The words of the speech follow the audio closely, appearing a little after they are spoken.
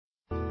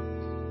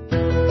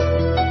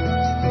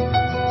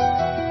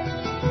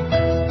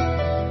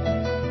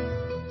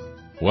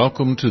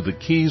Welcome to the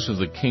Keys of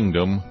the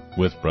Kingdom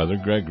with Brother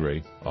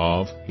Gregory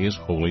of His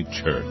Holy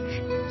Church.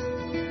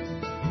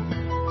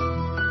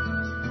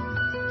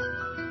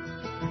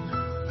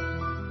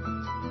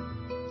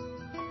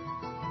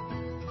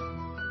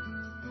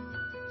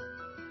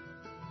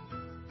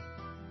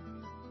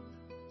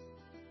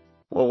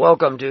 Well,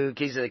 welcome to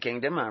Keys of the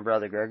Kingdom. I'm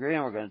Brother Gregory,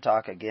 and we're going to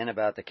talk again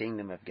about the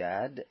Kingdom of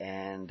God.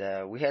 And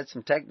we had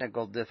some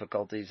technical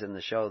difficulties in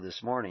the show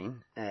this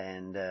morning,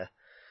 and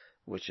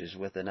which is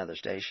with another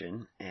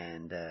station,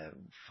 and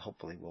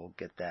hopefully we'll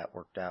get that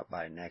worked out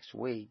by next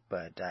week.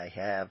 But I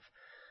have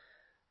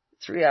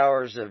 3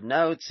 hours of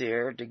notes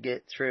here to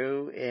get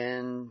through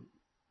in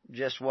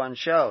just one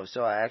show,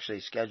 so I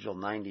actually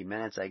scheduled 90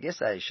 minutes. I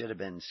guess I should have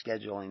been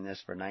scheduling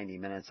this for 90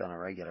 minutes on a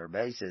regular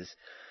basis,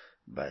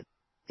 but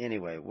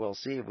anyway, we'll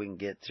see if we can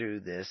get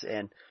through this.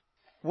 And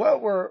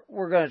what we're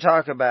going to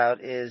talk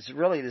about is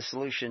really the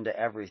solution to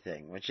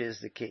everything, which is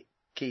the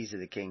keys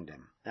of the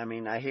kingdom. I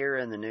mean, I hear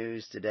in the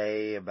news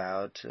today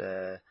about,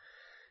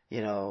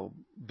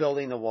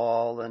 building the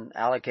wall and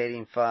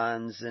allocating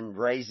funds and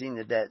raising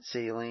the debt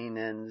ceiling,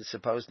 and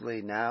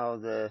supposedly now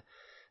the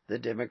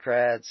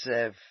Democrats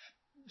have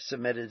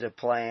submitted a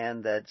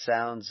plan that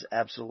sounds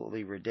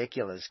absolutely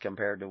ridiculous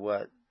compared to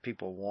what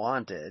people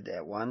wanted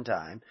at one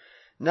time.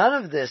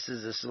 None of this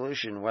is a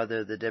solution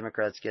whether the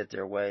Democrats get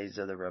their ways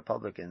or the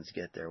Republicans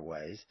get their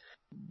ways,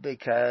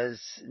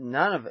 because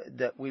none of it,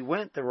 that we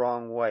went the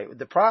wrong way.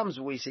 The problems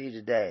we see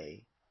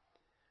today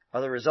are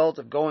the result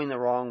of going the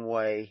wrong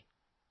way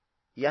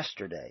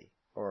yesterday,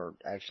 or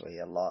actually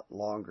a lot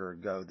longer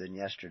ago than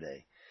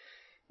yesterday.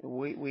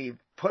 We've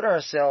put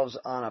ourselves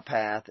on a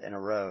path and a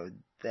road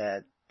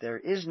that there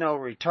is no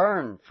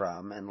return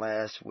from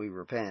unless we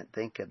repent,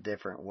 think a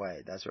different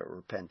way. That's what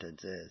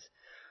repentance is.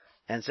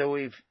 And so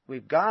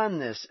we've gone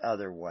this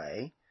other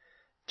way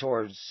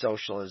towards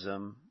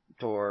socialism,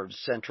 towards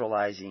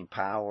centralizing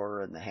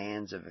power in the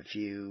hands of a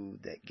few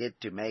that get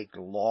to make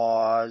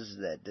laws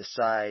that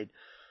decide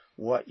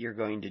what you're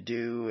going to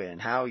do and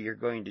how you're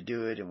going to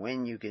do it and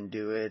when you can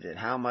do it and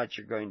how much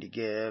you're going to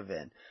give,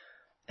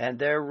 and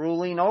they're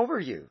ruling over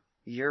you.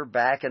 You're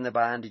back in the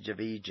bondage of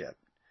Egypt.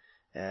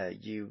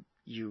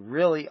 You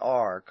really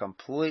are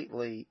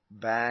completely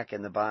back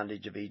in the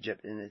bondage of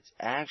Egypt, and it's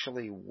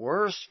actually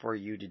worse for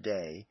you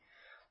today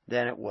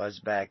than it was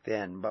back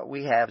then. But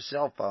we have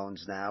cell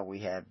phones now, we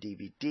have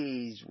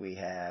DVDs, we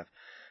have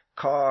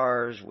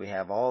cars, we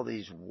have all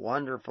these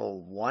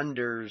wonderful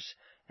wonders,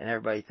 and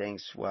everybody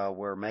thinks, well,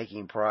 we're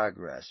making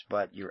progress.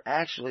 But you're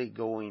actually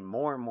going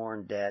more and more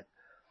in debt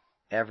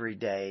every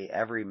day,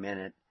 every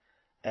minute,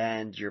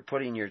 and you're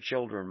putting your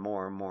children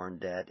more and more in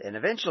debt. And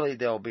eventually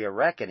there'll be a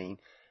reckoning,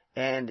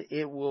 and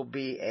it will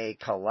be a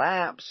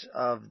collapse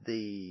of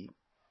the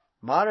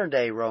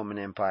modern-day Roman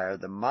Empire,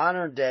 the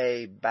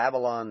modern-day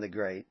Babylon the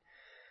Great,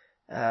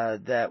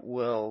 that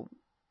will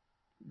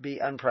be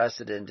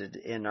unprecedented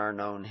in our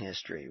known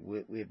history.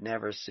 We've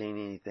never seen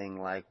anything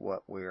like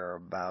what we're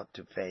about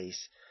to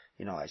face.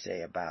 I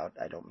say about,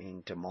 I don't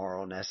mean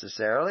tomorrow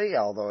necessarily,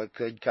 although it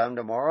could come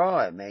tomorrow.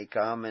 It may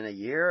come in a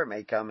year, it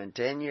may come in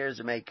 10 years,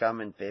 it may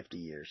come in 50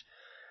 years.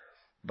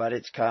 But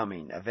it's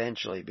coming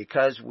eventually,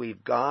 because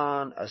we've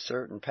gone a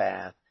certain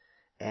path,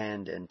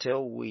 and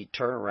until we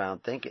turn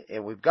around,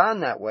 and we've gone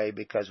that way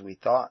because we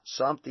thought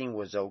something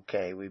was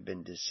okay. We've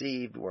been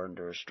deceived. We're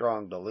under a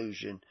strong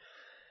delusion.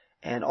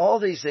 And all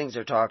these things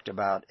are talked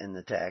about in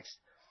the text.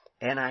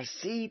 And I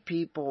see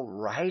people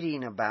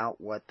writing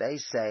about what they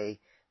say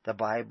the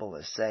Bible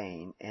is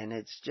saying, and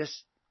it's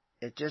just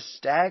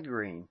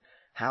staggering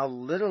how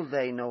little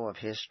they know of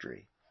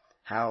history,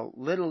 how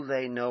little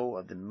they know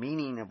of the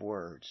meaning of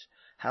words,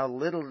 how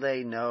little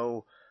they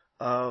know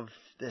of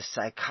the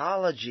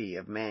psychology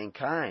of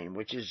mankind,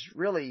 which is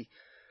really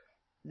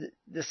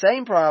the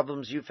same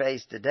problems you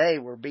face today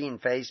were being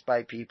faced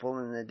by people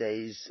in the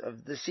days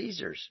of the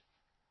Caesars.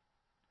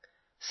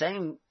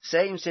 Same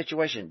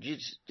situation,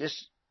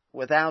 just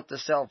without the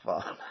cell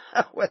phone,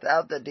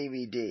 without the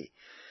DVD.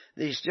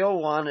 They still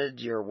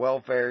wanted your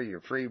welfare, your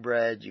free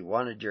bread, you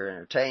wanted your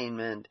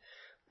entertainment,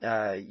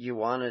 you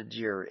wanted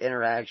your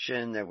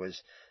interaction. There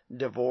was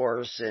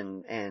divorce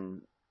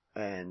and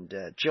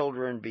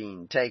children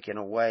being taken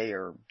away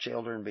or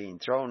children being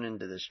thrown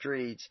into the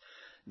streets.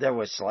 There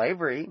was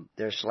slavery.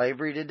 There's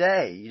slavery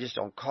today. You just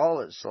don't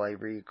call it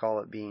slavery. You call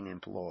it being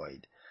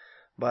employed.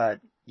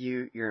 But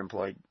you're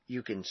employed.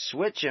 You can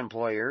switch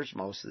employers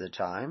most of the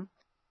time.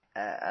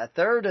 A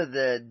third of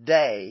the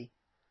day,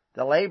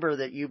 the labor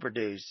that you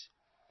produce,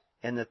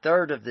 and the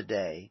third of the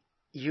day,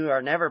 you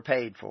are never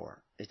paid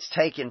for. It's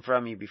taken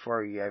from you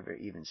before you ever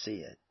even see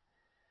it.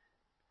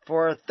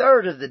 For a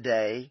third of the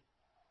day,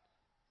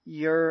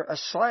 you're a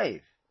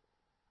slave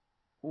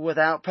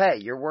without pay.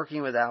 You're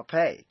working without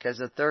pay because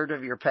a third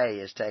of your pay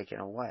is taken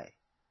away.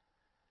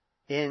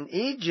 In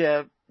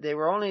Egypt, they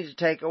were only to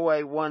take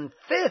away 1/5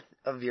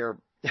 of your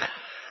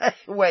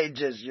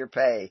wages, your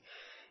pay,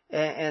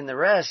 and the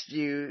rest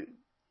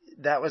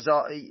that was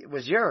all, it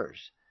was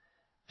yours.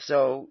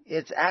 So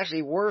it's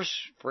actually worse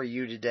for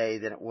you today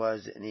than it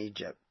was in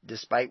Egypt,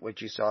 despite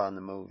what you saw in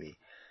the movie.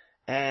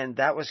 And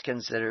that was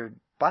considered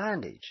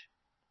bondage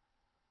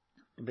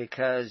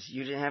because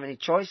you didn't have any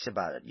choice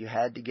about it. You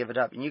had to give it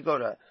up. And you go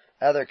to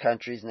other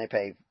countries and they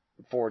pay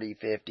 40,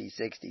 50,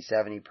 60,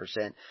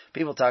 70%.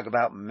 People talk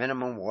about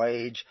minimum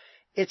wage.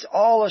 It's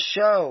all a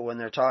show when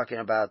they're talking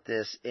about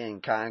this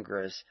in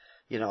Congress,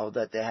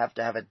 that they have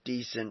to have a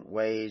decent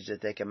wage,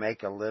 that they can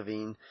make a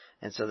living,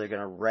 and so they're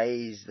going to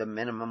raise the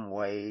minimum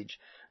wage.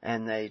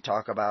 And they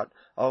talk about,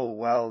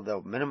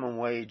 the minimum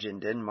wage in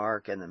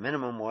Denmark and the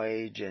minimum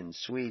wage in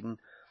Sweden.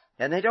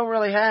 And they don't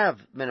really have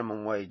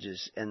minimum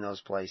wages in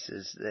those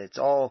places. It's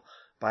all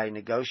by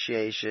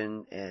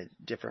negotiation and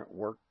different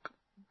work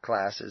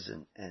classes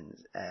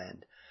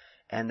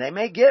and they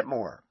may get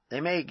more.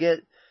 They may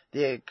get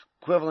the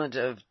equivalent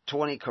of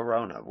 20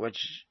 krona,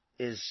 which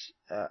is,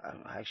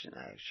 actually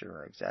not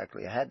sure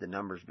exactly. I had the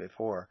numbers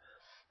before.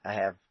 I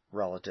have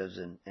relatives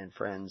and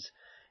friends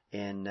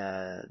in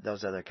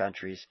those other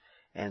countries.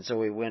 And so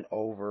we went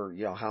over,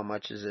 how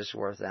much is this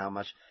worth and how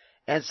much.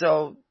 And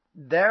so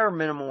their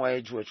minimum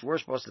wage, which we're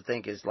supposed to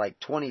think is like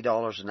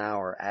 $20 an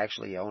hour,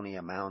 actually only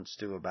amounts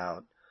to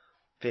about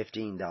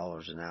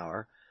 $15 an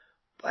hour.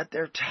 But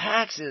their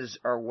taxes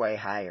are way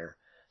higher.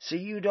 So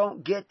you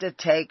don't get to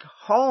take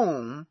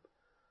home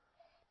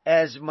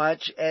as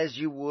much as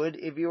you would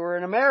if you were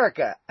in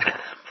America,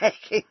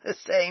 making the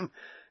same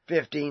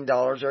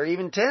 $15 or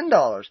even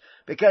 $10.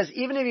 Because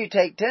even if you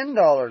take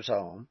 $10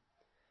 home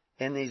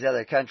in these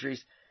other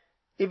countries,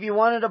 if you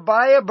wanted to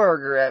buy a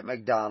burger at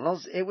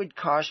McDonald's, it would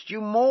cost you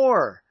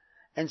more.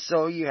 And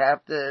so you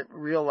have to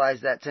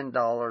realize that $10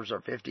 or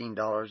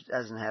 $15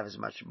 doesn't have as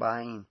much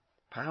buying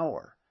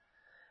power.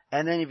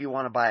 And then if you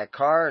want to buy a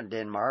car in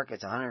Denmark,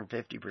 it's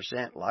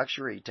 150%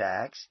 luxury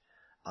tax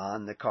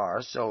on the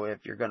car. So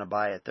if you're going to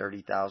buy a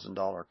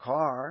 $30,000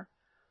 car,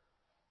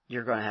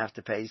 you're going to have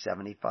to pay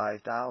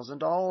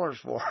 $75,000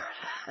 for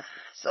it.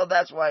 So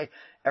that's why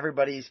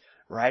everybody's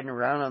riding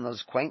around on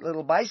those quaint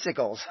little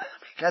bicycles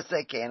because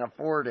they can't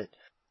afford it.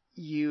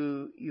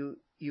 You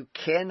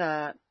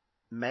cannot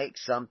make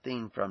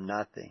something from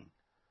nothing.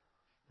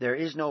 There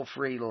is no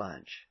free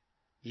lunch.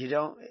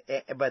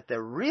 But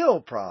the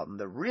real problem,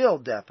 the real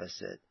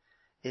deficit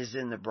is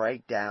in the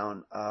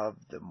breakdown of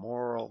the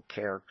moral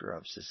character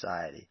of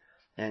society.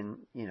 And,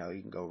 you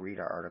can go read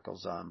our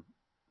articles on,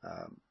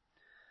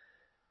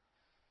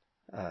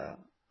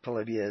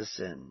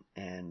 Polybius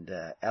and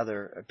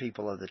other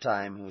people of the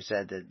time who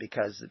said that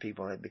because the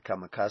people had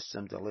become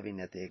accustomed to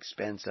living at the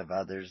expense of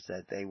others,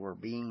 that they were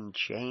being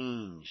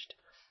changed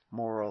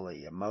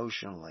morally,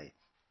 emotionally,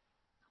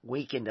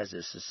 weakened as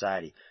a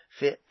society,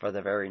 fit for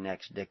the very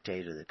next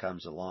dictator that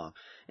comes along.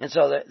 And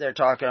so they're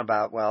talking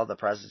about, the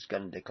president's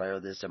going to declare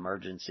this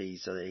emergency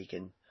so that he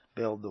can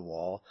build the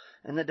wall.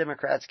 And the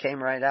Democrats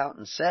came right out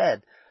and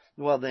said,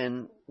 well,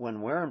 then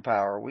when we're in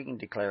power, we can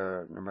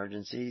declare an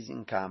emergency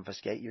and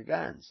confiscate your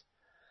guns.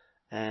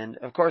 And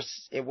of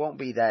course, it won't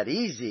be that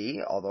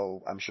easy,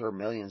 although I'm sure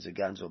millions of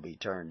guns will be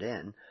turned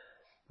in.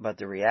 But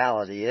the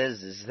reality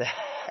is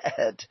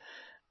that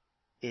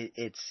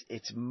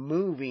it's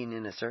moving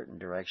in a certain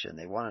direction.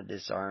 They want to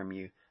disarm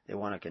you. They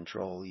want to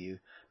control you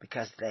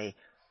because they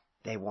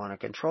want to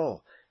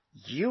control.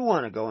 You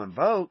want to go and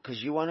vote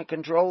because you want to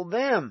control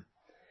them.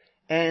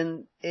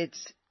 And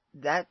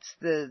that's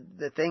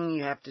the thing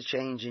you have to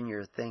change in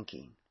your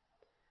thinking.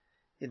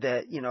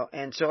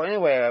 And so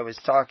anyway, I was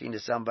talking to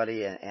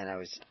somebody and I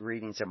was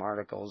reading some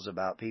articles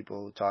about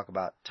people who talk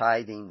about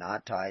tithing,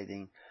 not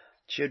tithing.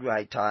 Should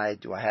I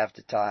tithe? Do I have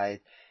to tithe?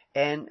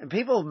 And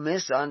people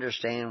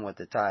misunderstand what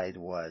the tithe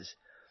was.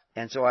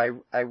 And so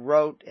I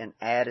wrote and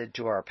added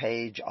to our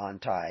page on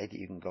tithe.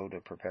 You can go to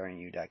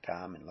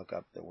preparingyou.com and look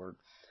up the word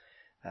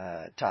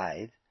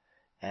tithe.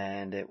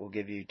 And it will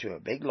give you to a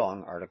big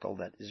long article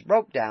that is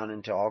broke down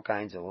into all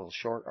kinds of little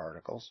short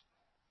articles.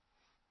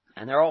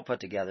 And they're all put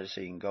together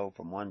so you can go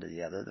from one to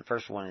the other. The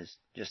first one is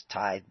just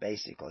tithe,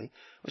 basically,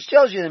 which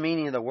tells you the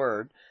meaning of the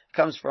word. It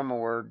comes from a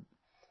word,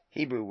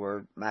 Hebrew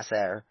word,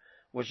 maser,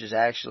 which is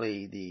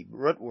actually, the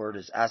root word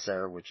is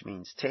aser, which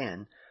means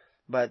 10.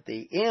 But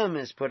the M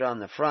is put on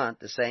the front,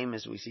 the same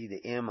as we see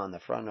the M on the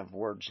front of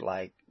words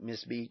like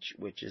misbeach,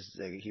 which is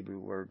the Hebrew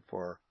word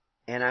for,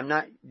 and I'm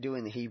not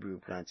doing the Hebrew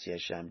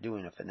pronunciation, I'm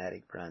doing a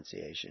phonetic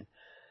pronunciation.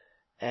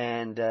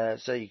 And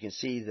so you can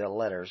see the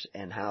letters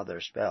and how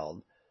they're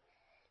spelled.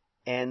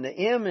 And the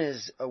M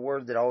is a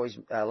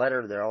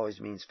letter that always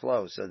means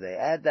flow. So they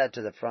add that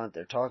to the front.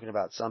 They're talking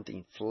about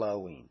something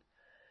flowing.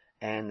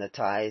 And the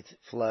tithe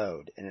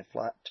flowed. And it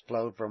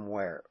flowed from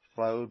where?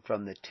 Flowed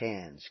from the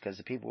tens. Because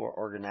the people were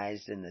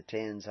organized in the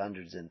tens,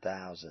 hundreds, and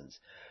thousands.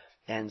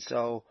 And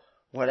so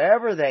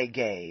whatever they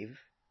gave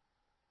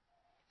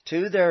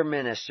to their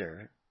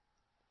minister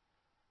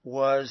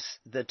was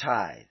the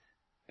tithe.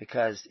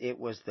 Because it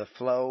was the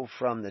flow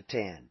from the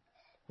 10.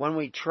 When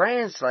we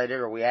translate it,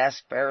 or we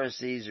ask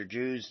Pharisees or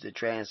Jews to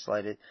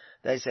translate it,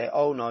 they say,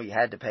 oh no, you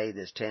had to pay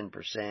this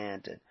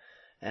 10%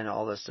 and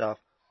all this stuff.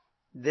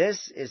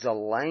 This is a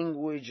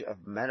language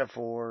of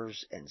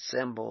metaphors and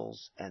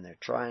symbols, and they're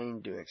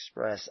trying to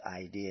express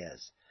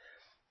ideas.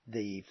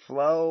 The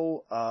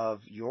flow of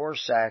your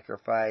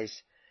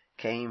sacrifice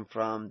came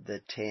from the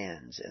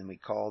tens, and we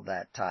called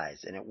that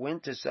tithes. And it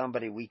went to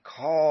somebody we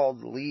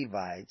called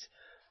Levites,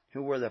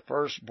 who were the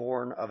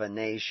firstborn of a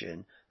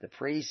nation, the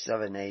priests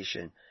of a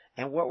nation.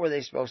 And what were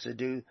they supposed to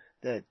do?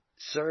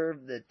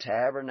 Serve the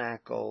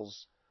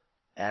tabernacles.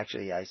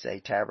 Actually, I say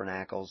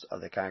tabernacles of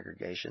the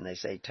congregation. They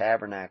say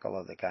tabernacle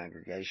of the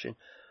congregation.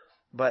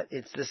 But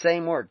it's the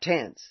same word,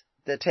 tents.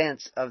 The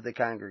tents of the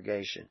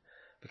congregation.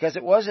 Because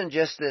it wasn't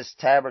just this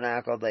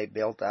tabernacle they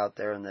built out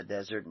there in the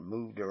desert and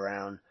moved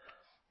around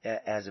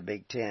as a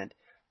big tent.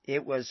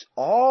 It was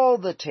all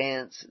the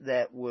tents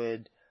that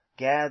would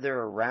gather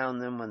around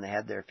them when they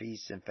had their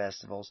feasts and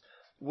festivals,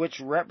 which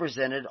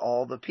represented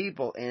all the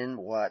people in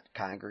what?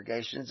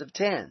 Congregations of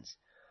tens.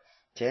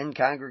 10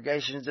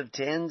 congregations of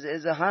tens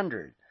is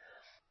 100.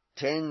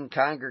 10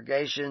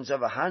 congregations of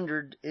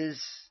 100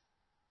 is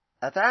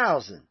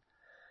 1,000.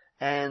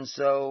 And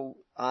so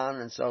on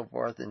and so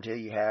forth until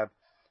you have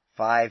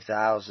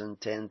 5,000,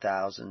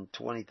 10,000,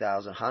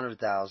 20,000,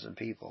 100,000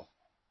 people.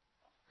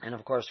 And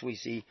of course we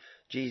see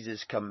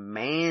Jesus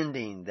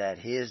commanding that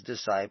His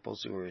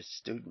disciples, who are His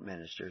student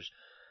ministers,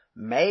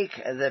 make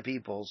the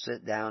people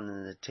sit down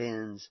in the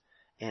tens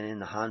and in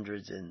the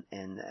hundreds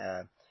and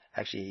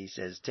actually He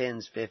says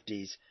tens,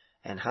 fifties,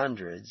 and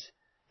hundreds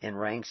in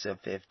ranks of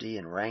 50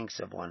 and ranks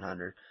of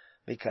 100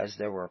 because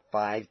there were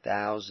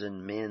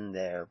 5,000 men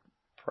there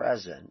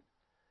present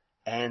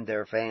and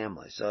their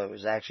families. So it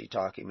was actually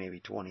talking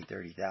maybe 20,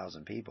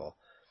 30,000 people.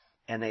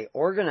 And they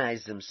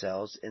organized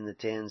themselves in the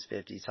tens,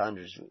 fifties,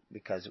 hundreds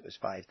because it was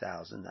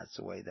 5,000. That's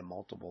the way the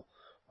multiple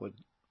would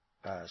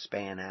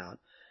span out.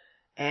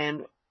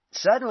 And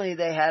suddenly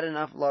they had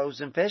enough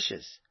loaves and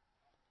fishes.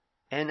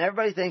 And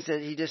everybody thinks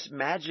that He just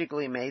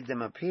magically made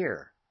them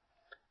appear.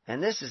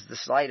 And this is the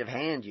sleight of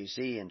hand you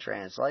see in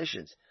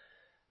translations.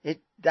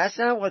 That's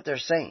not what they're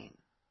saying.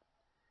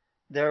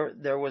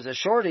 There was a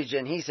shortage,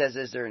 and He says,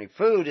 is there any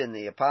food? And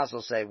the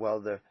apostles say,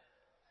 well,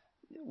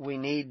 we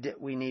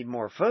need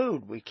more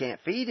food. We can't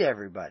feed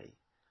everybody.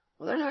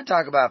 Well, they're not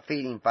talking about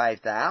feeding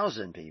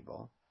 5,000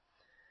 people.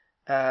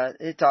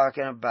 They're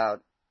talking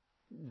about,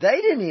 they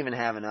didn't even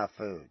have enough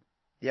food.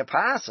 The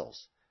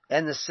apostles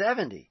and the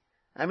 70.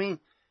 I mean,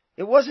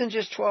 it wasn't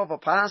just 12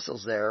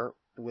 apostles there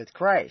with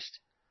Christ.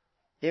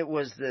 It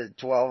was the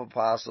 12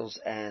 apostles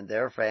and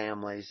their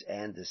families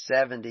and the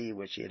 70,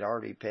 which He had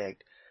already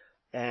picked.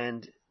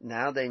 And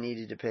now they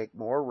needed to pick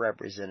more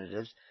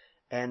representatives.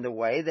 And the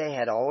way they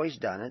had always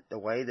done it, the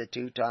way the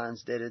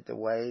Teutons did it, the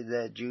way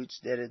the Jutes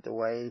did it, the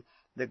way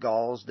the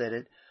Gauls did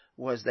it,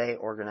 was they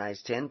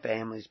organized 10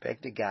 families,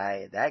 picked a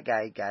guy. That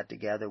guy got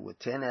together with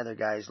 10 other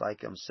guys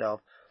like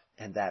himself,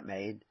 and that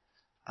made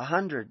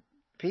 100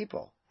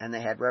 people. And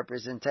they had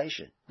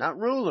representation. Not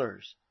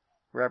rulers,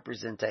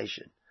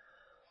 representation.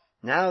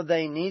 Now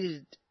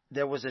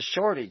there was a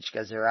shortage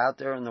because they're out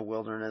there in the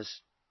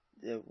wilderness.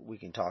 We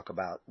can talk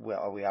about,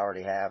 well, we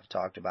already have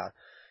talked about,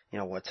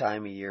 what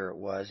time of year it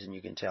was, and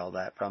you can tell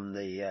that from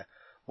the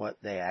what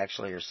they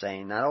actually are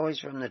saying. Not always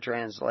from the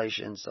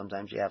translation.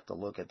 Sometimes you have to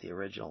look at the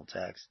original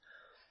text.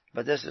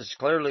 But this is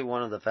clearly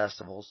one of the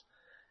festivals.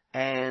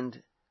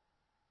 And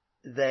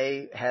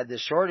they had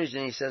this shortage,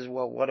 and He says,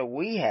 well, what do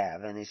we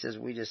have? And He says,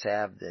 we just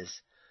have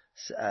this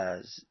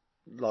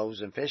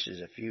loaves and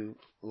fishes, a few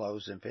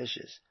loaves and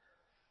fishes.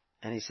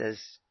 And He says,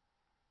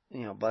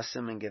 bless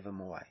them and give them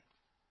away.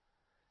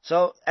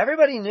 So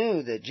everybody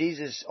knew that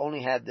Jesus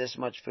only had this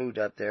much food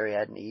up there. He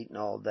hadn't eaten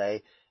all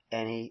day.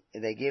 And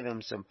they give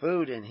Him some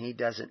food, and He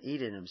doesn't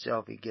eat it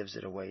Himself. He gives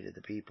it away to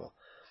the people.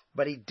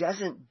 But He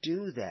doesn't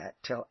do that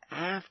till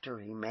after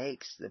He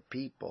makes the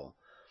people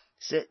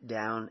sit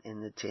down in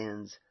the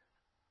tens,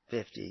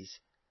 50s,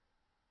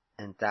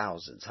 and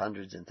thousands,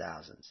 hundreds and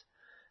thousands.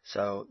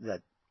 So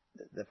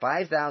the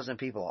 5,000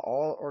 people are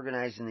all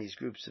organized in these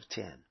groups of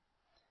 10.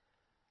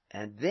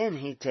 And then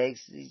He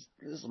takes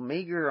this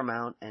meager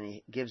amount and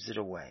He gives it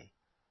away.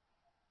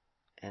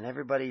 And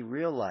everybody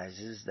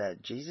realizes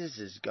that Jesus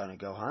is going to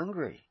go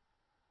hungry.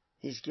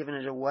 He's giving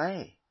it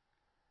away.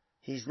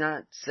 He's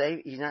not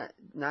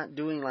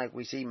doing like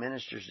we see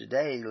ministers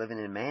today living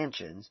in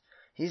mansions.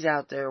 He's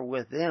out there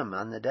with them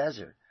on the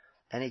desert.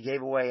 And He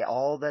gave away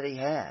all that He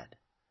had.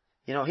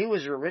 He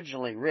was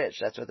originally rich.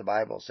 That's what the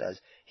Bible says.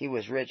 He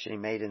was rich and He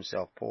made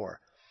Himself poor.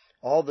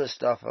 All this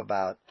stuff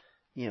about,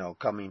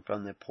 coming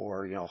from the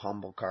poor,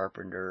 humble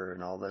carpenter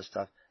and all this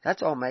stuff,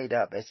 that's all made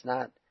up. It's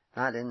not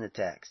in the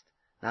text.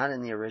 Not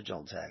in the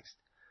original text.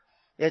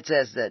 It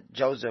says that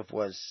Joseph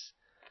was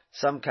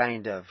some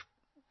kind of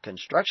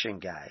construction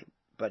guy,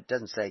 but it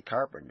doesn't say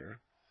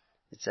carpenter.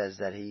 It says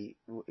that he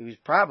was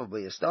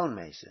probably a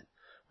stonemason.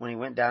 When he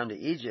went down to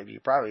Egypt, he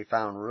probably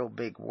found real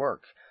big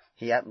work.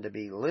 He happened to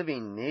be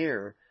living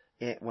near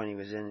it when he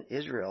was in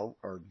Israel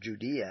or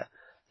Judea.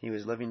 He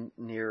was living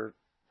near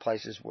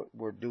places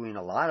were doing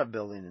a lot of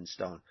building in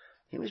stone.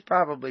 He was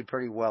probably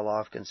pretty well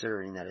off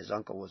considering that his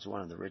uncle was one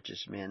of the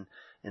richest men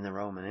in the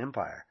Roman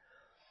Empire.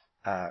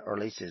 Or at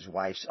least his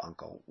wife's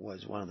uncle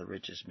was one of the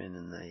richest men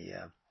in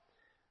the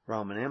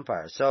Roman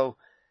Empire. So,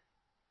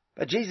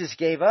 but Jesus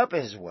gave up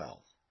His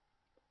wealth.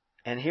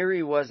 And here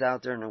he was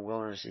out there in the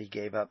wilderness, he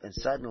gave up, and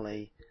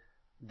suddenly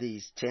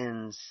these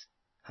tens,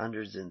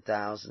 hundreds and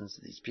thousands,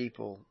 these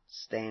people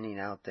standing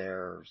out there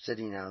or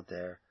sitting out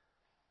there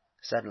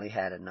suddenly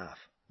had enough.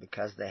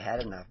 Because they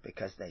had enough,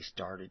 because they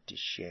started to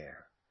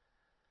share.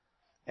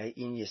 And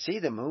you see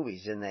the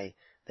movies, and they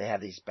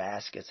have these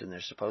baskets, and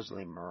there's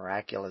supposedly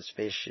miraculous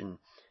fish and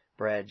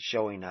bread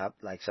showing up,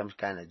 like some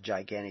kind of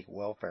gigantic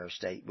welfare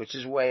state, which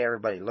is the way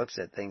everybody looks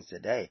at things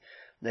today.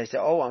 They say,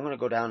 oh, I'm going to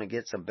go down and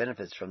get some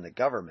benefits from the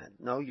government.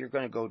 No, you're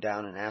going to go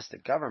down and ask the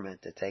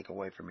government to take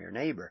away from your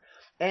neighbor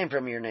and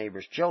from your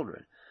neighbor's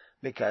children,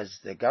 because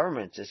the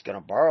government's just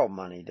going to borrow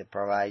money to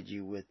provide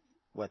you with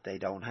what they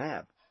don't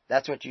have.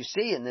 That's what you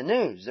see in the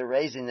news. They're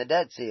raising the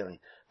debt ceiling.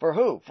 For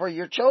who? For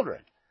your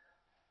children.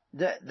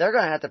 They're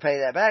going to have to pay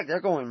that back. They're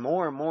going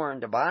more and more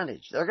into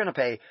bondage. They're going to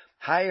pay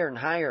higher and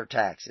higher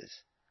taxes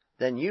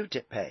than you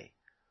pay,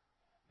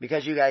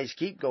 because you guys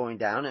keep going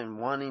down and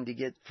wanting to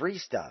get free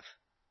stuff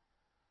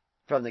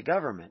from the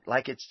government,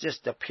 like it's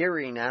just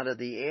appearing out of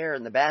the air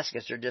and the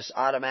baskets are just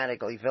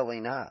automatically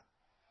filling up.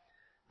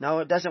 No,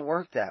 it doesn't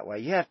work that way.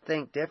 You have to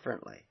think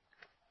differently.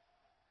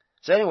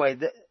 So anyway,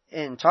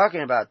 in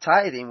talking about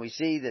tithing, we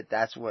see that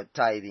that's what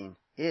tithing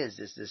is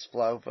this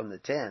flow from the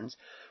tens.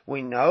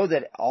 We know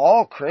that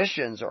all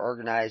Christians are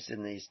organized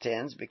in these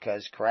tens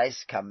because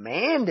Christ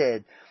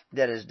commanded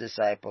that his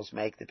disciples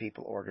make the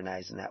people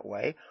organized in that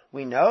way.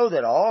 We know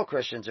that all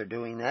Christians are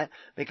doing that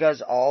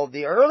because all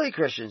the early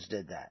Christians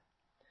did that.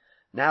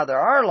 Now, there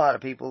are a lot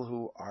of people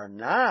who are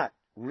not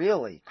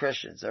really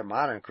Christians. They're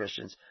modern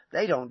Christians.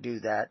 They don't do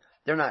that.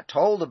 They're not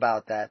told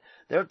about that.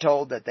 They're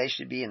told that they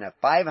should be in a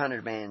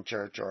 500-man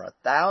church or a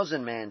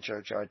 1,000-man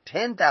church or a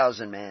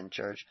 10,000-man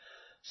church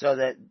so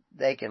that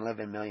they can live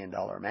in $1 million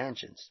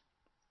mansions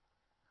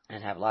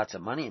and have lots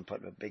of money and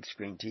put big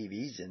screen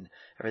TVs and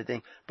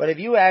everything. But if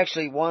you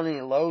actually want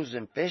any loaves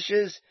and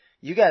fishes,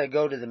 you got to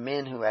go to the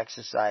men who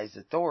exercise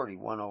authority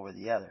one over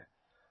the other.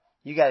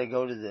 You got to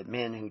go to the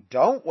men who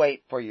don't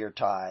wait for your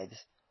tithes,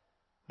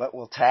 but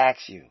will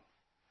tax you.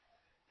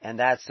 And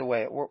that's the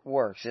way it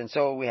works. And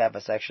so we have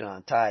a section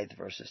on tithe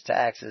versus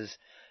taxes,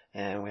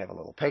 and we have a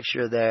little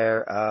picture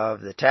there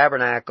of the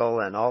tabernacle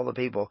and all the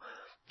people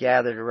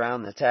gathered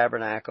around the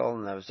tabernacle,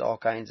 and there was all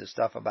kinds of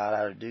stuff about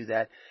how to do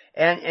that.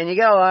 And you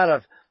got a lot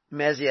of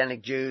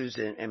Messianic Jews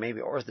and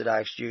maybe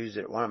Orthodox Jews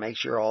that want to make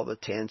sure all the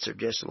tents are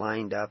just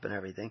lined up and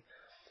everything.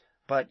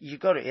 But you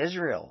go to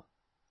Israel,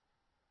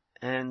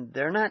 and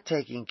they're not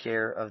taking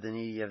care of the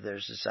needy of their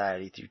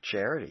society through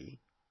charity.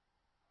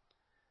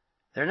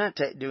 They're not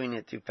doing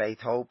it through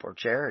faith, hope, or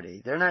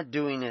charity. They're not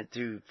doing it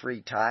through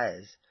free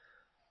tithes.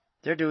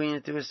 They're doing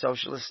it through a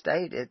socialist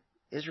state.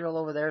 Israel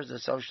over there is a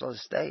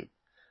socialist state.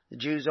 The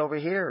Jews over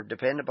here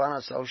depend upon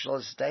a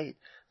socialist state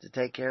to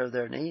take care of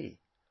their needy.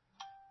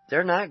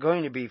 They're not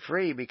going to be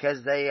free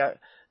because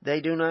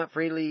they do not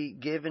freely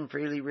give and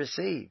freely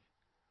receive.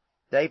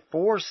 They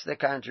force the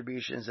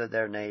contributions of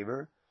their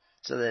neighbor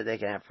so that they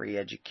can have free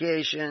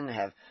education,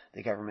 have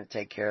the government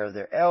take care of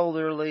their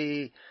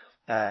elderly,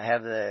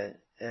 have the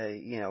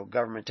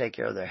government take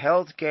care of their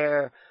health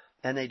care,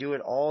 and they do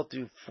it all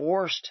through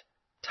forced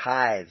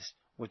tithes,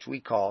 which we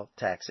call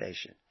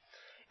taxation.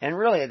 And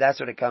really, that's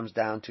what it comes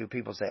down to.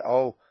 People say,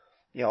 all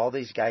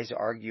these guys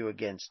argue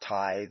against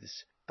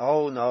tithes.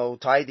 Oh, no,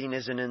 tithing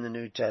isn't in the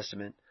New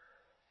Testament.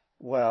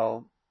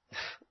 Well,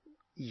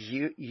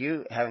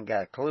 you haven't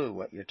got a clue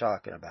what you're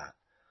talking about.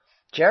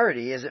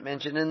 Charity isn't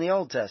mentioned in the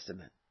Old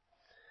Testament.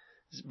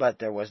 But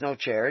there was no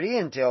charity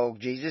until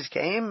Jesus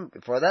came.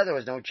 Before that, there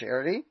was no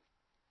charity.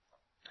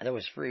 There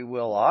was free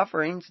will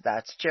offerings.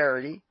 That's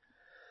charity.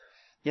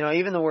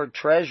 Even the word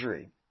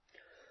treasury.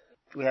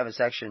 We have a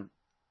section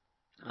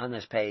on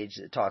this page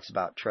that talks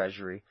about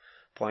treasury.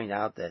 Point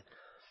out that,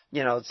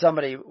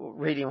 somebody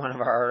reading one of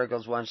our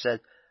articles once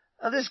said,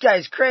 oh, this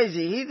guy's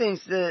crazy. He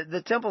thinks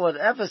the temple at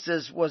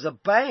Ephesus was a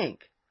bank.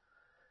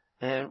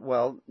 And,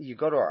 well, you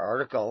go to our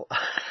article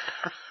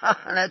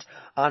on it,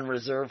 on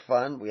Reserve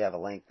Fund. We have a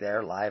link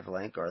there, live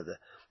link, or the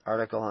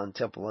article on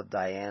Temple of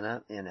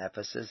Diana in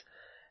Ephesus.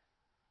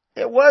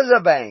 It was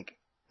a bank.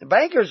 The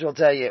bankers will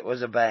tell you it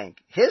was a bank.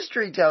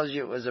 History tells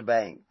you it was a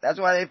bank. That's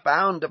why they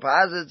found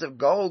deposits of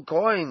gold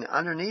coin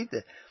underneath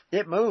it.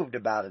 It moved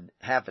about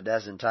half a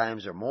dozen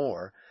times or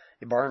more.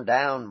 It burned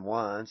down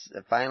once.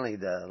 Finally,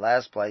 the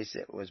last place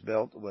it was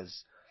built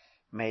was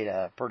made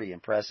a pretty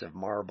impressive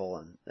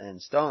marble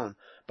and stone.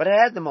 But it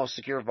had the most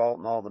secure vault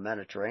in all the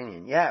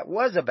Mediterranean. Yeah, it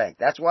was a bank.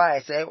 That's why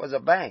I say it was a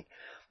bank.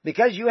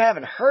 Because you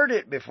haven't heard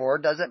it before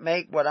doesn't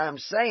make what I'm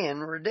saying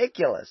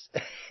ridiculous.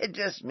 It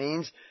just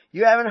means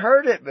you haven't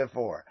heard it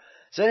before.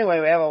 So anyway,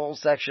 we have a whole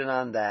section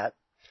on that.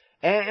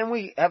 And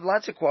we have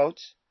lots of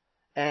quotes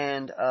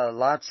and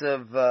lots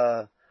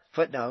of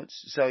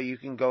footnotes. So you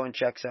can go and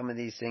check some of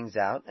these things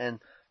out and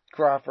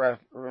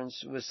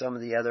cross-reference with some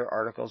of the other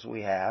articles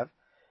we have.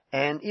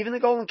 And even the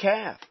golden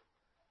calf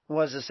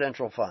was a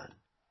central fund,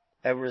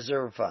 a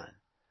reserve fund,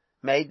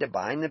 made to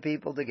bind the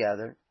people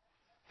together.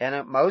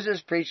 And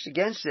Moses preached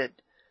against it,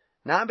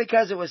 not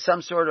because it was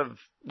some sort of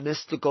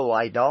mystical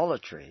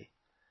idolatry,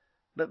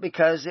 but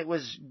because it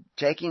was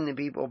taking the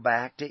people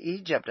back to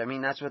Egypt. I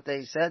mean, that's what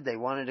they said. They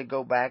wanted to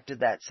go back to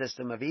that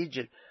system of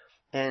Egypt.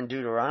 And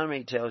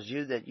Deuteronomy tells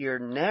you that you're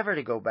never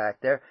to go back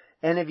there.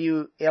 And if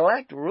you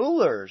elect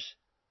rulers,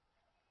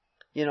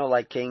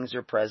 like kings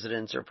or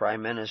presidents or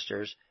prime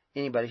ministers,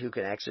 anybody who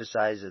can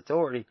exercise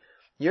authority,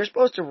 you're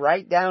supposed to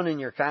write down in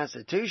your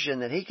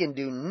constitution that he can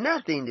do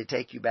nothing to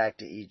take you back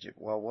to Egypt.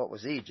 Well, what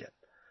was Egypt?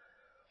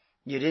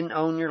 You didn't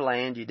own your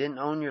land, you didn't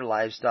own your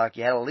livestock,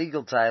 you had a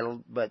legal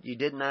title, but you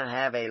did not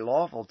have a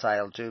lawful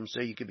title to them,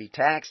 so you could be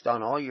taxed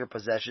on all your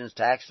possessions,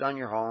 taxed on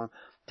your home,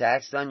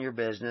 taxed on your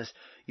business.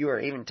 You were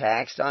even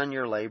taxed on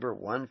your labor,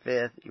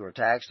 1/5. You were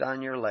taxed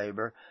on your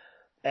labor,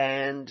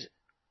 and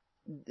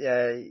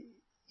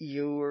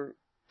you were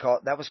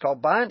called. That was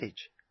called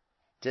bondage.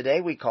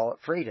 Today we call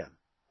it freedom,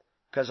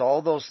 because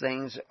all those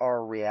things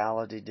are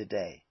reality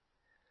today.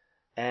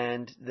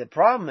 And the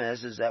problem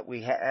is that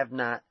we have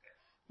not.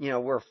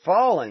 We're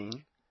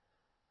falling,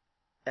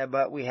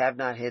 but we have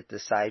not hit the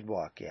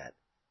sidewalk yet.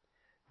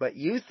 But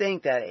you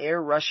think that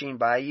air rushing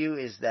by you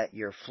is that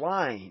you're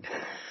flying.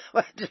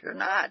 But you're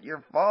not.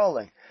 You're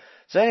falling.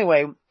 So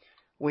anyway,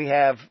 we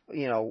have,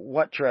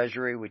 what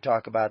treasury? We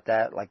talk about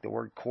that, like the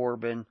word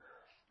Corban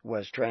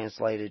was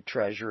translated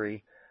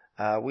treasury.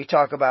 We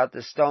talk about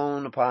the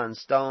stone upon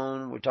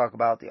stone. We talk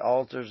about the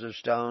altars of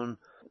stone.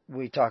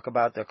 We talk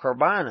about the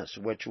korbanos,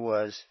 which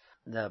was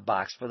the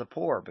box for the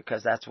poor,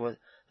 because that's what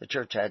the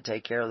church had to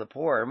take care of the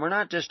poor. And we're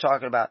not just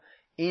talking about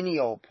any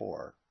old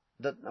poor.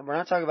 We're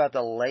not talking about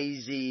the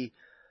lazy,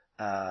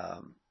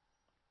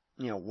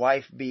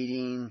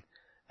 wife-beating,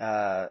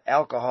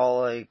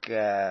 alcoholic,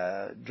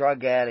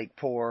 drug addict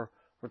poor.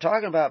 We're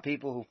talking about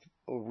people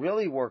who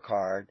really work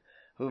hard,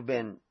 who've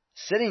been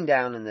sitting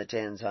down in the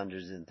tens,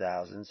 hundreds, and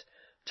thousands,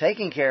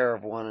 taking care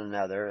of one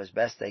another as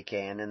best they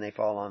can, and they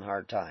fall on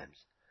hard times.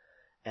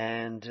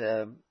 And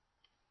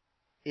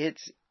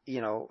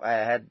I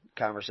had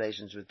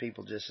conversations with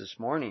people just this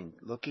morning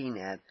looking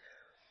at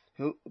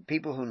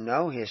people who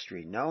know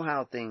history, know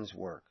how things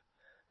work,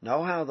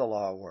 know how the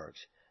law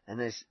works, and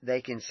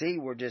they can see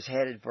we're just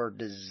headed for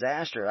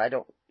disaster. I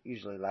don't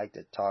usually like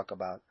to talk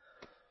about,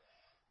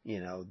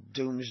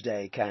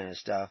 doomsday kind of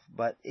stuff,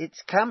 but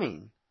it's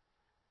coming.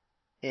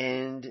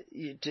 And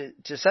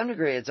to some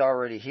degree it's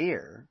already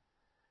here,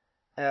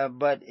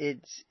 but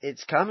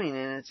it's coming,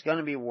 and it's going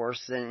to be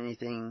worse than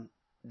anything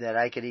that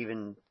I could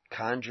even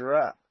conjure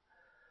up.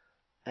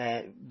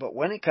 But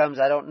when it comes,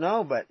 I don't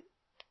know, but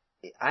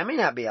I may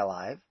not be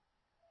alive.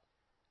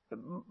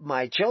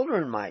 My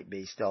children might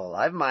be still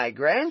alive. My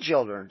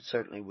grandchildren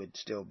certainly would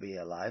still be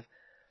alive.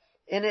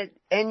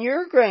 And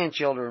your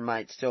grandchildren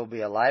might still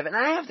be alive. And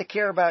I have to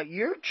care about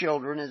your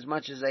children as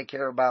much as I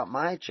care about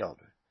my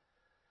children.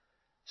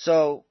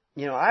 So,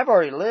 I've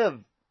already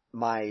lived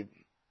my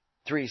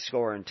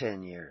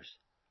 70 years.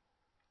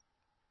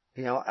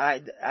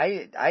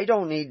 I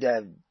don't need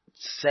to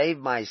save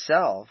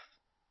myself.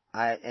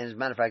 As a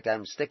matter of fact,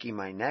 I'm sticking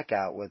my neck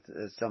out with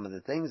some of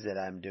the things that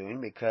I'm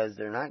doing because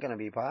they're not going to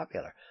be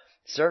popular.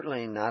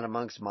 Certainly not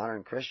amongst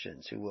modern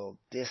Christians who will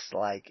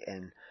dislike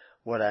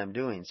what I'm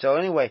doing. So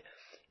anyway,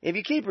 if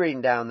you keep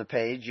reading down the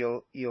page,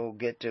 you'll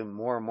get to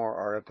more and more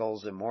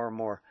articles and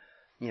more,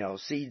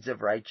 Seeds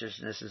of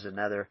Righteousness is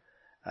another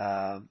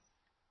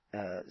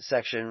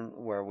section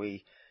where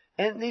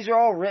and these are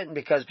all written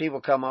because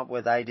people come up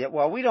with ideas.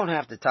 Well, we don't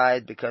have to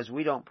tithe because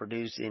we don't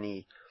produce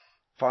any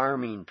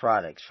farming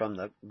products from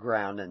the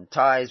ground, and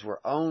tithes were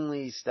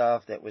only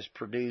stuff that was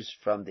produced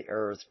from the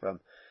earth, from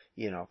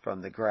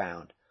the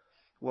ground.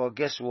 Well,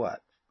 guess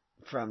what?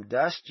 From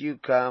dust you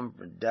come,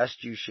 from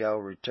dust you shall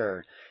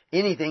return.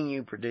 Anything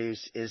you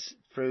produce is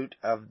fruit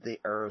of the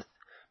earth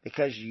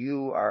because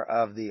you are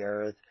of the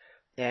earth,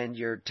 and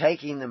you're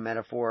taking the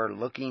metaphor,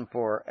 looking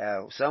for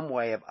some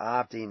way of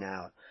opting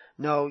out.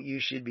 No, you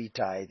should be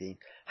tithing.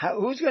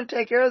 Who's going to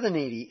take care of the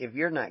needy if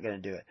you're not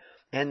going to do it?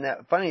 And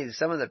funny,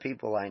 some of the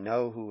people I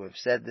know who have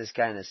said this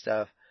kind of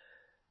stuff,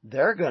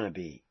 they're going to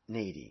be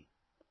needy.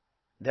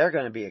 They're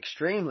going to be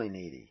extremely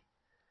needy.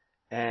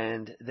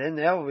 And then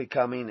they'll be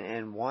coming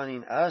and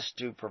wanting us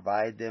to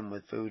provide them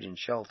with food and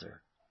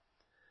shelter.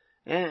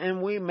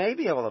 And we may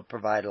be able to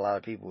provide a lot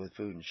of people with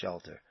food and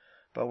shelter,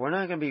 but we're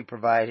not going to be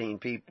providing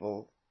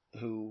people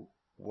who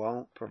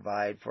won't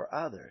provide for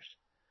others,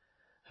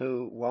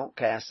 who won't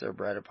cast their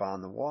bread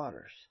upon the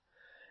waters,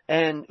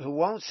 and who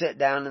won't sit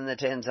down in the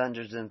tens,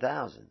 hundreds, and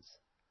thousands.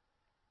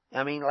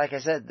 I mean, like I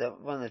said,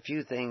 one of the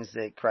few things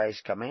that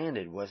Christ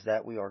commanded was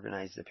that we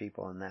organize the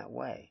people in that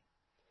way.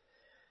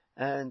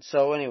 And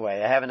so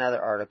anyway, I have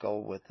another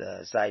article with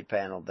a side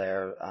panel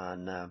there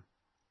on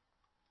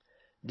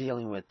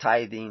dealing with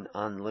tithing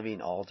on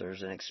living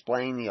altars and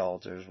explain the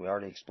altars. We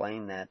already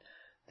explained that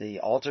the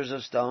altars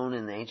of stone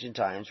in the ancient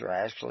times were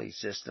actually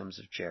systems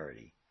of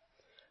charity,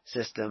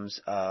 systems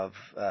of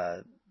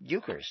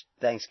Eucharist,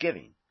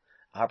 Thanksgiving,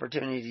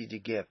 opportunity to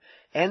give.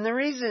 And the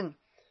reason,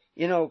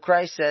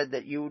 Christ said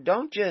that you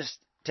don't just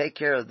take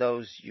care of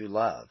those you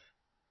love.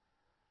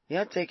 You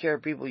have to take care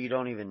of people you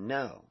don't even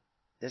know.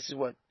 This is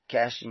what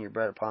casting your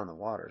bread upon the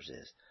waters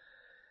is.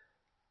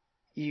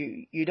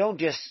 you don't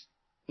just,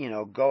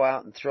 go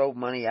out and throw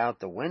money out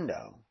the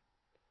window,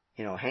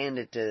 hand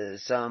it to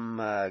some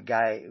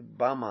guy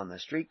bum on the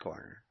street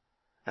corner.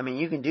 I mean,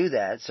 you can do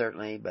that,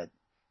 certainly, but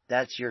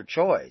that's your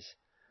choice.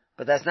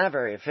 But that's not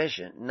very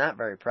efficient, not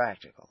very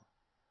practical.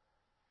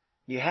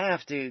 You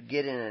have to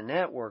get in a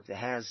network that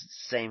has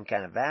the same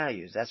kind of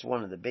values. That's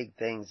one of the big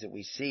things that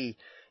we see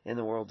in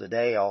the world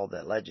today. All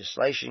the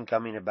legislation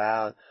coming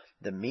about,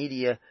 the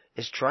media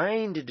is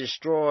trying to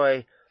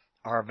destroy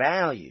our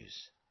values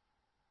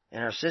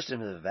and our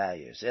system of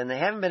values. And they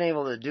haven't been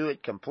able to do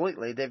it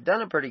completely. They've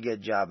done a pretty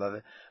good job of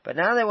it. But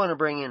now they want to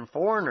bring in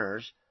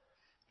foreigners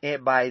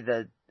by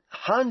the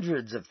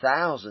hundreds of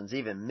thousands,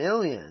 even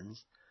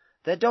millions,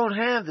 that don't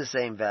have the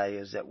same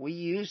values that we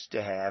used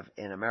to have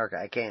in America.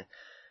 I can't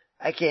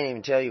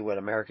even tell you what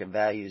American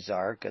values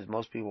are because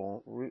most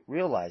people won't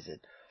realize it.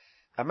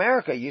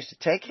 America used to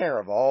take care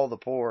of all the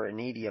poor and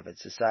needy of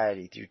its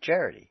society through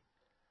charity.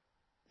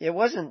 It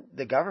wasn't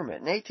the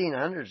government. In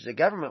 1800s, the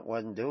government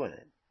wasn't doing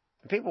it.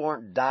 People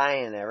weren't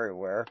dying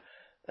everywhere.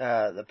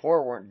 The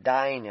poor weren't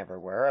dying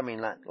everywhere. I mean,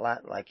 not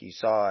like you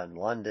saw in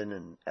London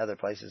and other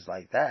places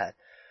like that.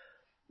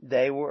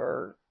 They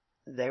were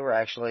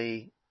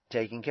actually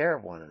taking care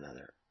of one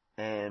another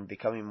and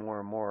becoming more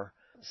and more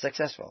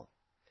successful.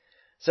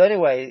 So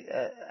anyway,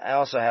 I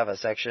also have a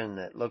section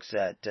that looks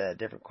at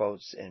different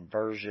quotes and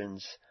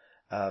versions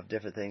of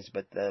different things.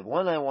 But the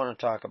one I want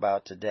to talk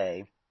about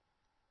today,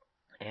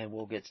 and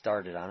we'll get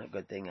started on it,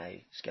 good thing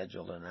I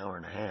scheduled an hour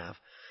and a half,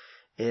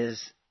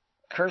 is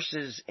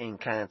curses and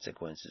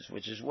consequences,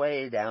 which is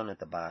way down at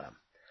the bottom.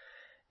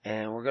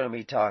 And we're going to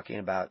be talking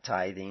about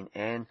tithing.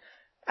 And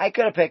I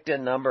could have picked a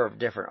number of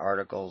different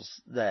articles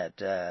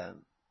that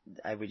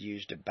I would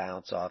use to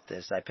bounce off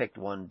this. I picked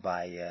one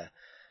by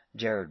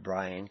Jared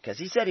Bryan, because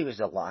he said he was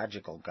a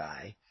logical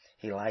guy.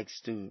 He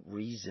likes to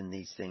reason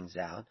these things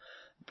out.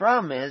 The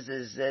problem is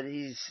that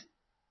he's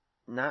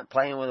not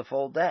playing with a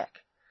full deck.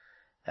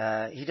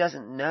 He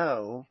doesn't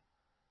know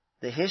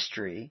the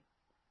history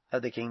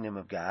of the kingdom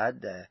of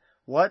God,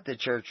 what the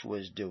church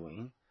was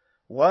doing,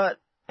 what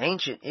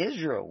ancient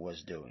Israel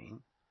was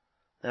doing.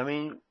 I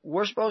mean,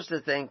 we're supposed to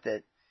think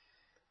that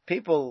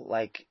people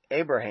like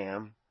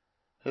Abraham,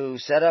 who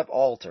set up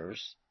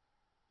altars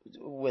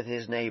with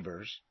his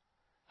neighbors,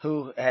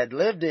 who had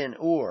lived in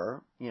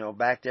Ur,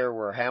 back there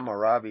where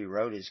Hammurabi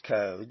wrote his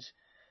codes,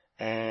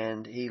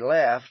 and he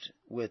left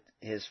with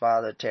his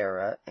father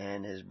Terah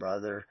and his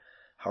brother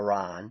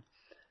Haran.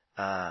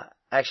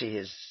 Actually,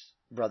 his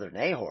brother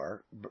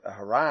Nahor,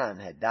 Haran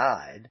had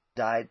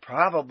died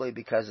probably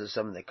because of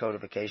some of the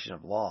codification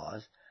of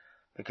laws,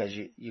 because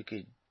you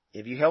could,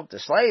 if you helped a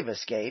slave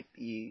escape,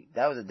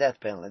 that was a death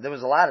penalty. There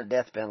was a lot of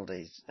death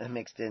penalties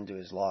mixed into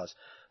his laws.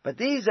 But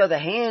these are the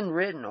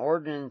handwritten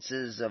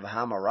ordinances of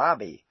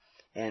Hammurabi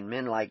and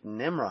men like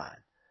Nimrod.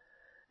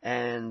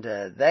 And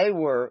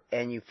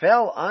and you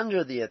fell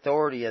under the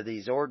authority of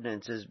these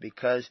ordinances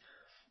because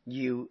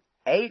you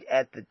ate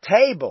at the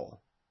table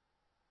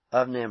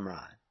of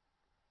Nimrod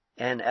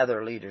and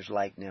other leaders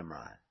like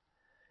Nimrod.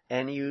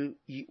 And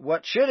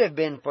what should have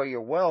been for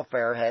your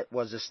welfare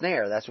was a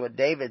snare. That's what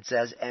David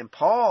says. And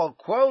Paul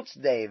quotes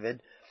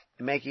David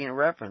making a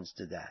reference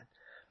to that.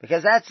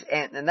 Because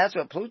that's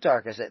what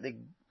Plutarch said. The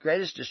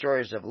greatest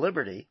destroyers of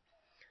liberty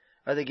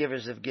are the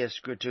givers of gifts,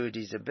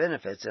 gratuities, and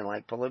benefits. And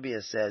like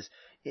Polybius says,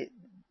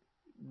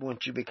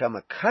 once you become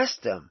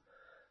accustomed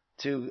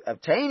to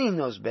obtaining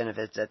those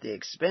benefits at the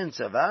expense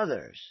of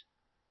others,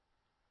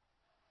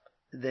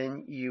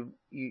 then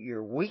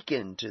you're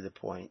weakened to the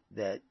point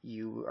that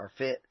you are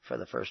fit for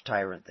the first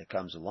tyrant that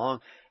comes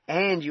along.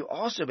 And you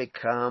also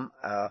become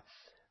a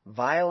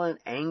violent,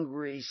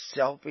 angry,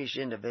 selfish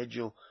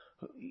individual,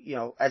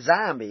 a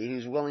zombie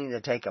who's willing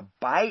to take a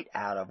bite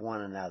out of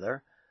one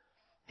another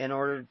in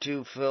order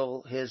to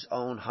fill his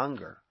own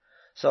hunger.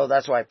 So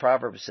that's why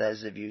Proverbs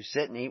says, if you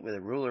sit and eat with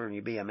a ruler and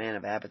you be a man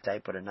of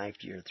appetite, put a knife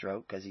to your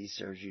throat because he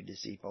serves you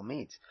deceitful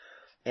meats.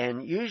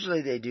 And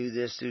usually they do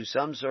this through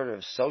some sort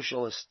of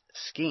socialist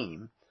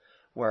scheme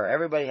where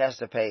everybody has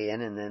to pay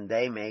in and then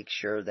they make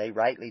sure they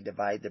rightly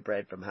divide the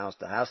bread from house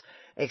to house,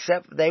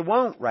 except they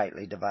won't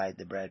rightly divide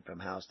the bread from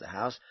house to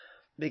house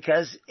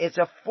because it's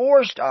a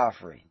forced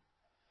offering.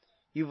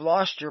 You've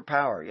lost your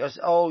power.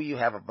 You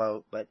have a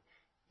vote, but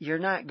you're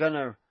not going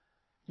to...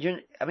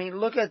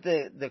 look at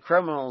the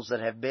criminals that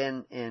have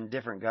been in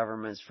different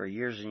governments for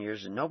years and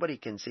years, and nobody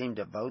can seem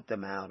to vote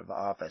them out of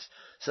office.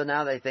 So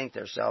now they think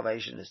their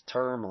salvation is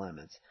term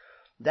limits.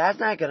 That's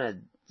not going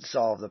to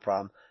solve the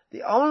problem.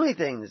 The only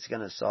thing that's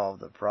going to solve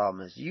the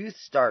problem is you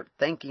start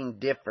thinking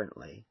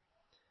differently,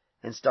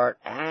 and start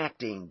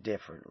acting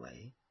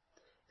differently,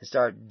 and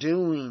start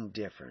doing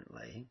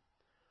differently,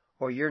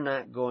 or you're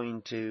not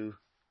going to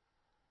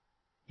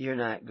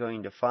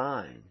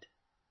find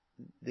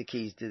the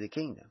keys to the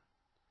kingdom.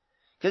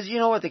 Because you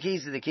know what the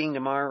keys to the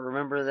kingdom are?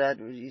 Remember that?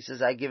 He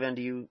says, I give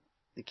unto you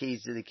the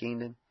keys to the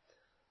kingdom.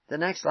 The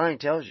next line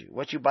tells you,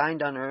 what you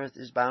bind on earth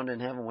is bound in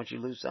heaven. What you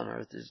loose on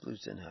earth is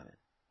loose in heaven.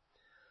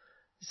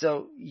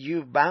 So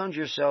you've bound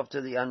yourself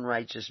to the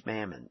unrighteous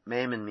mammon.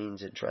 Mammon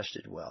means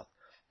entrusted wealth.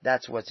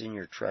 That's what's in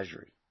your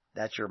treasury.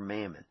 That's your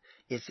mammon.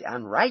 It's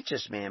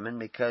unrighteous mammon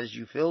because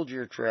you filled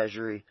your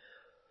treasury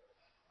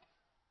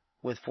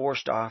with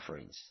forced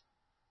offerings,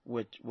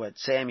 with what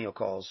Samuel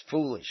calls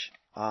foolish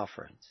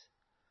offerings.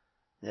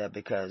 Yeah,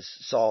 because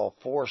Saul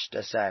forced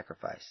a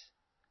sacrifice.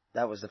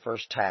 That was the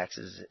first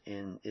taxes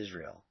in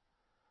Israel.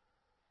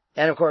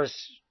 And of course,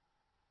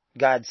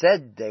 God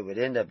said they would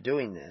end up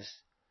doing this,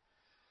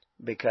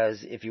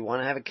 because if you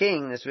want to have a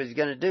king, that's what he's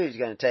going to do. He's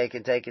going to take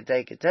and take and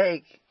take and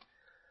take.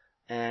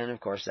 And of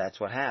course, that's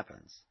what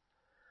happens.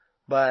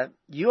 But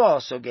you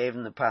also gave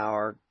him the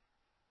power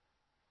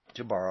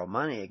to borrow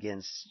money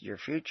against your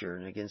future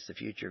and against the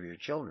future of your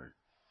children.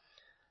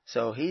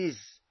 So he's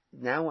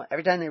now,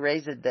 every time they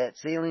raise the debt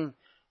ceiling,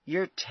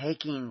 you're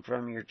taking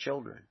from your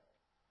children.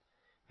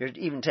 You're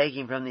even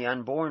taking from the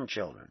unborn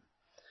children.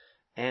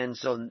 And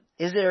so,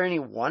 is there any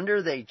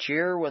wonder they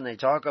cheer when they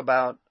talk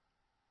about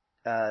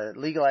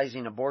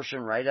legalizing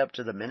abortion right up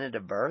to the minute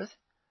of birth?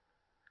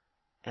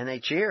 And they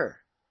cheer.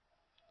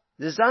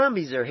 The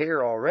zombies are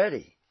here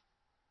already.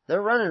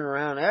 They're running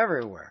around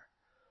everywhere.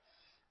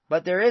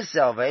 But there is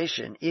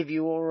salvation if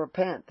you will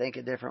repent, think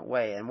a different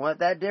way. And what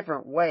that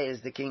different way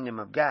is the kingdom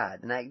of God.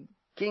 And that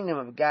kingdom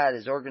of God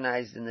is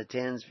organized in the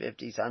tens,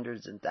 50s,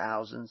 hundreds, and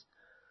thousands,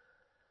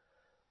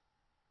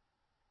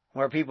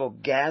 where people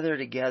gather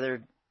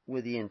together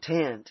with the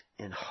intent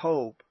and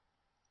hope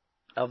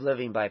of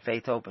living by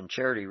faith, hope, and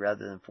charity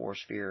rather than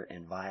force, fear,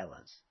 and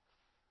violence.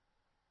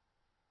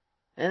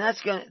 And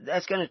that's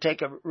going to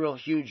take a real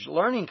huge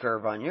learning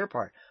curve on your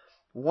part.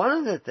 One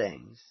of the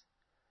things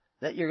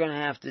that you're going to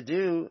have to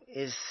do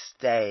is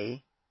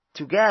stay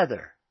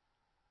together.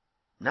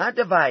 Not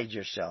divide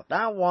yourself,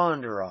 not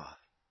wander off.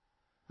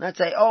 Not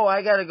say, oh,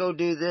 I got to go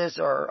do this,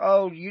 or,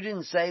 oh, you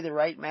didn't say the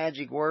right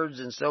magic words,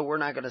 and so we're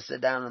not going to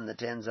sit down in the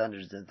tens,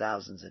 hundreds, and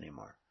thousands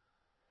anymore.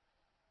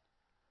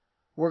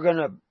 We're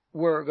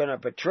going to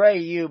betray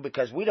you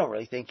because we don't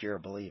really think you're a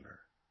believer.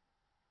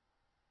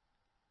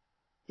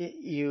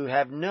 You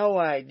have no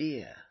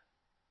idea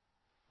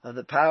of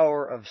the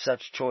power of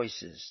such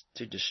choices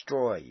to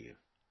destroy you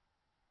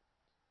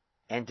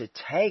and to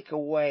take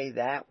away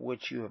that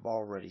which you have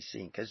already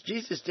seen. Because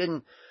Jesus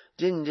didn't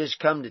just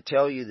come to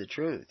tell you the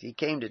truth. He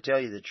came to tell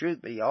you the truth,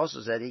 but he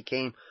also said he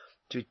came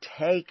to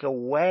take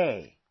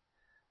away.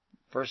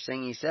 First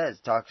thing he says,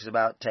 talks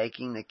about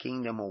taking the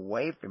kingdom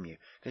away from you,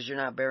 because you're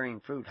not bearing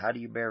fruit. How do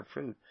you bear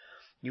fruit?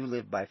 You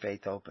live by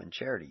faith, hope, and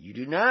charity. You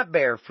do not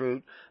bear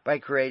fruit by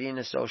creating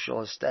a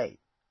social estate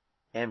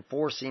and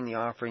forcing the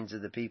offerings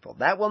of the people.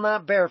 That will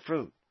not bear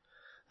fruit.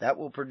 That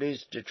will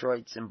produce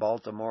Detroits and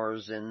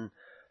Baltimores and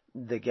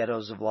the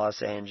ghettos of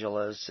Los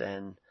Angeles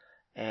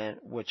and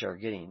which are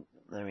getting,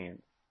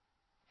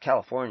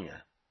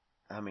 California,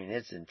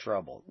 it's in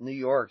trouble. New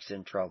York's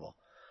in trouble.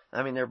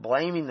 They're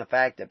blaming the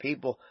fact that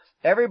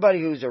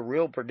everybody who's a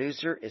real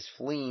producer is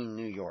fleeing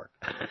New York.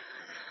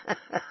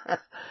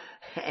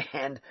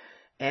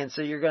 And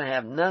so you're going to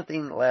have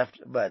nothing left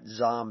but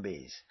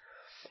zombies.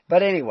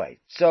 But anyway,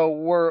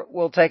 so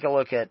we'll take a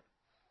look at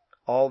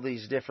all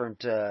these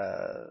different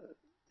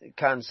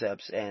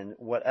concepts and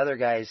what other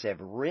guys have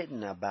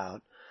written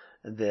about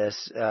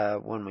this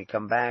when we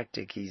come back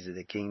to Keys of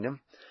the Kingdom.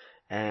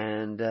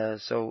 And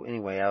so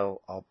anyway,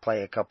 I'll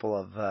play a couple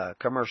of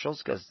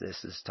commercials because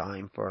this is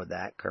time for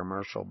that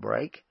commercial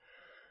break.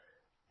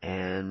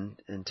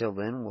 And until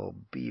then, we'll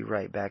be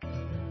right back.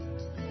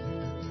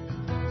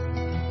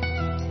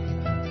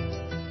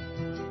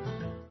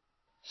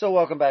 So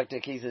welcome back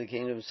to Keys of the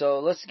Kingdom. So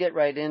let's get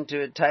right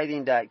into it.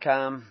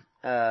 Tithing.com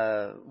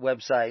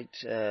website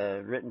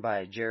written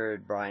by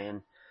Jared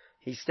Bryan.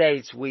 He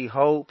states, we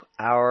hope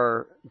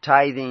our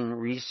tithing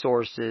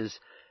resources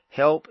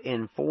help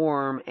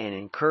inform and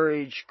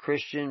encourage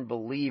Christian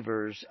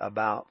believers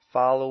about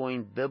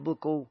following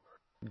biblical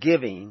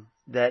giving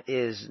that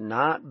is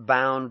not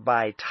bound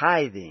by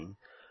tithing,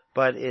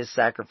 but is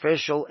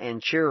sacrificial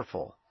and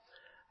cheerful.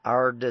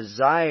 Our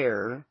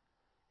desire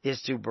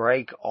is to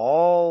break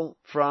all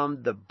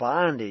from the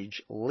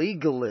bondage,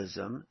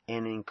 legalism,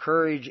 and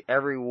encourage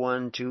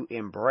everyone to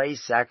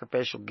embrace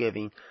sacrificial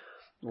giving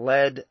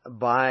led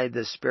by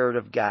the Spirit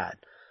of God.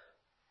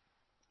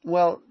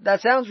 Well,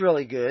 that sounds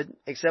really good,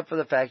 except for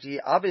the fact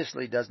he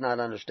obviously does not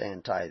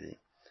understand tithing.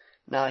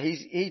 Now,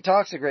 he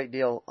talks a great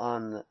deal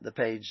on the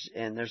page,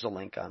 and there's a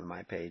link on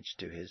my page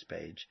to his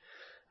page.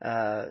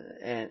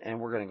 And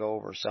we're going to go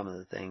over some of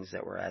the things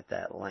that were at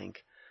that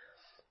link.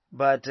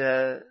 But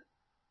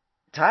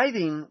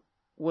tithing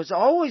was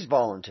always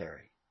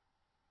voluntary.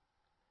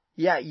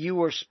 Yeah, you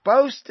were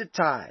supposed to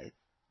tithe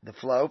the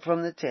flow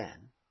from the 10.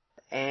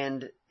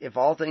 And if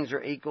all things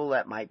are equal,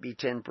 that might be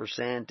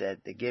 10%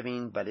 at the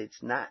giving, but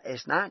it's not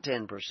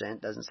 10%,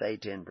 it doesn't say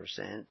 10%.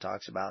 It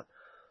talks about,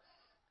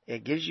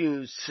 it gives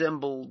you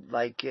symbol,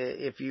 like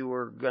if you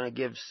were going to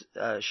give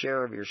a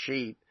share of your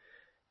sheep,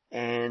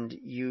 and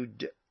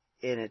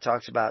it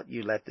talks about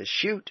you let the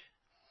shoot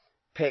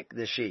pick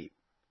the sheep.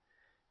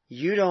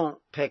 You don't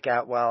pick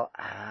out,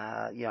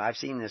 I've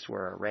seen this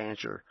where a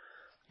rancher,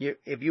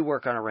 if you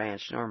work on a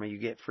ranch, normally you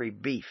get free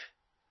beef.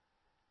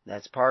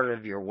 That's part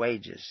of your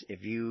wages.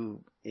 If you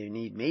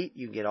need meat,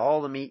 you get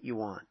all the meat you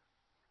want.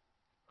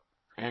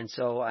 And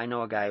so I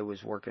know a guy who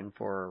was working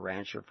for a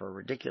rancher for a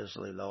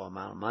ridiculously low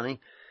amount of money,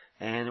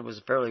 and it was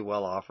a fairly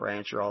well-off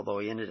rancher, although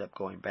he ended up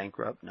going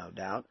bankrupt, no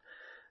doubt.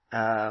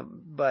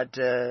 But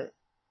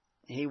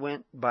he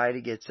went by to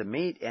get some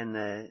meat, and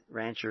the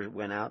rancher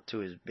went out to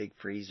his big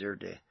freezer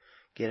to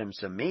get him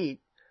some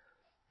meat,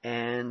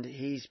 and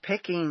he's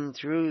picking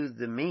through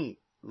the meat,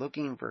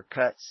 looking for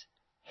cuts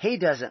he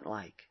doesn't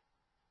like,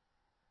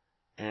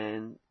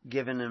 and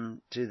giving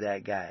them to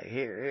that guy.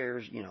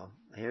 Here's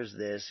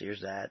this,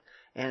 here's that,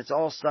 and it's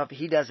all stuff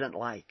he doesn't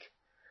like.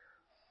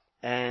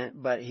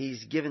 But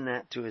he's given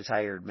that to his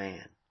hired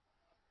man.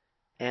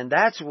 And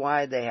that's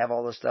why they have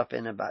all the stuff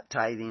in about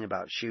tithing,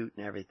 about shoot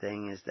and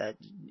everything, is that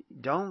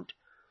don't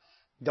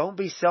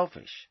be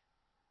selfish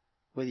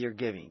with your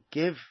giving.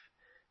 Give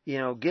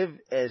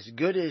as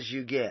good as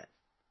you get.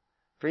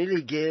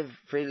 Freely give,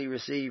 freely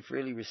receive,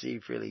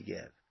 freely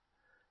give.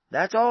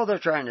 That's all they're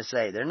trying to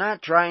say. They're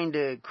not trying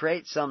to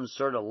create some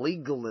sort of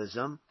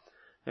legalism.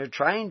 They're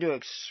trying to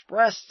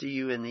express to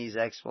you in these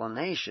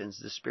explanations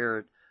the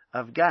Spirit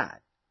of God.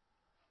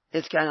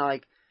 It's kind of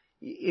like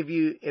if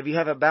you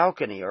have a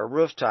balcony or a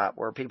rooftop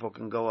where people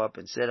can go up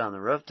and sit on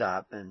the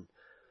rooftop, and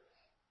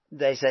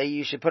they say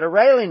you should put a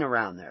railing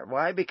around there.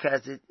 Why?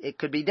 Because it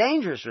could be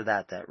dangerous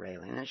without that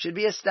railing. It should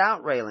be a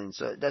stout railing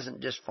so it doesn't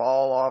just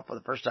fall off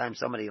the first time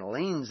somebody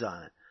leans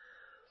on it.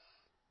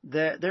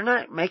 They're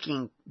not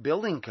making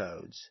building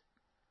codes.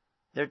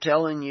 They're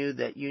telling you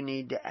that you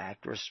need to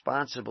act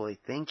responsibly,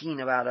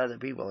 thinking about other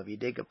people. If you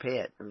dig a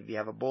pit, or if you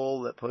have a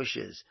bull that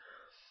pushes,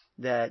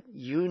 that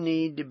you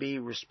need to be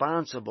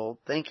responsible,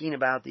 thinking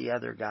about the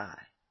other guy.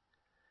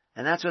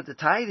 And that's what the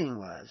tithing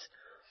was.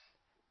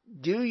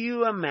 Do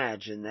you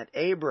imagine that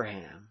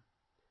Abraham,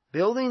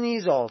 building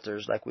these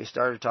altars, like we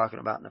started talking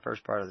about in the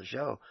first part of the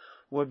show,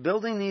 were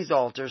building these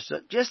altars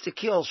just to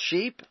kill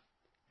sheep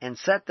and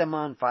set them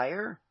on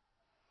fire?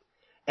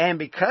 And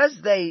because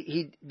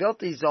he built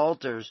these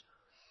altars,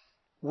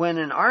 when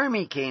an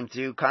army came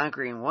through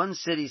conquering one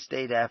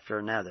city-state after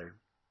another,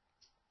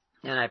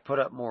 and I put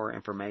up more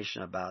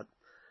information about,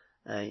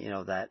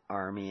 that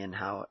army and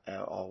how it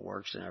all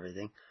works and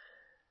everything.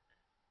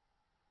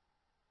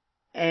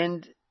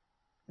 And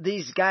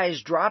these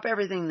guys drop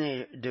everything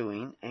they're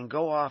doing and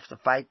go off to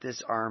fight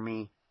this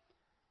army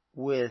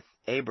with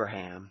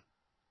Abraham.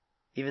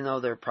 Even though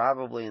they're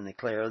probably in the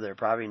clear, they're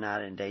probably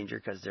not in danger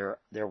because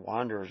they're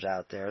wanderers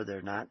out there.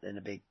 They're not in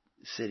a big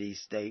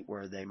city-state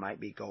where they might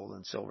be gold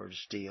and silver to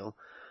steal.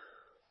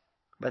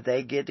 But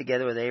they get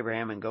together with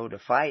Abraham and go to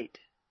fight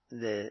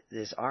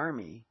this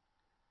army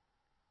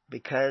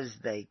because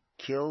they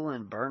kill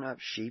and burn up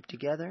sheep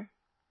together.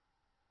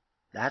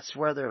 That's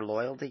where their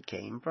loyalty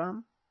came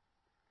from.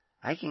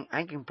 I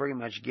can pretty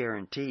much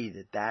guarantee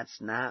that that's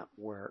not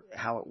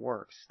how it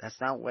works. That's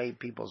not the way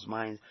people's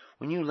minds.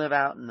 When you live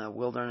out in the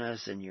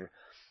wilderness and you're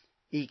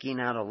eking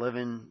out a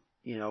living,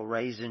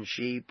 raising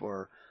sheep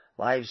or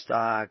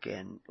livestock,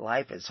 and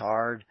life is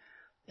hard,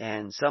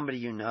 and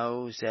somebody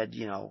said,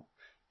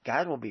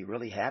 God will be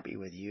really happy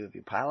with you if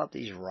you pile up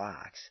these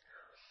rocks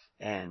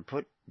and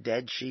put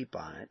dead sheep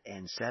on it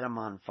and set them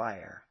on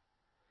fire.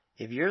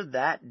 If you're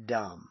that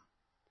dumb,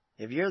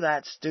 if you're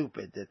that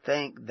stupid to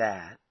think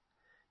that,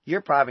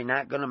 you're probably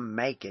not going to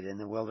make it in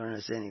the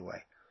wilderness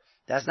anyway.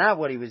 That's not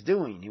what he was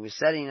doing. He was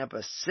setting up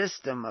a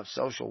system of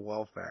social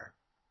welfare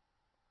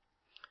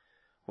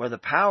where the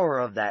power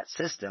of that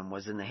system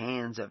was in the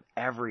hands of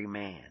every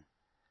man.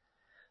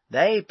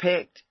 They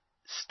picked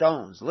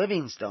stones,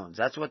 living stones.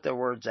 That's what their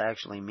words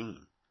actually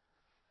mean.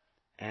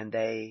 And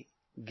they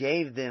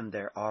gave them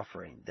their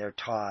offering, their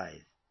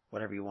tithe,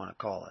 whatever you want to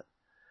call it,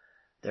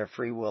 their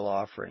free will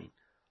offering.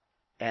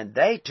 And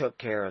they took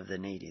care of the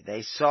needy.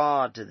 They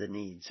saw to the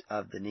needs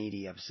of the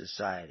needy of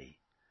society.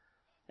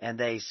 And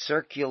they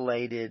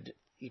circulated,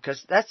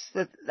 because that's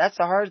the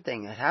hard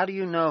thing. How do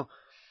you know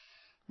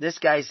this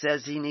guy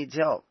says he needs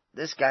help?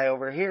 This guy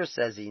over here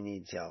says he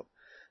needs help.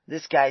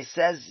 This guy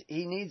says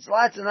he needs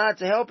lots and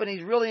lots of help and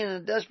he's really in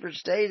a desperate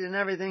state and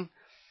everything.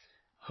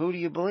 Who do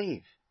you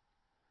believe?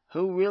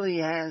 Who really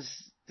has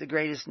the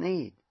greatest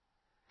need?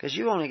 Because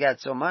you only got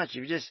so much.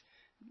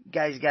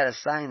 Guys got a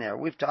sign there.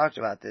 We've talked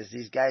about this.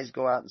 These guys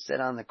go out and sit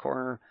on the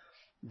corner.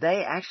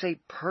 They actually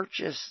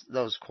purchase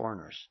those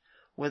corners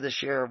with a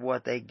share of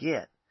what they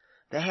get.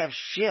 They have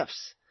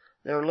shifts.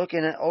 They're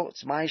looking at,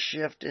 it's my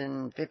shift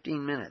in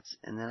 15 minutes,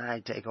 and then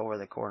I take over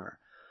the corner.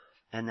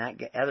 And that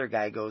other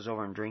guy goes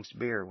over and drinks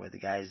beer with the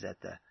guys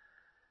at the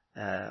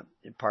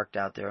parked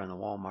out there in the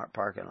Walmart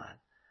parking lot.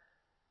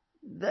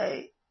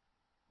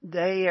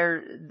 They're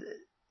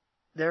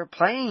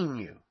playing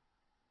you.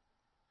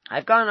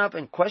 I've gone up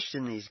and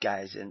questioned these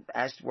guys and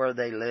asked where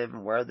they live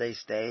and where they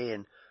stay,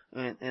 and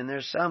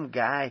there's some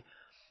guy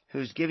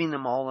who's giving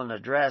them all an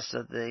address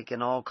so that they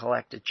can all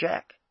collect a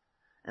check,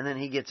 and then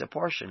he gets a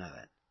portion of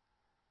it.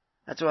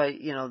 That's why,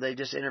 they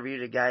just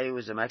interviewed a guy who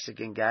was a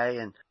Mexican guy,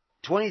 and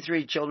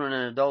 23 children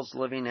and adults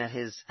living at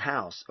his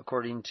house,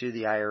 according to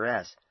the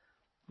IRS.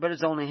 But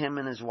it's only him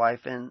and his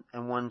wife and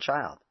one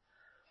child.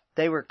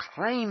 they were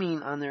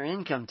claiming on their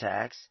income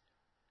tax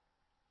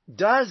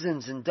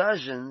dozens and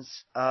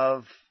dozens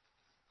of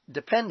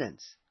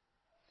dependents.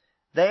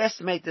 They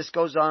estimate this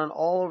goes on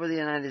all over the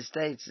United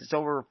States. It's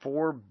over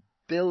 $4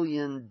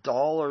 billion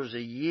a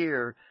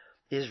year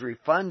is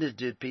refunded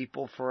to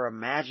people for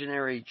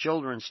imaginary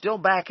children still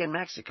back in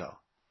Mexico.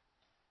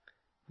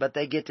 But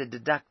they get to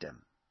deduct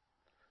them.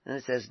 And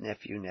it says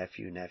nephew,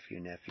 nephew, nephew,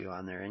 nephew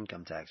on their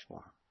income tax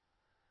form.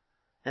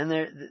 And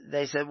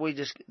they said, we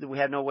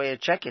have no way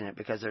of checking it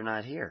because they're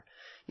not here.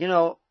 You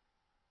know,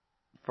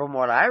 from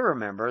what I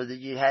remember, that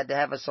you had to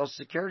have a Social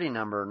Security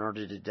number in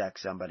order to deduct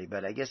somebody.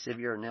 But I guess if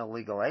you're an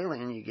illegal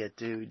alien, you get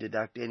to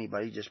deduct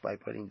anybody just by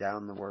putting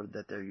down the word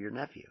that they're your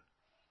nephew.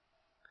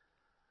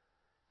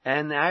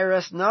 And the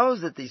IRS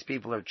knows that these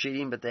people are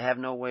cheating, but they have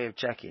no way of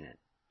checking it.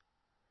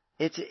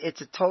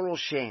 It's a total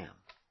sham.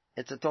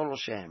 It's a total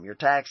sham. Your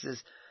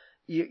taxes,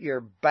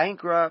 you're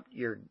bankrupt.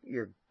 You're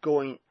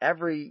going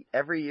every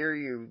year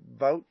you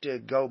vote to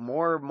go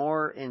more and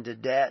more into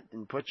debt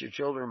and put your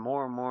children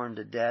more and more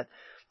into debt.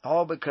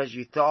 All because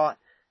you thought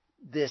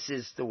this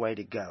is the way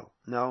to go.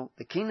 No,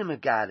 the kingdom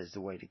of God is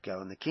the way to go.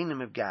 And the kingdom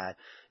of God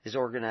is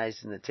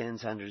organized in the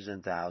tens, hundreds,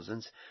 and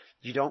thousands.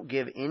 You don't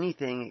give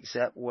anything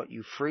except what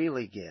you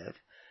freely give.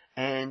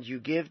 And you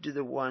give to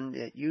the one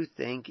that you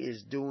think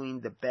is doing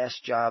the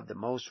best job, the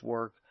most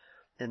work,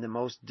 and the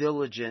most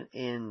diligent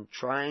in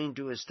trying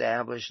to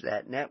establish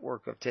that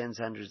network of tens,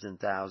 hundreds, and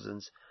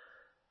thousands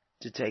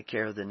to take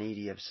care of the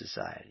needy of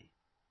society.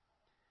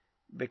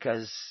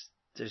 Because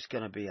there's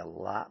going to be a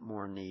lot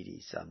more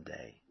needy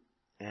someday.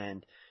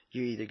 And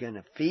you're either going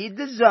to feed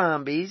the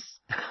zombies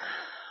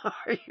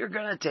or you're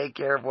going to take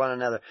care of one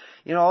another.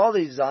 You know, all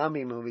these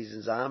zombie movies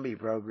and zombie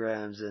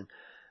programs, and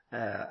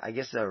I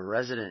guess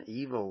Resident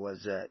Evil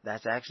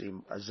that's actually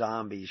a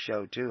zombie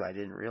show too. I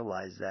didn't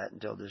realize that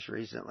until just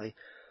recently.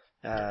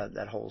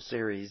 That whole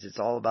series, it's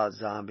all about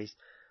zombies.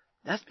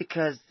 That's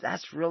because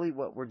that's really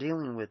what we're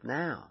dealing with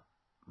now.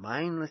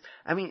 Mindless.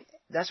 I mean,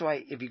 that's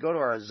why if you go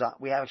to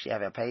we actually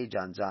have a page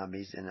on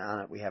zombies, and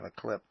on it we have a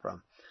clip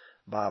from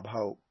Bob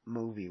Hope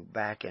movie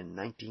back in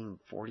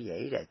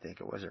 1948, I think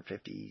it was, or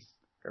 50s,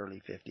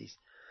 early 50s.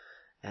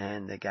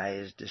 And the guy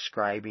is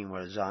describing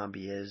what a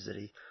zombie is, that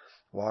he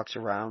walks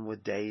around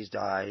with dazed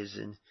eyes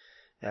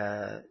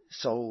and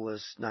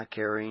soulless, not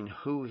caring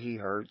who he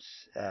hurts,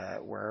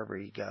 wherever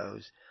he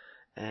goes.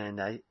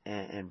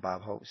 And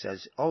Bob Hope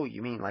says, "Oh,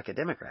 you mean like a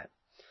Democrat?"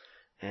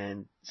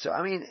 And so,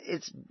 I mean,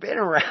 it's been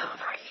around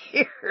for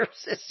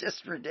years. It's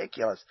just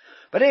ridiculous.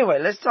 But anyway,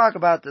 let's talk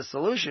about the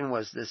solution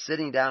was this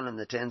sitting down in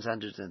the tens,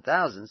 hundreds, and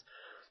thousands.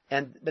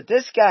 But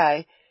this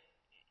guy,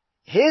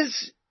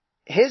 his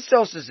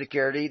Social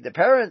Security,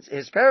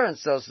 his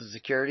parents' Social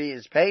Security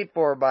is paid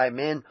for by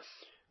men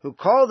who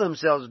call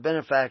themselves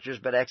benefactors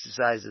but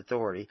exercise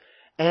authority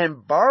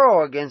and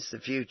borrow against the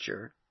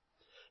future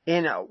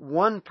in a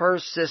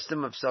one-purse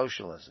system of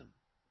socialism.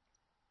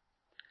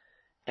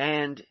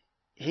 And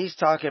he's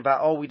talking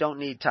about, oh, we don't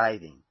need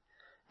tithing.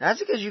 That's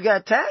because you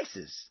got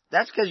taxes.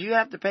 That's because you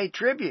have to pay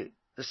tribute.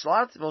 The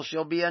slothful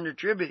shall be under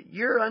tribute.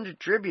 You're under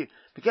tribute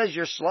because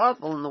you're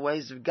slothful in the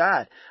ways of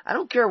God. I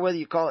don't care whether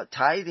you call it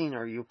tithing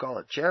or you call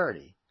it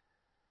charity.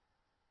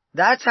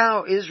 That's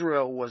how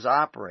Israel was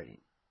operating.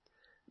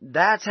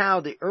 That's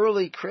how the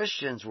early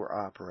Christians were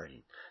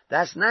operating.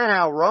 That's not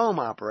how Rome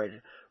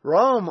operated.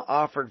 Rome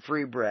offered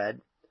free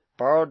bread,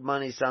 borrowed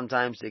money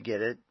sometimes to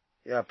get it,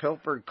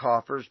 pilfered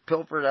coffers,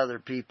 pilfered other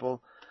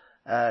people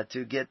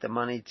to get the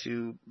money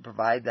to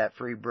provide that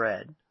free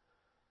bread.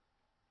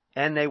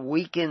 And they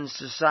weakened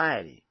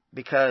society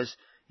because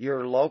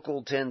your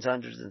local tens,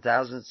 hundreds, and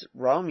thousands,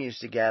 Rome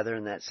used to gather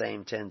in that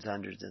same tens,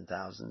 hundreds, and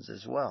thousands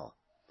as well.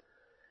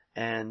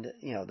 And,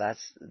 you know,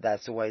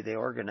 that's the way they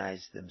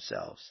organized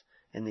themselves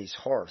in these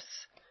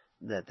horths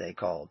that they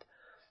called.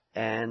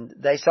 And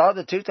they saw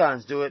the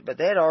Teutons do it, but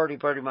they had already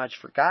pretty much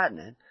forgotten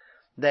it.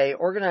 They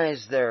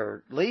organized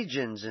their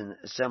legions in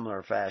a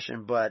similar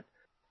fashion, but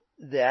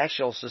the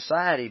actual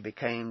society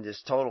became this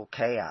total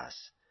chaos.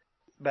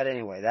 But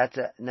anyway, that's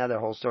another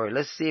whole story.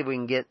 Let's see if we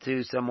can get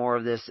to some more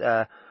of this.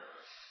 Like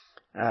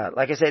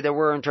I say, there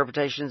were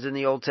interpretations in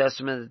the Old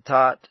Testament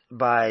taught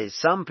by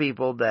some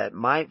people that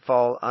might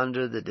fall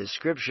under the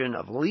description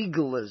of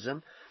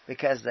legalism,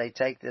 because they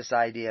take this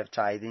idea of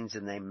tithings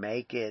and they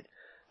make it,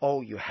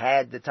 oh, you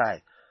had to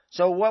tithe.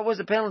 So what was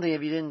the penalty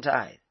if you didn't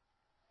tithe?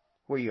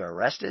 Were you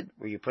arrested?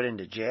 Were you put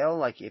into jail,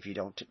 like if you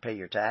don't pay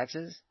your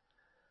taxes?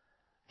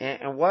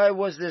 And why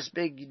was this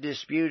big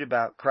dispute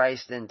about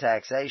Christ and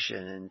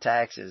taxation and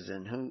taxes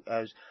and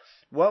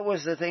what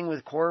was the thing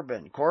with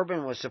Corbin?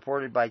 Corbin was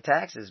supported by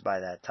taxes by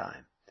that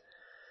time.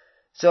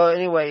 So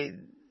anyway,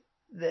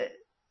 the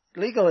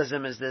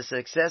legalism is this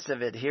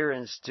excessive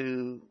adherence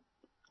to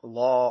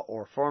law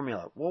or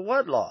formula. Well,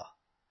 what law?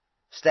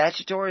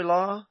 Statutory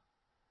law?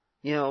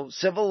 You know,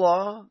 civil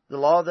law? The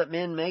law that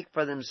men make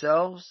for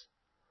themselves?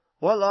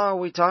 What law are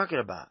we talking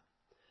about?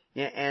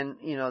 Yeah, and,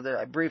 you know,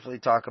 I briefly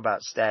talk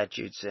about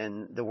statutes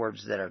and the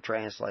words that are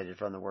translated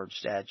from the word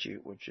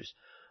statute, which is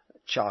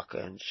chaka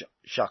and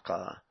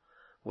shaka.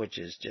 which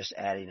is just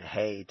adding a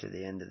hey to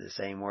the end of the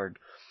same word,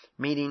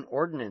 meaning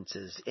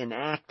ordinances,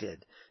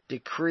 enacted,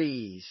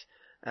 decrees.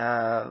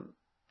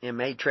 It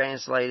may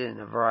translate it in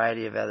a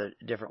variety of other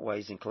different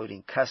ways,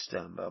 including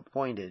custom,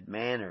 appointed,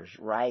 manners,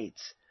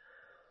 rights.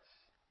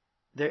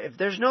 If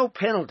there's no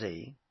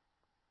penalty,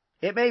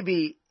 it may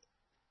be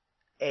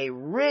a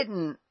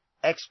written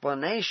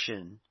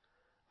explanation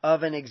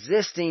of an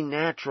existing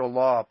natural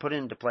law put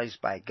into place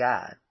by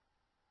God.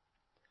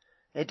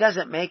 It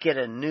doesn't make it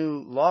a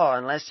new law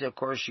unless, of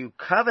course, you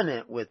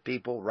covenant with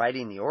people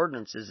writing the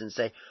ordinances and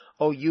say,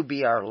 oh, you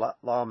be our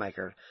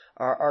lawmaker.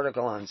 Our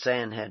article on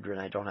Sanhedrin,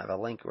 I don't have a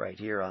link right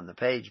here on the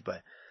page,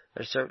 but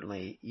there's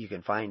certainly, you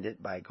can find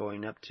it by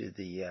going up to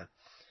the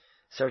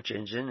search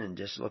engine and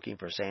just looking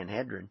for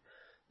Sanhedrin.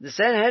 The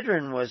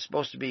Sanhedrin was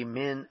supposed to be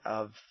men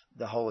of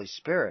the Holy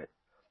Spirit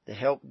that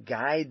helped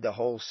guide the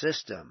whole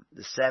system,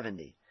 the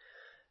 70.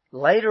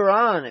 Later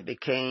on, it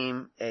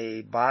became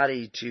a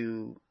body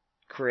to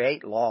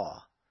create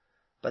law,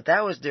 but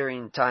that was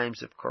during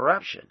times of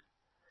corruption.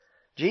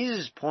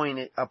 Jesus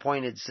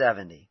appointed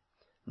 70,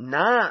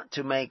 not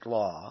to make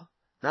law,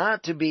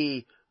 not to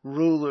be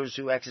rulers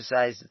who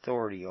exercise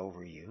authority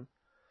over you.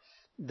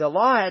 The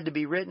law had to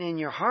be written in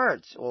your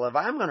hearts. Well, if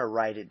I'm going to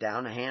write it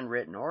down, a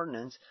handwritten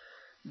ordinance,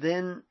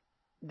 then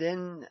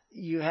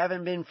you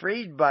haven't been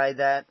freed by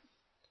that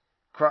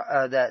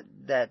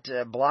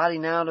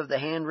blotting out of the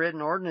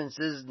handwritten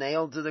ordinances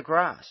nailed to the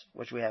cross,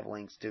 which we have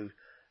links to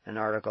an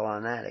article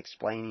on that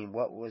explaining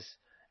what was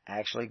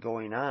actually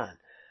going on.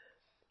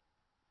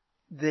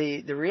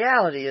 The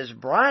reality is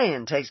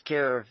Brian takes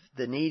care of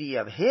the needy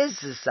of his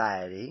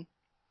society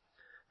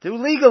through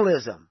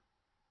legalism,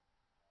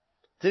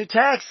 through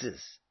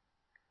taxes,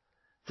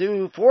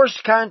 through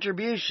forced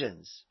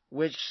contributions,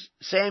 which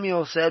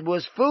Samuel said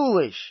was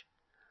foolish,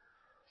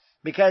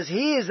 because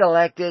he has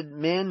elected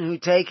men who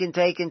take and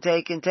take and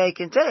take and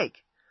take and take.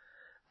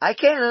 I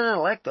can't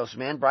unelect those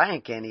men. Brian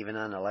can't even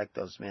unelect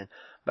those men.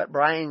 But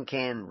Brian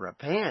can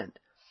repent,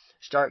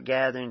 start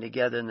gathering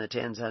together in the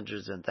tens,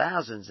 hundreds, and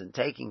thousands and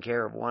taking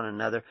care of one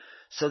another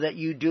so that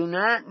you do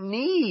not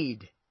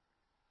need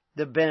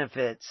the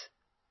benefits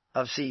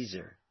of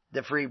Caesar,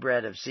 the free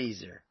bread of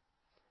Caesar,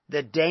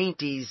 the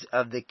dainties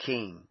of the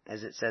king,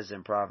 as it says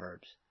in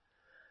Proverbs.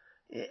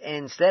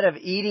 Instead of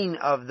eating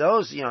of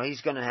those,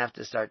 he's going to have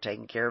to start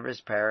taking care of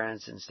his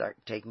parents and start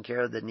taking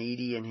care of the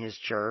needy in his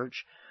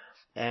church.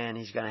 And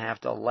he's going to have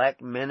to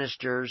elect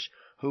ministers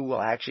who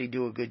will actually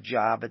do a good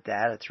job at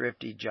that, a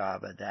thrifty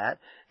job at that,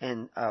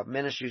 and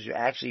ministers who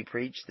actually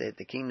preach that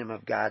the kingdom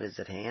of God is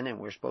at hand and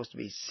we're supposed to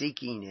be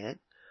seeking it,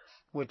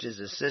 which is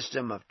a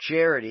system of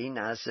charity,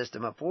 not a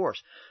system of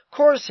force. Of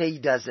course he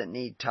doesn't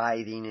need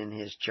tithing in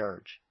his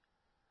church.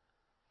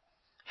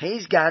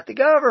 He's got the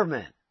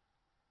government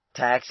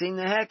taxing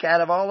the heck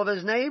out of all of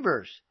his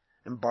neighbors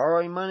and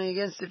borrowing money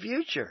against the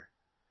future.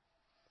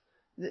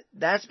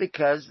 That's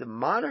because the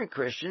modern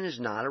Christian is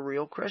not a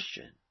real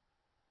Christian,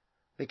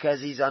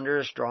 because he's under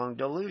a strong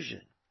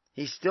delusion.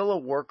 He's still a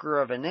worker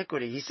of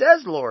iniquity. He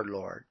says, Lord,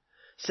 Lord.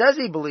 Says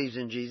he believes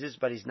in Jesus,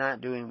 but he's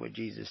not doing what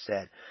Jesus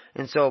said.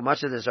 And so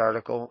much of this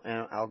article,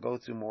 and I'll go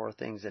through more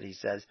things that he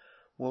says,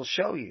 will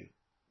show you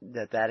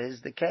that that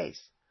is the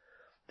case.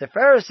 The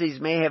Pharisees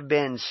may have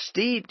been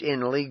steeped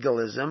in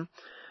legalism,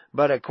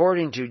 but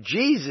according to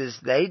Jesus,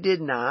 they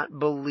did not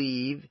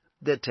believe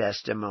the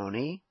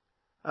testimony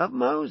of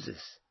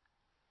Moses.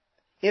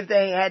 If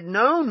they had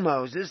known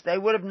Moses, they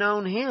would have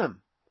known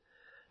him.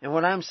 And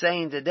what I'm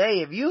saying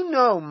today, if you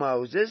know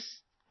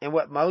Moses and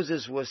what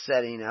Moses was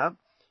setting up,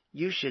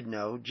 you should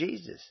know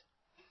Jesus.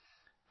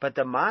 But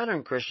the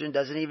modern Christian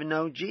doesn't even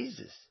know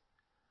Jesus.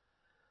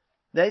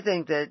 They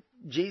think that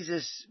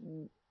Jesus'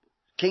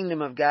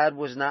 kingdom of God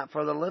was not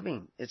for the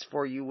living. It's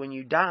for you when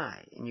you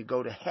die and you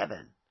go to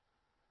heaven.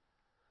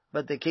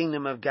 But the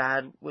kingdom of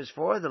God was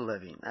for the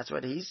living. That's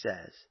what he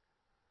says.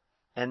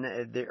 And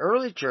the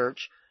early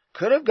church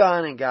could have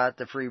gone and got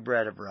the free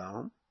bread of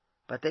Rome,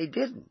 but they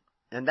didn't.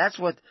 And that's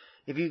what,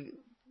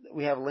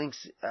 we have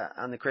links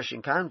on the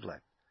Christian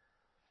conflict.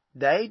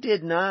 They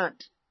did not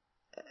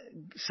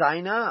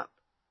sign up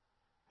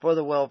for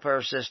the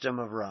welfare system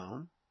of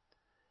Rome.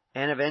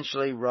 And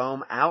eventually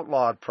Rome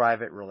outlawed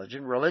private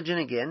religion. Religion,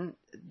 again,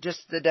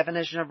 just the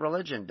definition of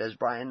religion. Does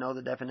Brian know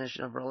the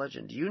definition of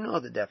religion? Do you know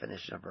the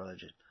definition of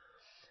religion?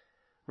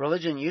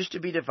 Religion used to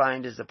be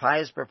defined as the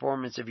pious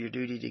performance of your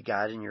duty to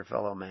God and your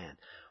fellow man,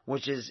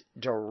 which is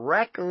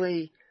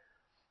directly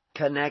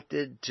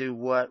connected to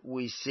what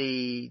we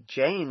see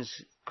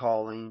James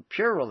calling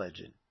pure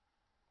religion.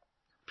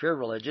 Pure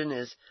religion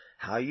is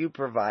how you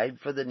provide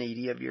for the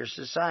needy of your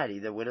society,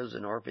 the widows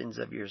and orphans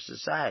of your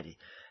society,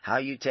 how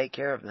you take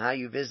care of them, how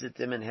you visit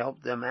them and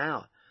help them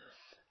out,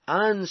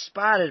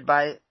 unspotted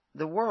by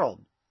the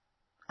world.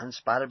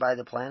 Unspotted by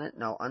the planet?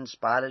 No,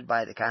 unspotted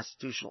by the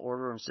constitutional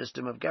order and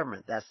system of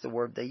government. That's the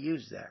word they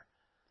use there.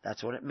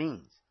 That's what it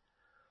means.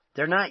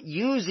 They're not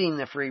using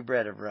the free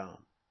bread of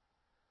Rome.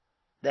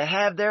 They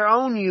have their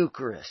own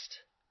Eucharist,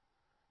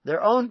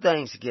 their own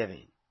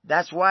Thanksgiving.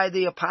 That's why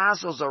the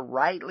apostles are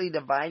rightly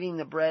dividing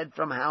the bread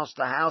from house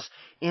to house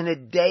in a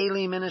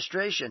daily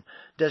ministration.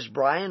 Does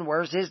Brian,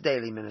 where's his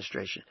daily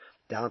ministration?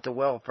 Down at the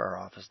welfare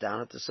office,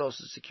 down at the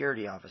Social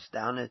Security office,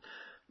 down at,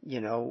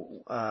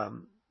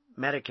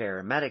 Medicare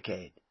and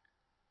Medicaid.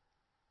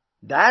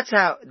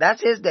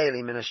 That's his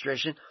daily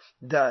ministration.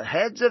 The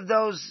heads of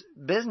those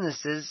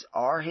businesses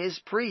are his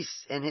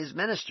priests and his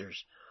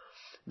ministers.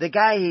 The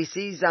guy he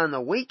sees on the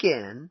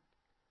weekend,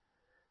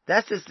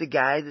 that's just the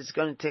guy that's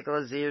going to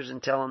tickle his ears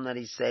and tell him that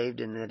he's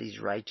saved and that he's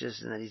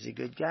righteous and that he's a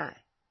good guy.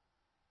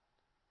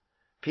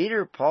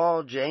 Peter,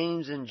 Paul,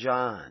 James, and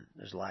John,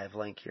 there's a live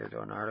link here to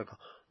an article,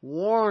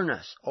 warn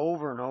us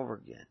over and over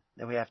again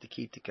that we have to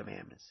keep the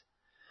commandments.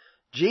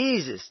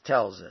 Jesus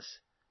tells us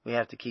we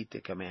have to keep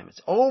the commandments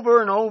over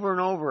and over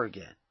and over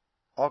again.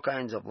 All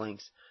kinds of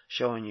links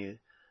showing you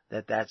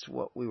that that's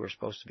what we were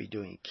supposed to be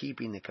doing,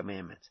 keeping the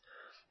commandments.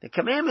 The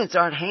commandments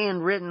aren't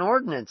handwritten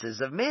ordinances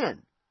of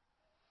men.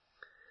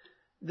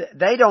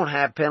 They don't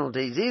have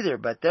penalties either,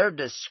 but they're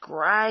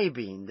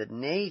describing the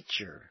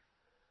nature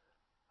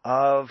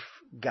of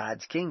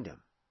God's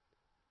kingdom.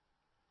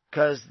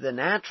 Because the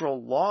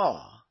natural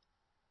law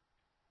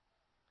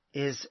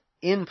is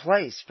in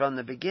place from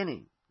the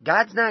beginning.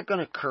 God's not going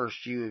to curse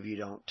you if you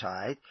don't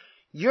tithe.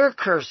 You're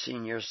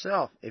cursing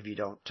yourself if you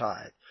don't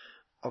tithe.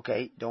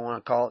 Okay, don't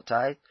want to call it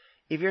tithe?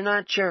 If you're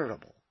not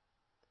charitable.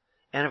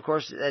 And of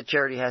course, that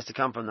charity has to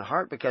come from the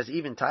heart, because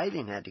even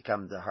tithing had to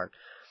come to the heart.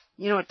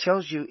 It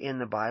tells you in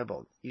the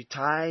Bible, you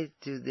tithe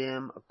to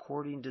them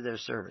according to their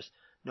service.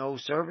 No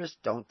service,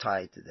 don't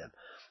tithe to them.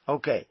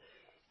 Okay,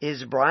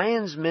 is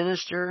Brian's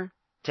minister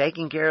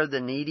taking care of the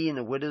needy and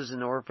the widows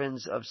and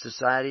orphans of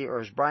society,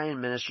 or is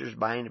Brian ministers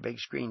buying a big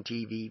screen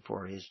TV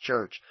for his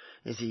church?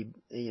 Is he,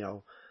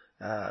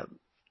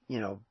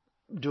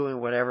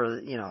 doing whatever,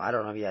 I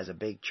don't know if he has a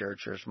big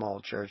church or a small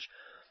church.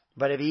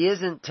 But if he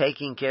isn't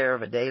taking care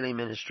of a daily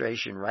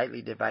ministration,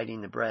 rightly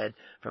dividing the bread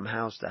from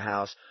house to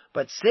house,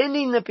 but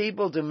sending the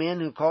people to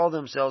men who call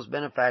themselves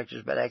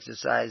benefactors but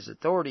exercise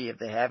authority if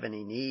they have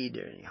any need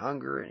or any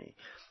hunger, any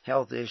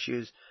health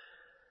issues,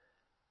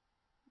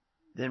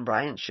 then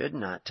Brian should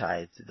not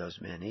tithe to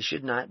those men. He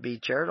should not be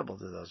charitable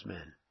to those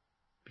men,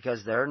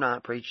 because they're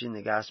not preaching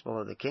the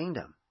gospel of the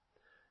kingdom.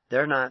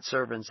 They're not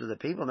servants of the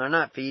people. They're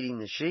not feeding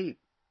the sheep.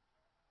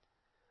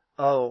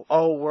 Oh,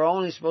 we're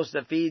only supposed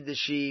to feed the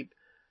sheep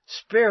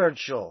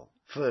spiritual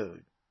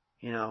food,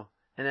 In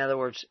other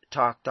words,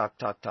 talk.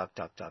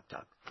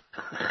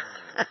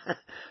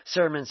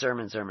 Sermon.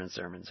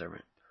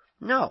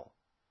 No.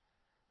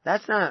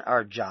 That's not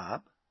our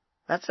job.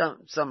 That's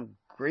some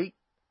Greek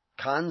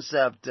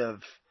concept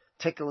of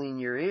tickling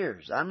your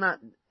ears. I'm not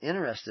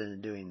interested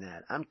in doing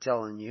that. I'm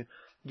telling you,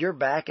 you're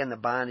back in the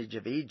bondage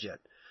of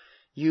Egypt.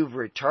 You've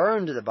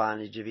returned to the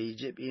bondage of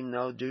Egypt, even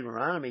though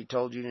Deuteronomy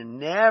told you to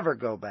never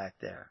go back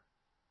there.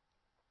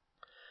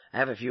 I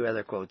have a few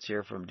other quotes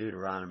here from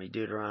Deuteronomy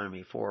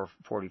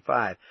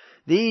 4:45.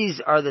 These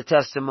are the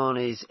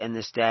testimonies and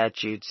the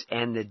statutes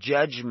and the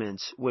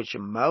judgments which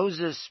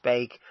Moses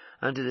spake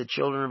unto the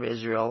children of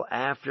Israel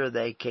after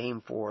they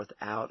came forth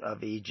out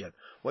of Egypt.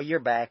 Well, you're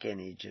back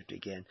in Egypt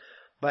again.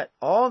 But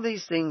all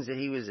these things that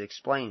he was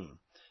explaining,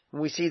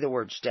 we see the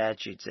word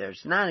statutes there.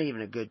 It's not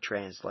even a good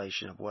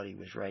translation of what he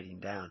was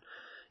writing down.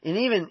 And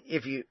even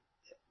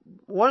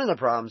one of the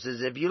problems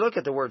is if you look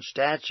at the word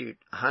statute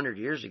 100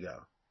 years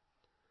ago,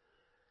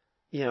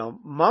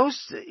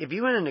 if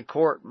you went into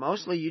court,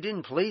 mostly you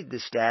didn't plead the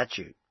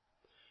statute.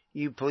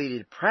 You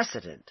pleaded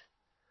precedent.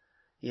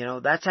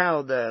 That's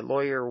how the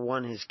lawyer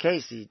won his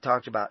case. He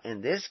talked about,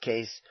 in this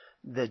case,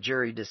 the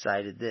jury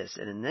decided this,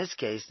 and in this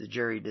case, the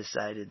jury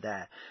decided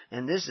that.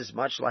 And this is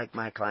much like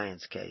my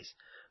client's case.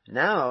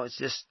 Now, it's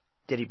just,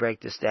 did he break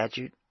the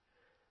statute?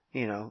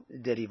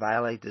 Did he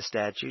violate the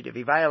statute? If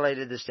he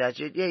violated the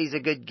statute, yeah, he's a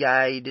good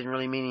guy. He didn't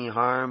really mean any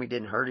harm. He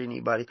didn't hurt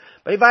anybody.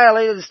 But he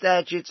violated the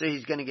statute, so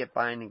he's going to get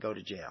fined and go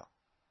to jail.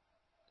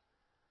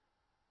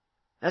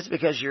 That's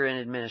because you're in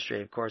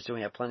administrative courts, and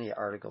we have plenty of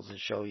articles that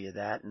show you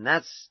that. And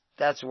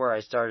that's where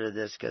I started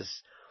this,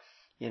 because,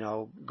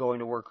 going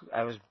to work,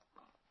 I was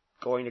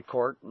going to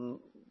court and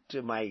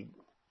to my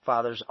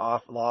father's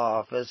law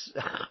office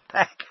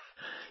back,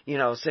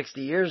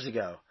 60 years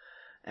ago.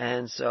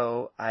 And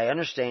so I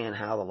understand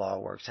how the law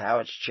works, how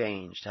it's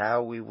changed,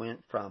 how we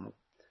went from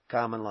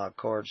common law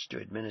courts to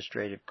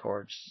administrative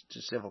courts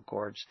to civil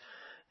courts,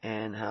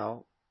 and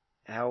how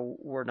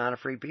we're not a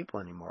free people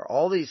anymore.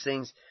 All these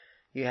things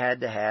you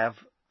had to have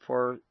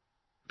for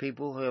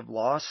people who have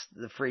lost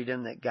the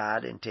freedom that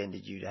God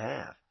intended you to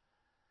have.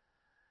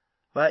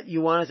 But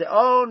you want to say,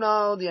 oh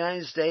no, the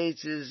United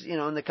States is,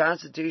 and the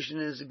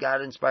Constitution is a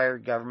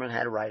God-inspired government,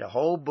 had to write a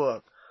whole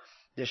book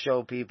to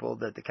show people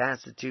that the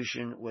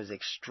Constitution was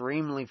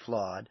extremely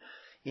flawed.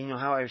 You know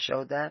how I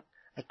showed that?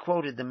 I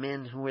quoted the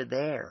men who were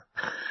there,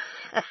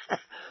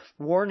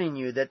 warning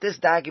you that this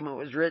document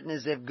was written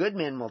as if good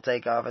men will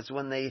take office.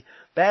 When the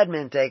bad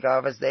men take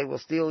office, they will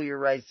steal your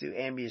rights to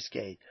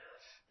ambuscade.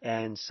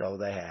 And so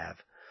they have.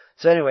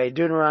 So anyway,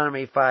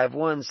 Deuteronomy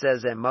 5:1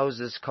 says, And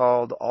Moses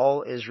called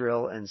all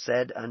Israel and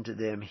said unto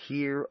them,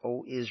 Hear,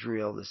 O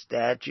Israel, the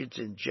statutes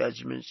and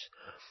judgments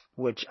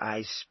which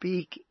I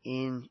speak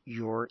in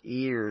your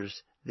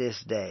ears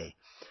this day,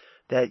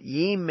 that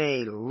ye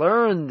may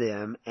learn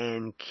them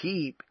and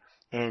keep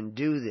and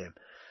do them.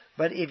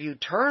 But if you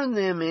turn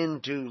them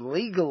into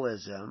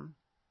legalism,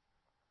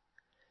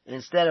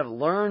 instead of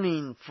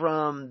learning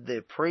from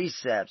the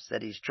precepts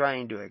that he's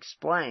trying to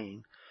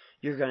explain,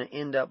 you're going to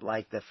end up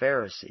like the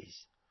Pharisees.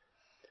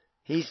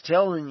 He's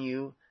telling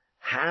you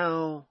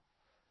how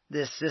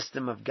this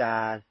system of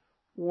God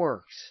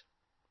works.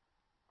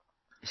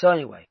 So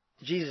anyway,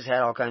 Jesus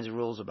had all kinds of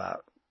rules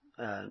about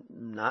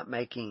not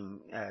making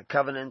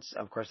covenants.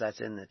 Of course,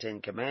 that's in the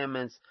Ten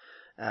Commandments.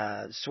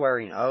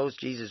 Swearing oaths.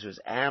 Jesus was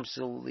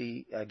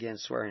absolutely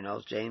against swearing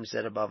oaths. James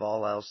said, above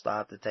all else,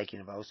 stop the taking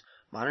of oaths.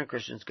 Modern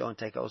Christians go and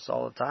take oaths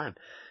all the time.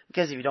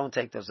 Because if you don't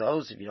take those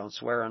oaths, if you don't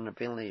swear under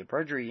penalty of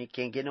perjury, you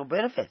can't get no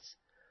benefits.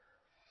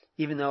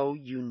 Even though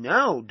you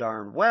know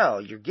darn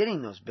well you're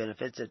getting those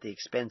benefits at the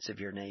expense of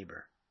your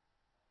neighbor.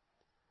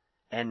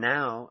 And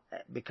now,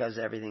 because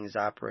everything is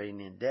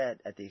operating in debt,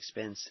 at the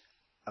expense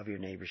of your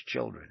neighbor's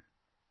children.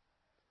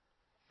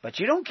 But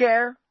you don't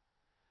care,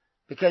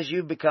 because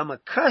you've become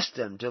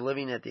accustomed to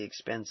living at the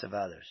expense of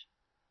others.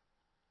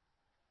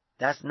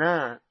 That's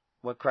not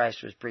what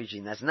Christ was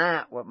preaching. That's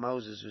not what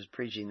Moses was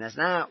preaching. That's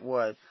not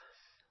what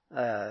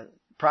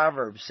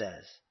Proverbs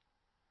says.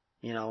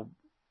 You know,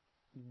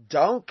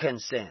 don't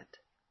consent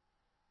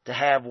to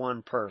have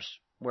one purse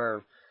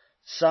where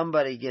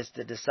somebody gets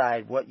to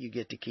decide what you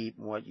get to keep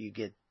and what you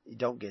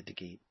don't get to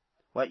keep,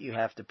 what you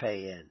have to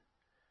pay in,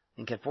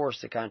 and can force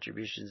the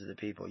contributions of the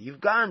people. You've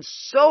gone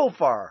so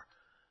far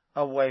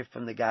away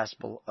from the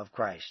gospel of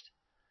Christ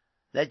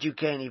that you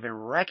can't even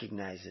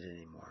recognize it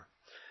anymore.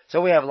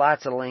 So we have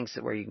lots of links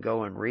where you can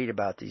go and read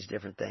about these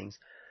different things.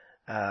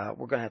 We're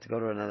going to have to go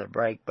to another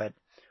break, but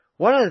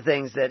one of the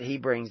things that he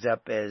brings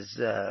up is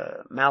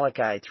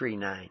Malachi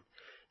 3:9.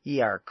 Ye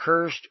are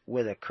cursed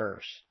with a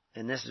curse.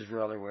 And this is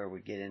really where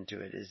we get into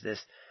it, is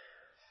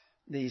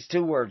these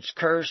two words,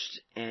 cursed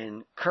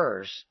and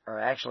curse, are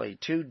actually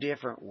two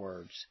different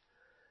words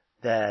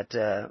that,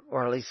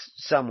 or at least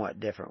somewhat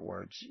different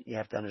words. You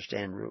have to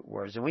understand root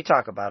words. And we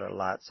talk about it a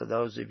lot, so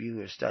those of you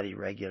who study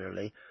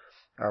regularly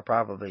are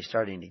probably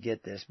starting to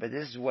get this. But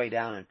this is way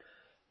down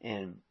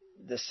in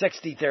the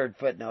 63rd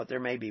footnote. There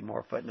may be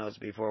more footnotes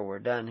before we're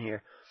done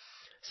here.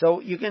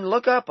 So you can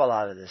look up a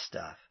lot of this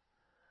stuff.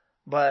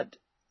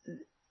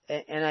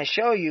 And I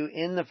show you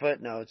in the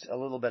footnotes a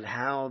little bit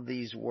how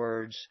these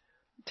words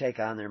take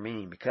on their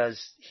meaning,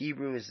 because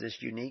Hebrew is this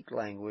unique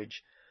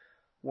language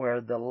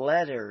where the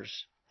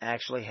letters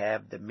actually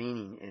have the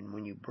meaning. And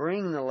when you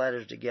bring the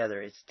letters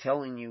together, it's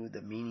telling you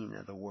the meaning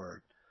of the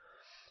word.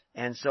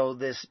 And so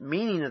this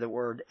meaning of the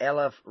word,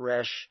 Aleph,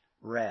 Resh,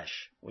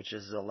 Resh, which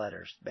is the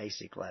letters,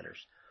 basic letters,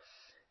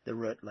 the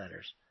root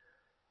letters.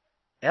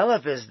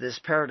 Aleph is this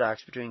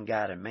paradox between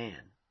God and man.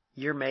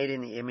 You're made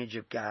in the image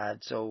of God,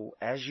 so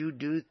as you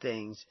do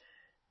things,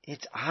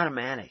 it's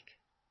automatic.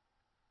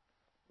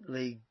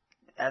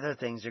 Other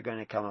things are going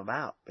to come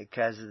about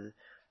because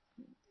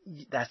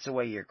that's the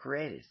way you're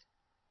created.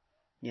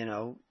 You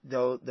know,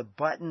 though the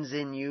buttons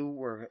in you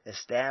were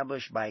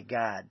established by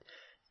God.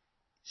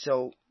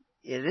 So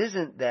it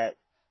isn't that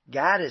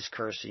God is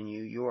cursing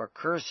you, you are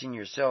cursing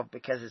yourself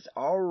because it's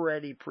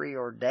already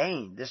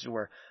preordained. This is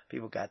where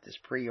people got this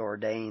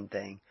preordained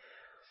thing.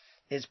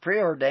 It's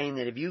preordained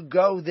that if you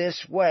go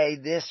this way,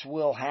 this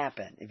will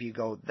happen. If you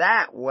go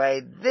that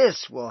way,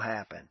 this will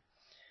happen.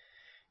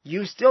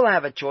 You still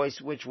have a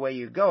choice which way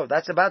you go.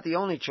 That's about the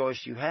only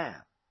choice you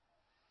have.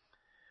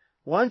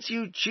 Once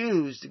you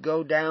choose to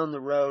go down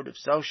the road of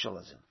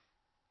socialism,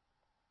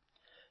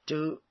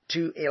 to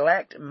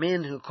elect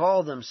men who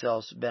call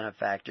themselves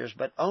benefactors,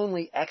 but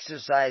only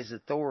exercise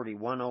authority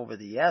one over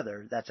the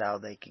other, that's how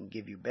they can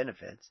give you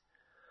benefits.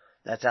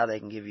 That's how they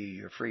can give you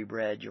your free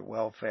bread, your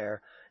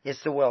welfare.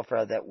 It's the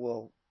welfare that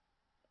will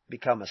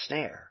become a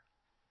snare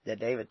that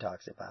David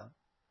talks about.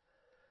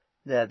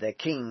 The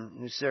king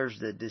who serves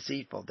the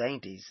deceitful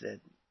dainties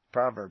that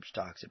Proverbs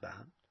talks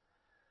about.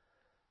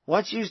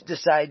 Once you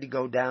decide to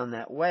go down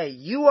that way,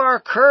 you are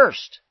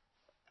cursed.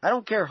 I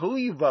don't care who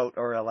you vote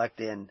or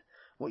elect in.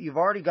 Well, you've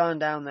already gone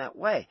down that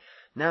way.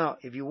 Now,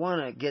 if you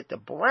want to get the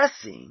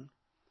blessing,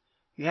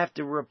 you have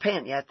to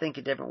repent. You have to think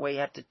a different way. You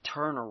have to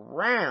turn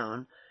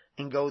around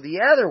and go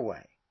the other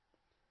way.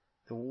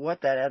 So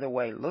what that other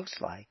way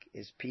looks like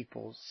is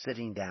people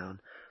sitting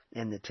down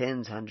in the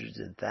tens, hundreds,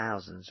 and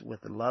thousands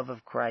with the love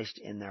of Christ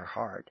in their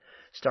heart,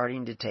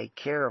 starting to take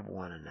care of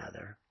one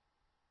another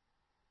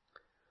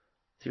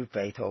through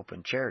faith, hope,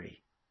 and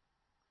charity.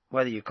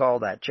 Whether you call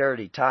that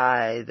charity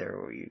tithe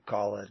or you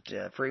call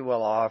it free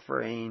will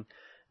offering,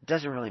 it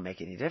doesn't really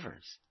make any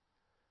difference.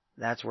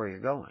 That's where you're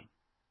going.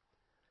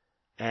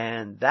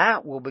 And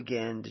that will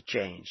begin to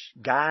change.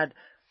 God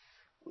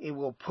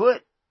will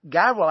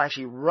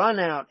actually run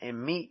out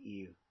and meet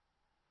you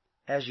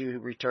as you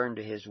return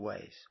to His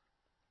ways.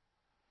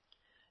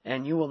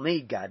 And you will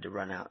need God to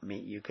run out and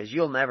meet you, because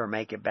you'll never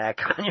make it back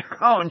on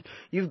your own.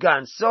 You've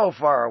gone so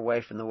far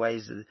away from the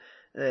ways of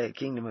the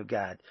kingdom of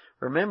God.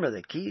 Remember,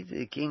 the key to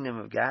the kingdom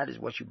of God is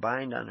what you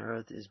bind on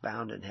earth is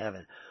bound in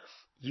heaven.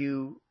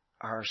 You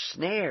are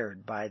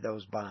snared by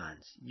those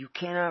bonds. You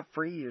cannot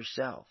free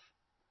yourself.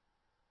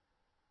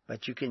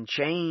 But you can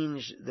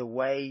change the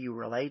way you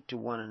relate to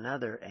one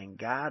another, and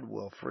God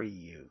will free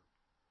you.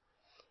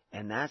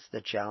 And that's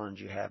the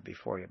challenge you have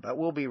before you. But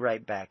we'll be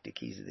right back to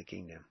Keys of the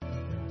Kingdom.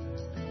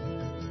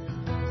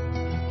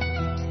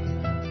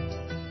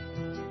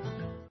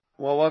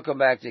 Well, welcome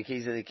back to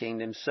Keys of the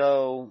Kingdom.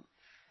 So,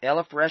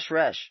 Aleph Resh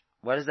Resh.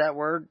 What is that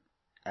word?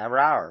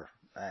 Arar,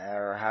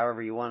 or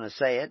however you want to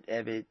say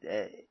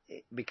it.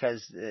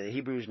 Because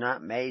Hebrew is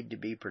not made to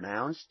be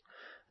pronounced.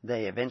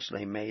 They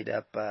eventually made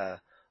up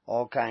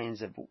all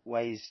kinds of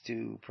ways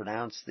to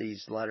pronounce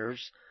these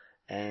letters,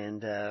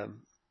 and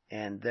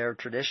their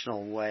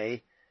traditional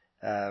way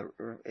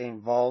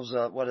involves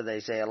what do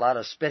they say? A lot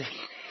of spitting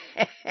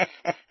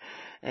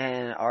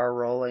and R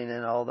rolling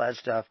and all that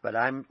stuff. But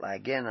I'm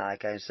again,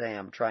 like I say,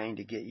 I'm trying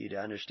to get you to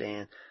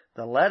understand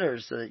the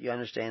letters so that you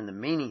understand the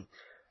meaning.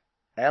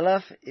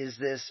 Aleph is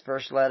this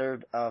first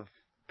letter of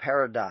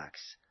paradox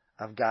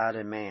of God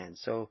and man,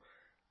 so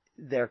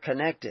they're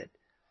connected.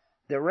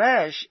 The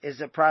Resh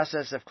is a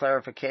process of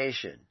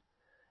clarification,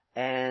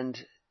 and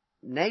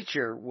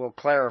nature will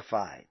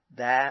clarify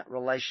that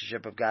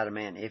relationship of God and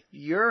man. If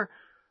your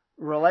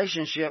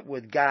relationship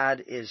with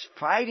God is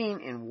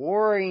fighting and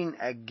warring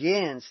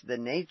against the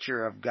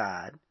nature of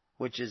God,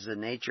 which is the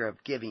nature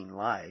of giving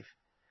life,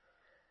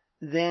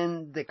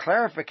 then the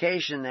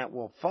clarification that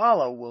will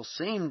follow will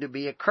seem to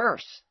be a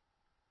curse,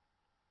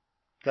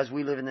 because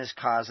we live in this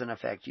cause and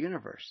effect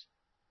universe.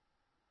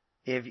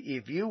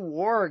 If you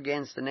war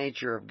against the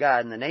nature of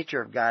God, and the nature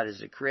of God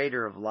is a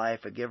creator of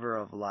life, a giver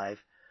of life,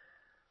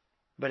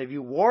 but if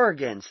you war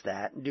against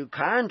that and do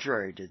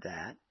contrary to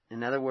that,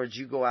 in other words,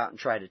 you go out and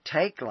try to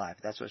take life,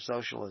 that's what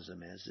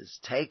socialism is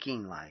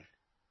taking life.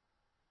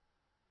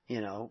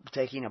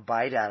 Taking a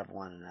bite out of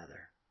one another.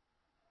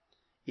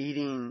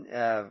 Eating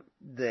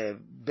the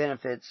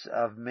benefits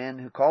of men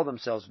who call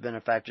themselves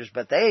benefactors,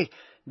 but they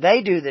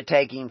do the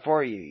taking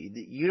for you.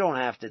 You don't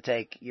have to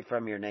take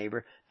from your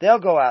neighbor. They'll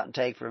go out and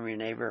take from your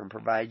neighbor and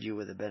provide you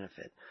with a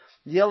benefit.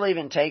 You'll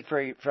even take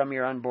from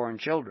your unborn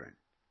children.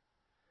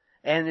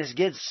 And this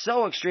gets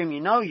so extreme,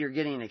 you're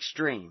getting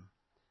extreme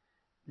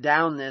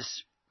down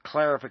this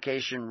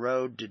clarification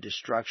road to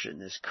destruction,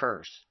 this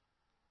curse.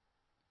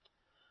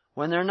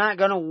 When they're not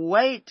going to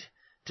wait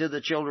till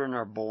the children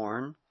are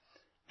born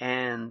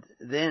and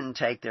then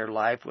take their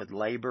life with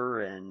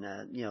labor and,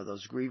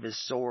 those grievous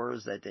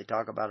sores that they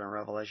talk about in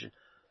Revelation,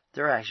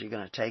 they're actually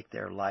going to take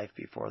their life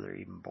before they're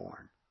even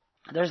born.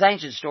 There's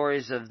ancient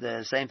stories of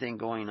the same thing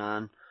going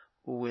on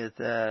with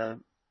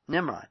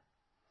Nimrod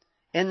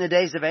in the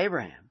days of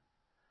Abraham,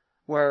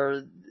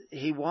 where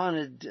he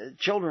wanted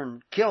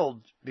children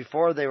killed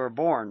before they were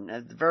born.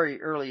 At the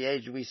very early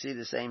age, we see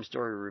the same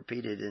story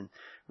repeated in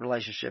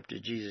relationship to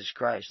Jesus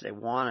Christ. They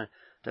wanted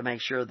to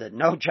make sure that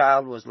no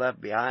child was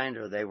left behind,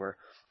 or they were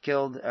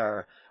killed,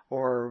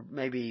 or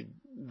maybe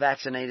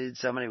vaccinated.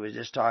 Somebody was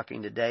just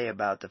talking today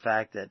about the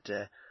fact that,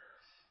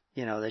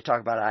 they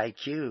talk about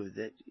IQ,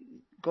 that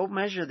go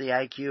measure the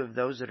IQ of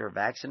those that are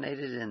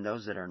vaccinated and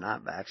those that are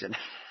not vaccinated.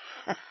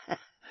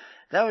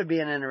 That would be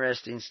an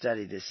interesting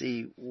study to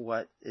see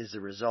what is the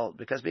result,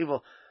 because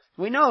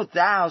we know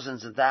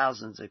thousands and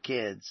thousands of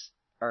kids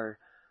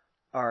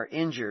are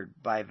injured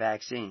by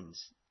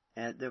vaccines,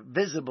 and the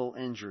visible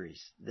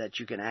injuries that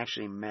you can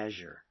actually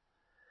measure.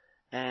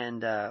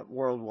 And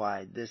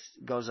worldwide, this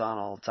goes on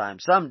all the time.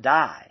 Some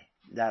die,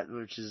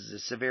 which is the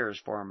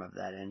severest form of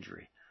that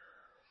injury.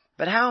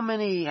 But how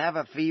many have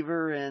a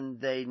fever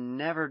and they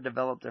never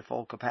develop their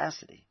full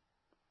capacity?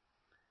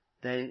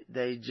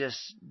 They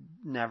just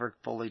never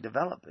fully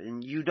develop.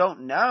 And you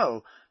don't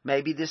know.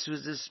 Maybe this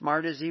was as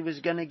smart as he was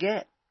going to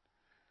get.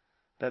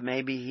 But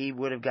maybe he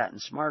would have gotten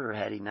smarter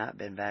had he not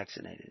been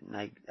vaccinated. And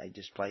I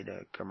just played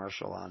a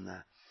commercial on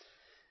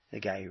the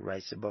guy who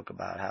writes a book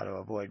about how to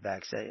avoid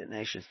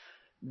vaccinations.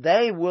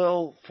 They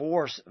will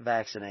force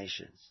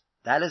vaccinations.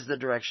 That is the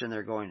direction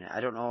they're going in.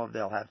 I don't know if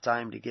they'll have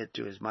time to get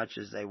to as much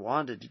as they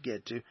wanted to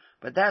get to,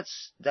 but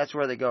that's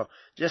where they go.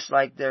 Just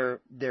like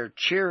they're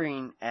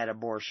cheering at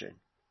abortion.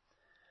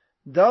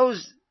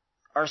 Those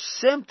are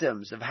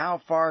symptoms of how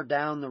far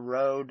down the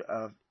road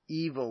of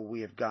evil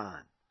we have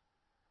gone.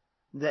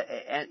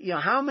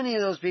 How many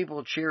of those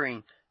people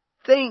cheering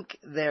think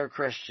they're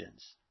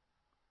Christians?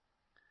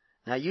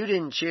 Now, you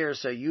didn't cheer,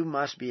 so you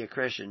must be a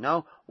Christian.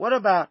 No, what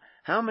about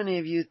how many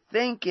of you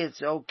think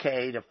it's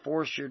okay to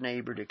force your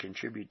neighbor to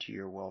contribute to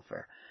your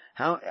welfare?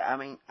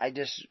 I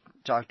just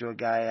talked to a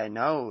guy I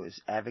know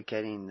is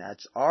advocating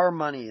that's our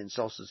money in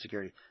Social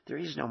Security. There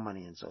is no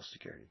money in Social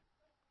Security.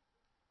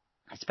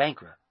 It's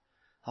bankrupt.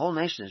 The whole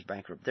nation is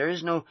bankrupt.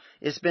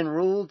 It's been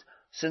ruled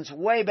since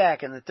way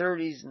back in the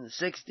 30s and the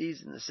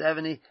 60s and the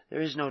 70s.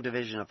 There is no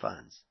division of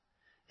funds.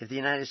 If the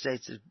United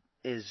States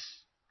is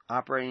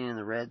operating in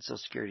the red, Social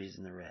Security is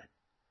in the red.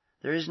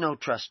 There is no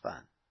trust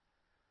fund.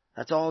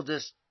 That's all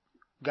just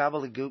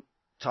gobbledygook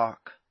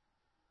talk.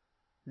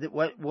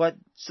 What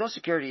Social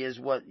Security is,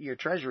 what your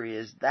treasury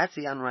is, that's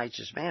the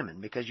unrighteous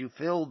mammon, because you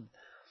filled,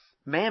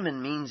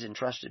 mammon means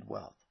entrusted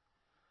wealth.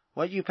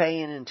 What you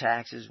pay in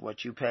taxes,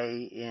 what you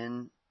pay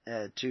in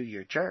to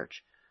your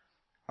church,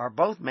 are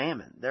both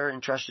mammon. They're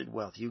entrusted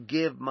wealth. You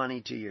give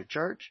money to your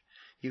church,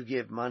 you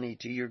give money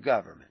to your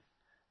government.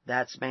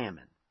 That's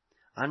mammon.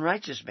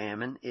 Unrighteous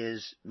mammon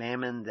is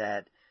mammon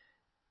that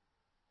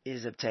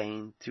is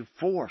obtained through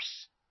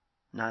force,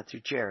 not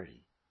through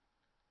charity.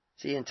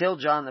 See, until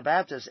John the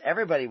Baptist,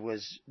 everybody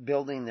was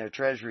building their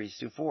treasuries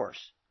through force,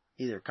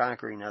 either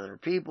conquering other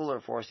people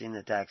or forcing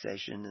the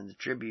taxation and the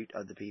tribute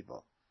of the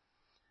people.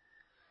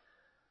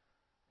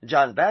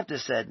 John the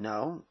Baptist said,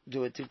 no,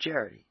 do it through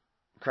charity.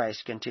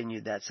 Christ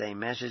continued that same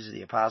message.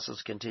 The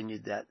apostles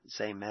continued that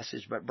same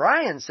message. But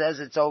Brian says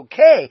it's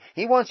okay.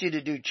 He wants you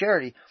to do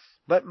charity.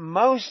 But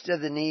most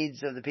of the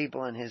needs of the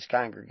people in his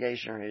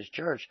congregation or his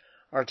church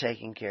are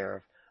taken care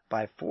of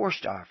by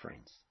forced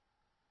offerings,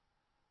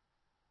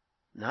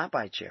 not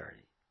by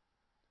charity.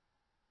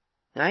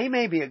 Now, he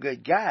may be a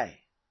good guy,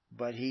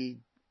 but he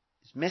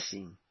is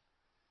missing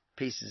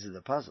pieces of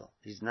the puzzle.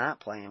 He's not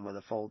playing with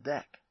a full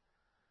deck.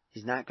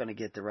 He's not going to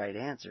get the right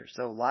answer.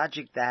 So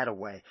logic that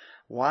away.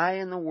 Why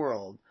in the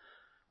world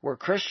were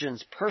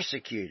Christians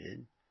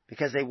persecuted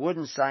because they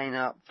wouldn't sign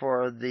up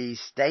for the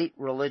state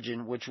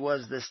religion, which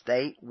was the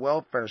state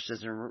welfare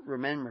system?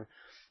 Remember,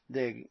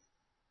 the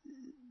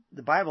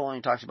Bible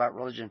only talks about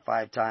religion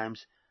 5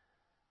 times,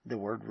 the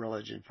word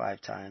religion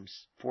 5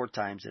 times, 4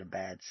 times in a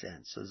bad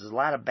sense. So there's a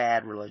lot of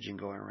bad religion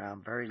going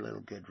around, very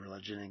little good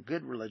religion. And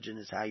good religion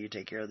is how you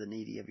take care of the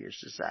needy of your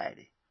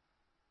society,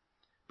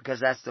 because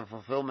that's the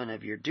fulfillment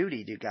of your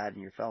duty to God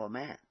and your fellow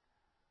man.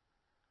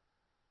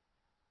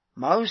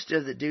 Most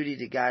of the duty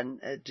to God,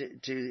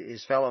 to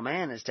his fellow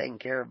man, is taken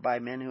care of by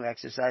men who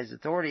exercise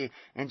authority,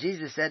 and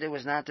Jesus said it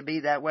was not to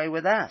be that way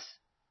with us.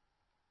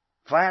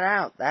 Flat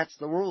out, that's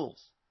the rules.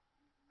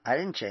 I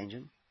didn't change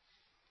them.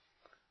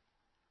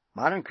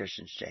 Modern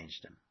Christians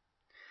changed them.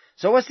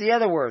 So what's the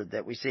other word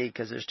that we see?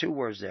 Because there's 2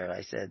 words there,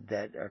 I said,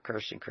 that are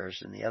curse and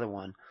curse, and the other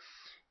one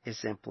is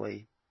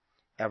simply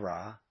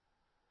erah,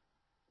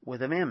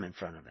 with a mem in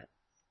front of it,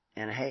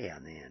 and a hey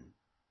on the end.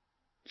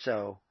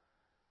 So,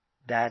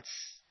 that's,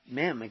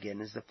 mem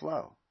again is the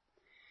flow.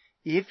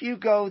 If you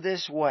go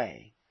this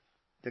way,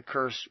 the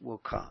curse will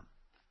come.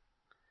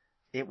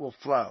 It will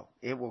flow.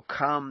 It will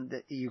come.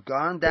 You've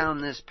gone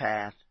down this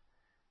path,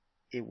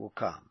 it will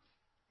come.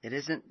 It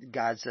isn't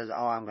God says,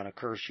 oh, I'm going to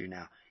curse you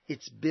now.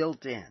 It's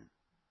built in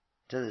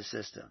to the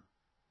system.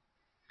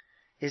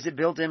 Is it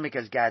built in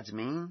because God's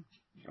mean?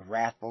 A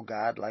wrathful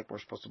God, like we're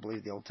supposed to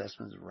believe the Old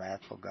Testament is a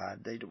wrathful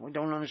God. We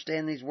don't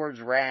understand these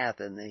words wrath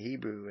in the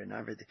Hebrew and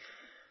everything.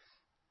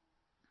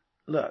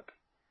 Look,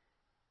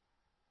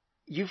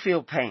 you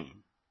feel pain.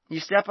 You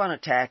step on a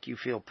tack, you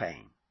feel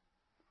pain.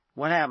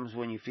 What happens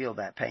when you feel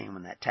that pain,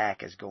 when that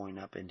tack is going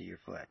up into your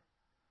foot?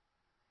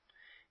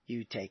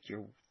 You take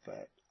your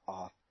foot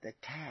off the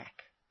tack.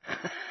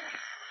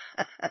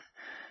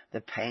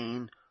 The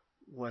pain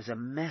was a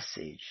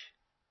message.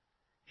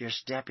 You're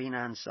stepping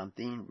on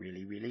something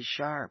really, really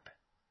sharp.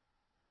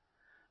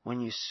 When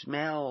you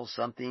smell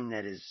something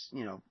that is,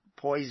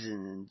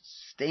 poison and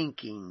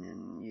stinking,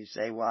 and you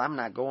say, well, I'm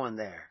not going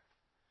there.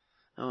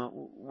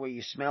 Where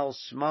you smell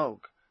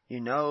smoke,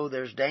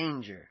 there's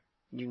danger.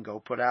 You can go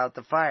put out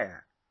the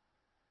fire.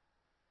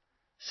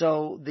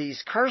 So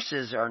these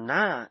curses are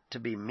not to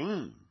be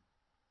mean.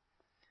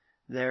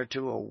 They're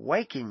to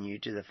awaken you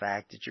to the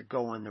fact that you're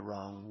going the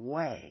wrong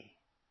way.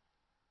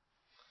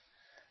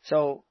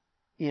 So,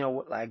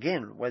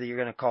 again, whether you're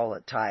going to call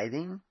it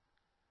tithing,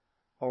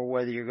 or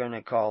whether you're going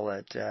to call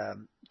it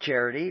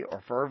charity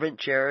or fervent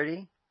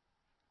charity,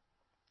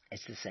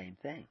 it's the same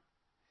thing.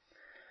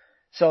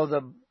 So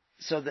in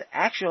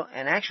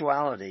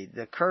actuality,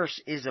 the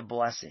curse is a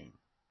blessing,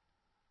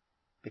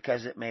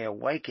 because it may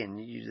awaken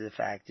you to the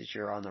fact that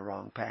you're on the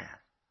wrong path.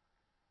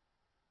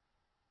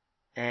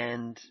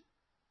 And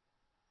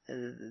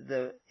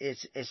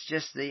it's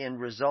just the end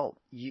result.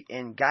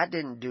 And God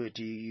didn't do it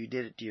to you, you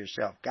did it to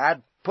yourself.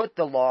 God put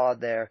the law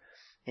there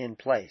in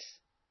place.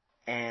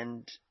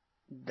 And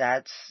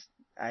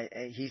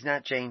He's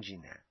not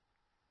changing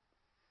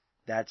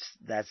that.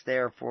 That's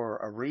there for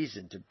a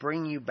reason, to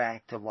bring you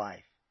back to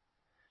life,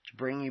 to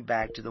bring you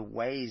back to the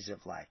ways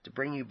of life, to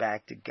bring you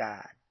back to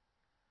God.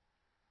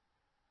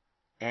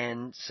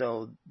 And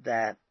so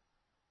that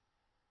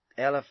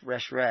Aleph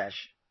Resh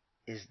Resh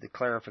is the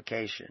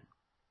clarification.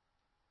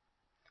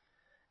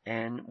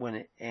 And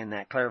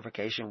that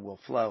clarification will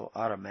flow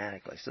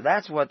automatically. So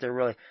that's what they're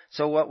really,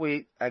 so what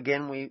we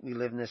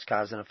live in this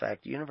cause and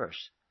effect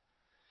universe.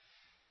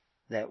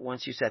 That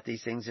once you set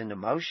these things into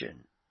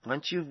motion,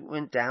 once you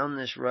went down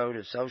this road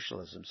of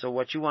socialism, so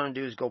what you want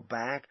to do is go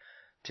back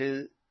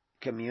to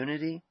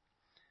community,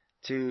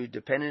 to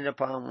depending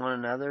upon one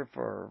another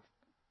for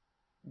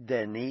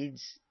the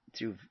needs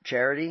through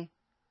charity.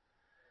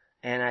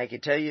 And I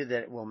can tell you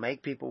that it will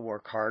make people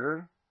work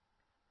harder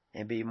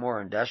and be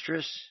more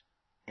industrious,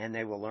 and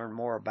they will learn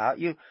more about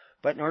you.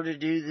 But in order to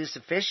do this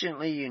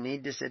efficiently, you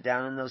need to sit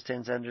down in those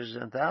tens, hundreds,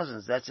 and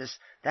thousands.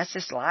 That's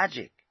just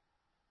logic.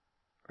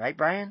 Right,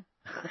 Brian?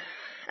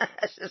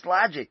 That's just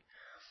logic.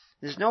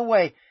 There's no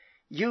way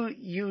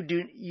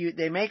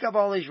they make up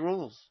all these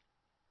rules.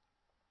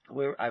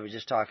 I was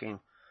just talking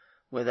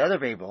with other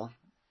people,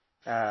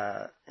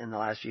 in the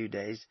last few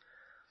days,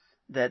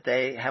 that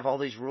they have all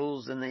these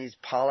rules and these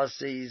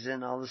policies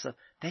and all this stuff.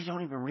 They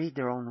don't even read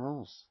their own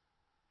rules.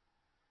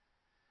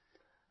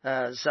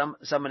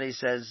 Somebody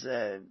says,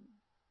 I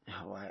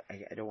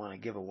don't want to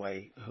give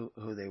away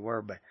who they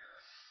were, but,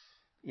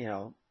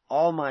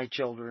 all my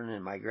children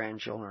and my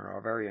grandchildren are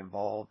very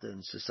involved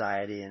in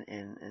society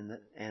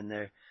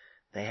and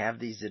they have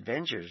these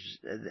adventures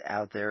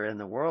out there in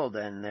the world,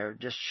 and they're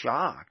just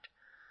shocked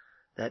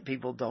that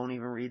people don't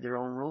even read their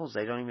own rules.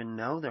 They don't even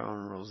know their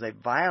own rules. They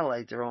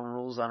violate their own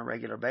rules on a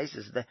regular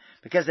basis.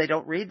 Because they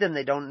don't read them,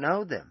 they don't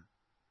know them.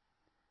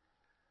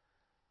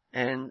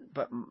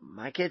 But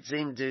my kids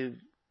seem to,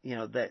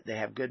 that they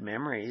have good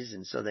memories,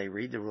 and so they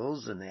read the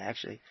rules, and they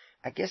actually,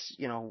 I guess,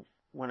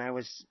 when I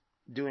was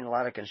doing a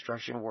lot of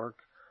construction work,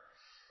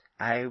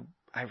 I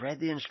read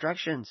the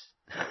instructions.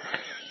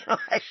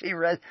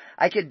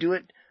 I could do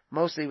it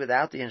mostly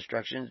without the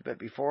instructions, but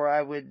before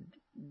I would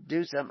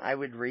do something, I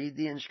would read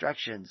the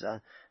instructions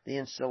on the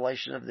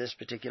installation of this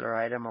particular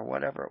item or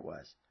whatever it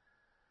was.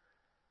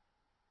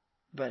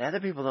 But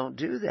other people don't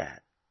do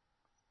that.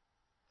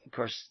 Of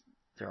course,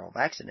 they're all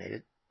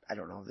vaccinated. I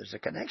don't know if there's a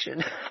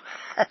connection.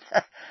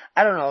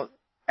 I don't know.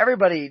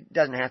 Everybody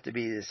doesn't have to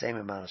be the same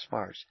amount of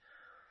smarts,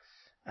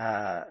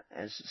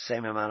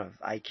 same amount of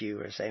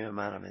IQ or same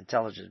amount of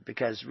intelligence,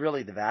 because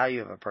really the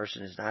value of a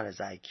person is not his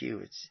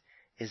IQ. It's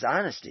his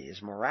honesty,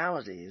 his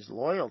morality, his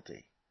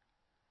loyalty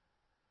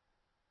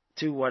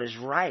to what is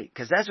right.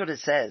 Because that's what it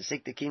says.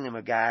 Seek the kingdom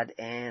of God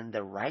and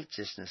the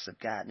righteousness of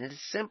God. And it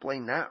is simply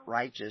not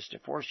righteous to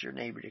force your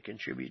neighbor to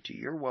contribute to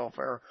your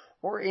welfare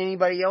or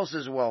anybody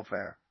else's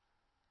welfare.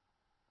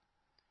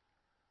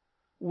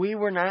 We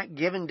were not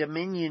given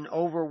dominion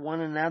over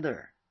one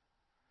another.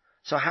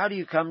 So how do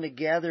you come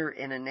together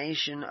in a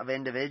nation of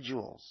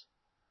individuals?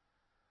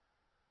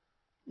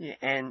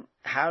 And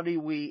how do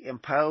we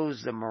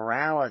impose the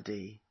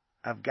morality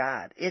of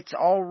God? It's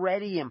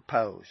already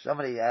imposed.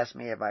 Somebody asked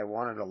me if I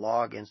wanted a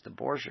law against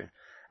abortion.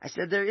 I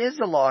said there is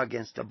a law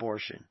against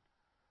abortion.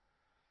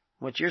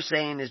 What you're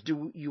saying is,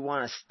 do you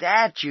want a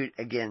statute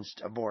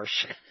against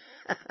abortion?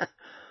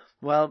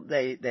 Well,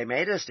 they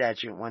made a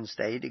statute in one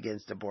state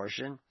against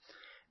abortion,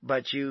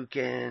 but you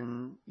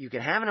can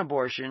have an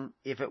abortion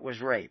if it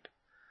was rape.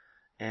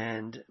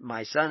 And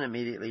my son,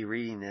 immediately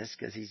reading this,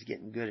 because he's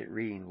getting good at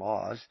reading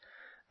laws,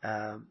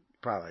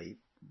 probably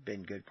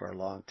been good for a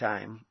long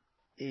time,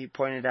 he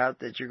pointed out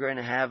that you're going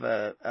to have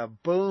a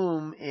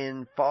boom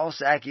in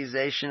false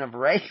accusation of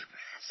rape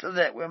so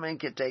that women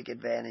can take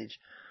advantage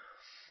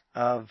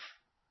of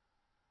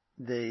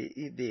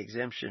the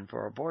exemption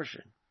for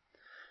abortion.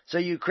 So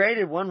you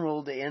created one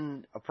rule to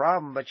end a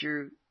problem, but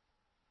you're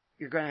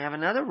going to have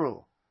another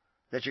rule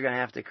that you're going to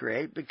have to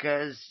create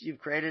because you've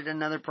created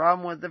another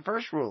problem with the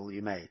first rule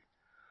you made.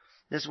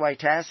 This is why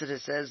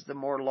Tacitus says the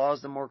more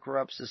laws, the more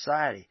corrupt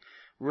society.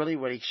 Really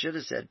what he should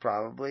have said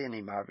probably, and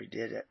he probably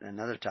did at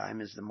another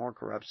time, is the more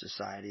corrupt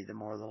society, the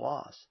more the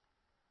laws.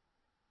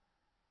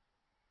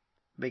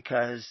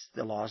 Because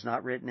the law is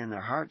not written in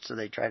their hearts, so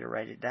they try to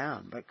write it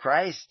down. But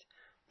Christ,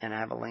 and I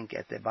have a link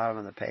at the bottom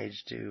of the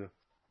page too,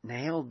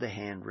 nailed the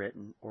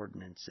handwritten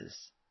ordinances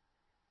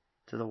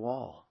to the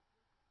wall.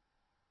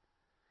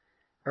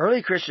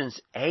 Early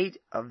Christians ate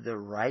of the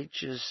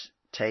righteous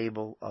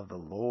table of the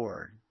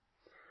Lord,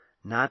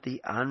 not the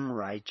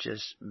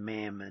unrighteous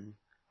mammon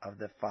of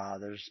the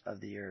fathers of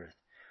the earth.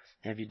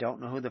 And if you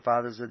don't know who the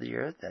fathers of the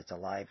earth, that's a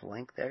live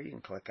link there. You can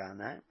click on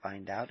that,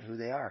 find out who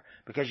they are,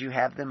 because you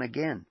have them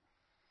again.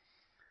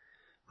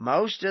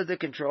 Most of the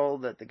control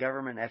that the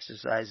government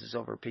exercises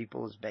over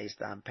people is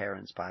based on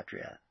parens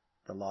patria,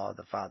 the law of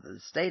the father.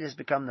 The state has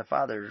become the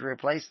father, has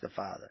replaced the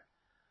father.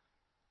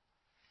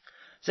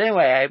 So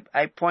anyway,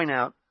 I point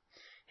out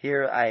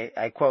here,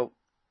 I quote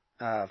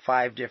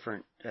 5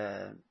 different,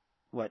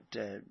 what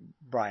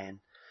Brian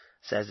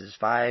says is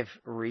 5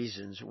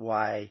 reasons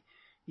why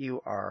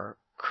you are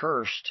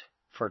cursed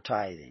for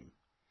tithing.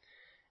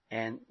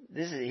 And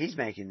he's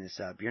making this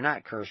up. You're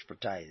not cursed for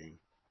tithing.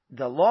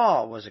 The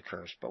law was a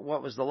curse, but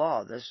what was the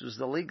law? This was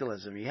the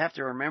legalism. You have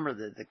to remember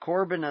that the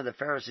Corban of the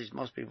Pharisees,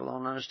 most people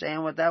don't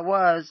understand what that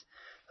was.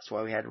 That's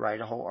why we had to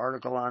write a whole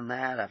article on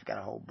that. I've got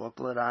a whole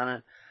booklet on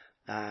it.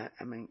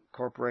 I'm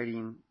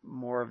incorporating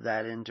more of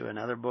that into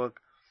another book.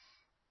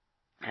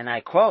 And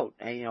I quote,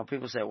 and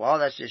people say, well,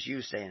 that's just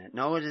you saying it.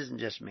 No, it isn't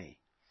just me.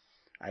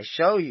 I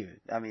show you.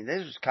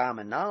 This was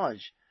common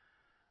knowledge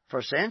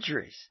for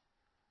centuries.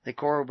 The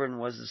Corban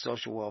was the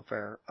social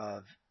welfare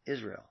of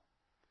Israel.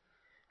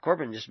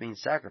 Corban just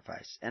means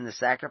sacrifice. And the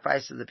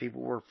sacrifice of the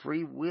people were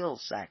free will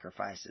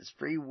sacrifices,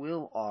 free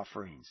will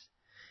offerings.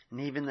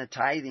 And even the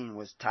tithing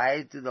was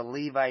tithed to the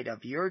Levite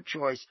of your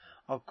choice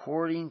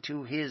according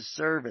to his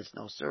service.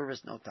 No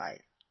service, no tithe.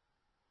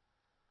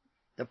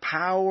 The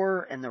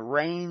power and the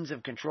reins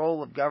of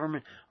control of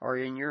government are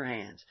in your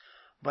hands.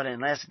 But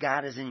unless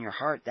God is in your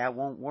heart, that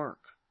won't work.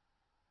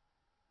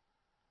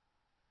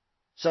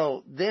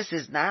 So this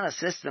is not a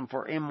system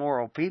for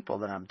immoral people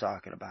that I'm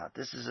talking about.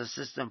 This is a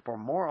system for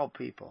moral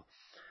people.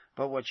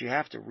 But what you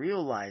have to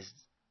realize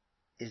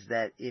is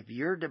that if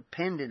you're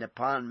dependent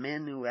upon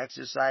men who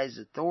exercise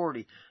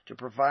authority to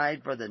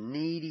provide for the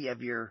needy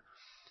of your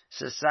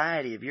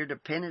society, if you're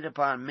dependent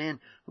upon men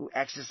who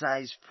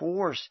exercise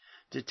force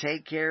to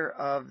take care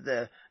of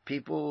the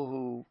people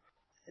who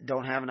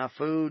don't have enough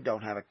food,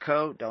 don't have a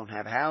coat, don't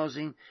have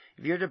housing,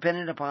 if you're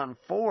dependent upon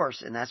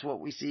force, and that's what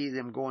we see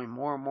them going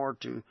more and more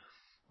to,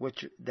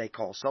 which they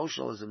call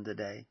socialism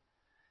today.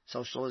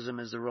 Socialism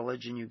is the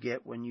religion you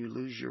get when you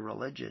lose your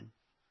religion.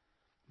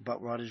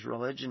 But what is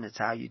religion? It's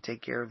how you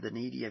take care of the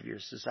needy of your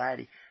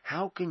society.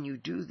 How can you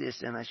do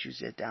this unless you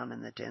sit down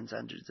in the tens,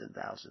 hundreds, and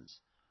thousands?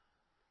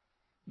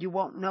 You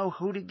won't know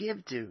who to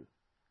give to.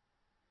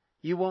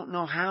 You won't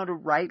know how to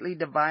rightly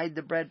divide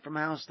the bread from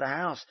house to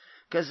house,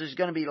 because there's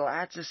going to be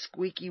lots of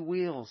squeaky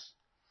wheels.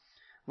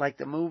 Like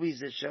the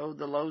movies that showed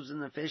the loaves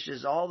and the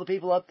fishes, all the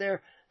people up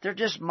there, they're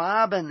just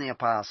mobbing the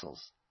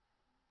apostles.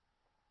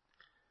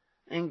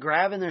 And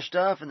grabbing their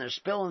stuff, and they're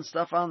spilling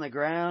stuff on the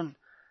ground.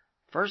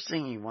 First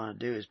thing you want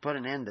to do is put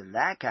an end to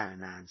that kind of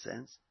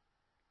nonsense.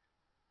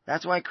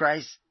 That's why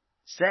Christ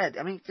said,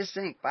 just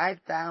think,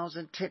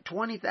 5,000,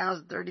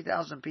 20,000,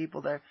 30,000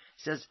 people there.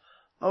 He says,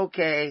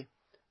 okay,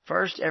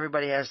 first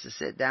everybody has to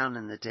sit down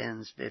in the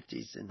tens,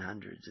 50s, and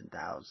hundreds and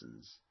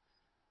thousands.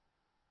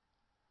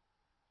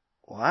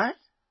 What?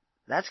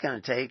 That's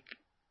going to take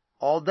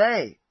all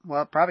day.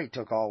 Well, it probably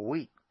took all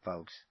week,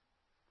 folks.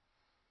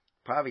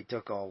 Probably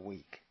took all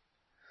week.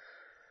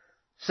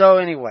 So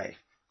anyway,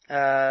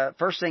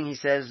 first thing he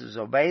says is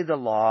obey the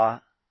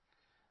law.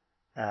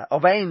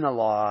 Obeying the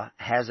law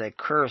has a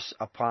curse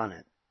upon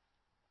it.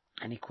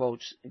 And he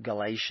quotes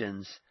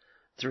Galatians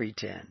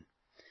 3:10.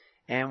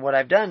 And what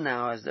I've done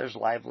now is there's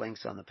live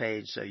links on the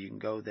page so you can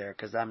go there,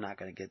 because I'm not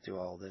going to get through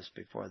all this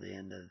before the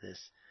end of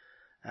this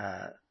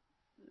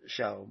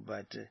show.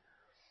 But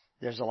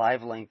there's a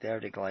live link there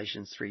to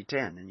Galatians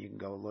 3:10, and you can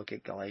go look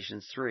at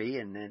Galatians 3,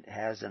 and it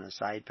has in a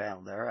side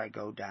panel there, I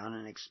go down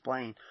and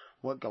explain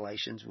what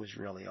Galatians was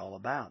really all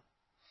about.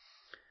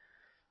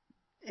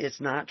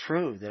 It's not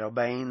true that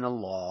obeying the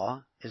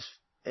law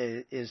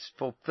is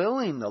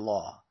fulfilling the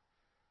law.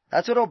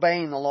 That's what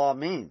obeying the law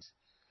means.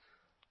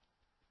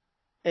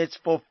 It's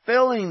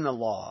fulfilling the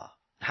law.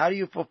 How do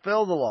you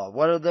fulfill the law?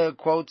 What are the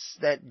quotes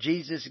that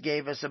Jesus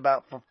gave us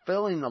about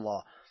fulfilling the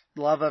law?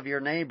 Love of your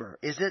neighbor.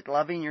 Is it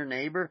loving your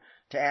neighbor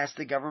to ask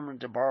the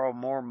government to borrow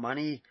more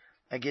money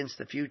against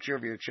the future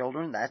of your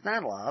children? That's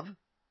not love.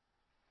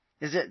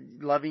 Is it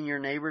loving your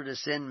neighbor to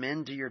send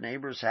men to your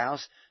neighbor's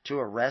house to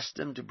arrest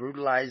them, to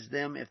brutalize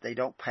them if they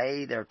don't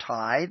pay their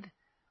tithe?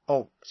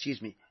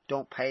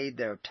 Don't pay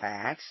their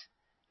tax?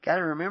 Got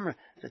to remember,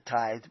 the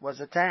tithe was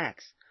a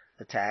tax.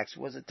 The tax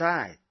was a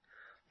tithe.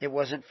 It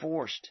wasn't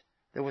forced.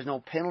 There was no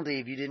penalty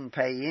if you didn't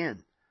pay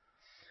in.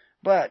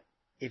 But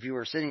if you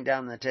were sitting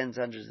down in the tens,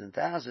 hundreds, and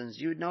thousands,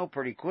 you would know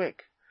pretty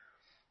quick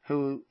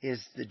who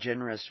is the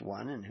generous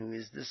one and who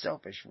is the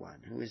selfish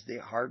one, who is the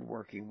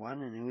hardworking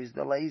one and who is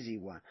the lazy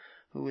one,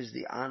 who is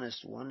the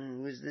honest one and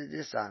who is the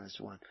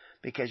dishonest one,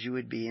 because you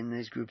would be in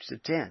these groups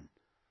of 10.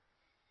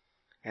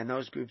 And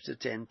those groups of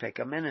 10 pick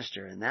a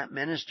minister, and that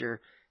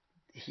minister,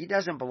 he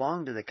doesn't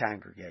belong to the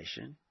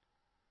congregation.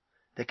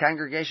 The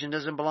congregation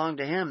doesn't belong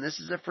to him. This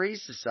is a free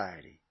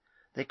society.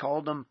 They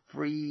called them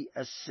free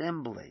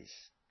assemblies.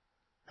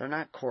 They're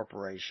not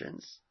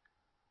corporations.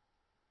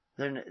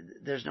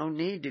 There's no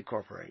need to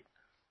corporate,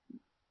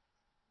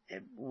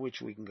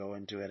 which we can go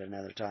into at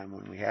another time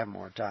when we have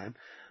more time.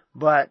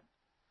 But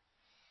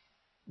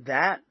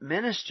that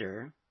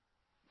minister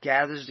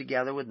gathers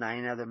together with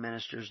 9 other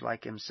ministers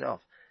like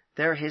himself.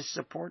 They're his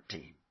support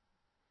team.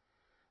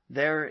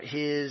 They're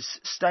his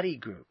study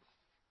group.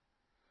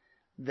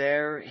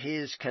 They're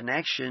his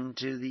connection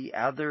to the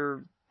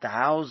other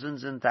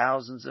thousands and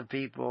thousands of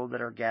people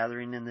that are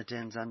gathering in the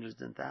tens, hundreds,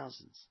 and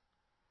thousands.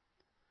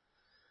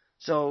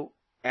 So,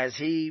 as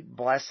he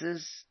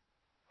blesses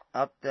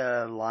up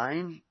the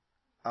line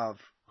of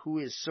who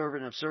is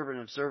servant of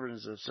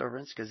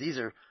servants, because these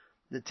are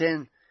the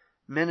 10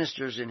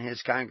 ministers in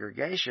his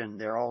congregation,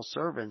 they're all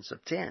servants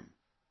of 10.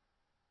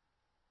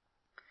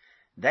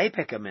 They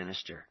pick a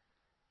minister.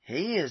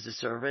 He is the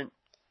servant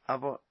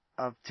of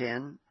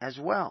 10 as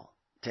well,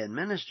 10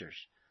 ministers.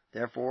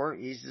 Therefore,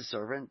 he's the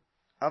servant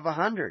of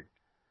 100.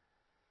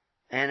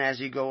 And as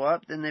you go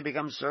up, then they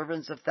become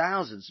servants of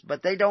thousands.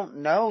 But they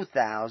don't know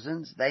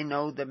thousands. They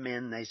know the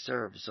men they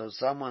serve. So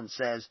someone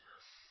says,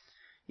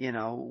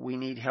 we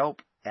need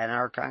help at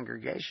our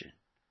congregation.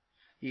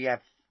 You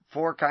have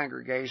 4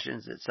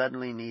 congregations that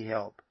suddenly need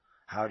help.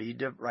 How do you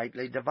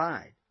rightly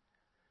divide?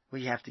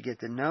 Well, you have to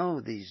get to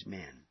know these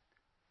men.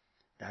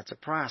 That's a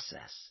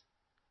process.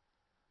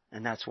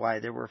 And that's why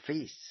there were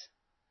feasts.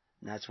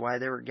 And that's why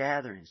there were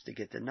gatherings, to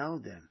get to know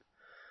them.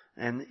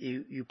 And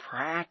you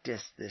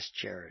practice this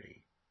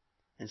charity.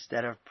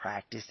 instead of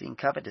practicing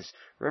covetousness.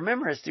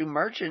 Remember, it's through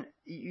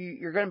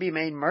you're going to be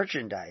made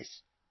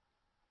merchandise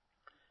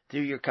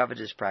through your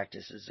covetous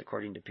practices,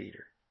 according to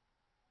Peter.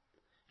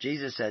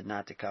 Jesus said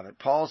not to covet.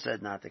 Paul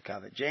said not to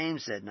covet.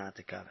 James said not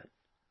to covet.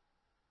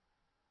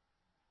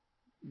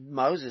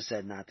 Moses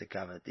said not to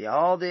covet.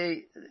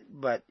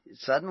 But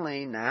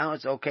suddenly now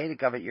it's okay to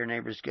covet your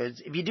neighbor's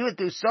goods if you do it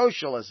through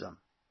socialism,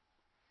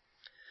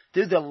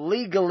 through the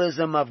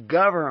legalism of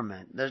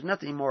government. There's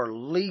nothing more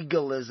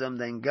legalism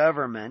than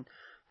government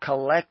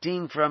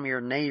collecting from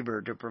your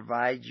neighbor to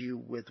provide you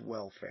with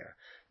welfare.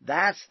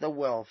 That's the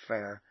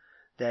welfare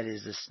that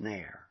is a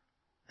snare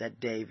that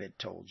David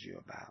told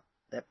you about,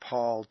 that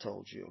Paul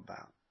told you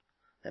about,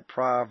 that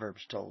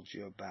Proverbs told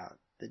you about,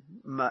 that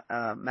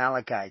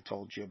Malachi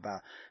told you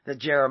about, that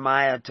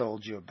Jeremiah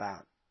told you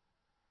about,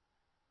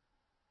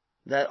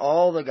 that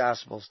all the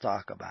Gospels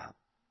talk about.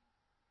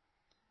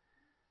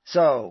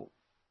 So,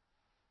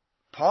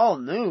 Paul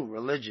knew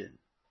religion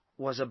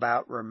was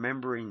about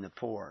remembering the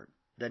poor,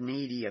 the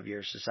needy of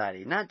your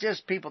society. Not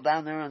just people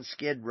down there on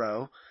Skid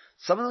Row.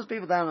 Some of those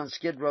people down on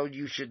Skid Row,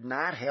 you should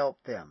not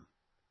help them.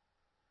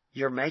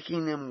 You're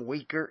making them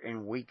weaker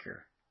and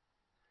weaker.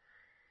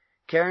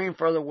 Caring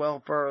for the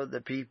welfare of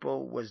the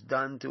people was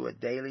done through a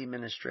daily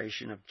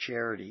ministration of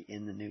charity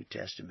in the New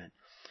Testament.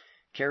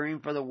 Caring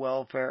for the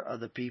welfare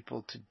of the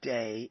people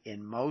today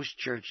in most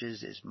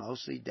churches is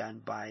mostly done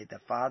by the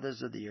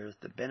fathers of the earth,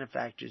 the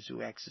benefactors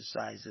who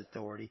exercise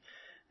authority,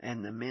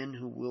 and the men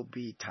who will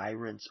be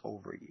tyrants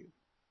over you.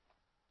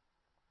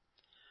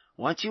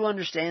 Once you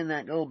understand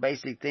that little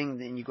basic thing,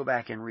 then you go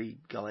back and read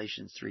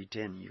Galatians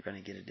 3:10, you're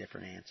going to get a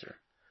different answer,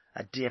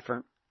 a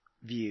different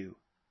view.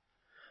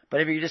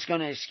 But if you're just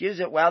going to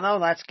excuse it, well, no,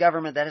 that's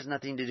government, that has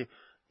nothing to do.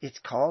 It's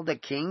called the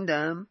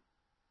kingdom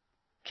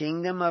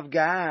of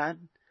God.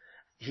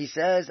 He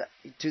says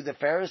to the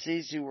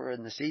Pharisees who were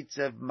in the seats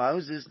of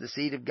Moses, the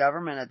seat of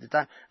government at the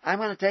time, I'm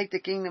going to take the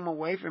kingdom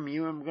away from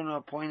you and I'm going to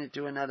appoint it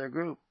to another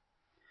group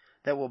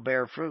that will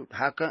bear fruit.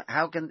 How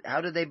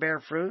do they bear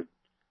fruit?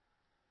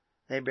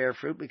 They bear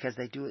fruit because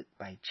they do it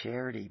by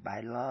charity,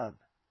 by love,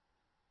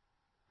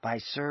 by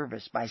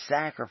service, by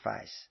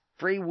sacrifice.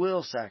 Free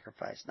will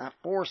sacrifice, not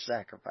forced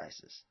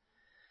sacrifices.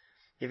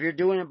 If you're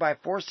doing it by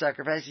forced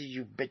sacrifices,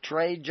 you've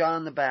betrayed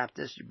John the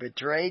Baptist, you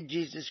betrayed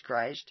Jesus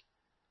Christ,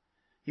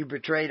 you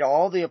betrayed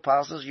all the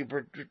apostles, you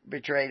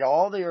betrayed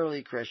all the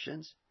early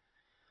Christians,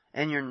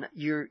 and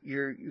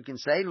you can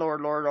say, Lord,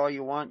 Lord, all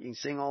you want, you can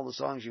sing all the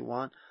songs you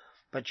want,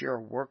 but you're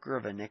a worker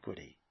of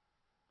iniquity.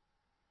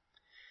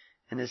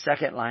 In the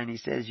second line, he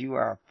says, you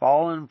are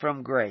fallen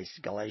from grace,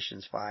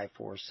 Galatians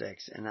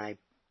 5:4-6, and I've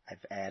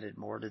added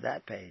more to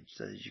that page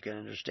so that you can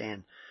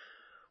understand.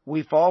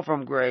 We fall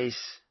from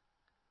grace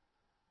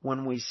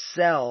when we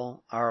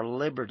sell our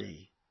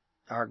liberty,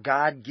 our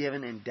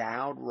God-given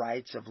endowed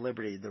rights of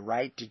liberty, the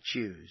right to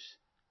choose,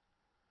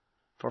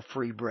 for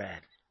free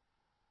bread,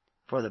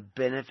 for the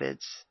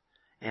benefits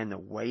and the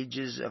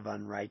wages of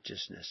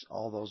unrighteousness.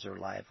 All those are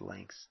live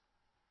links.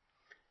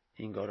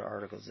 You can go to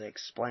articles that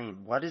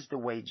explain what is the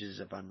wages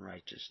of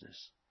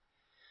unrighteousness.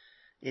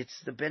 It's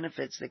the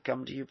benefits that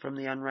come to you from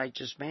the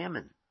unrighteous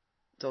mammon.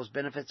 Those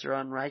benefits are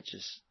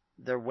unrighteous.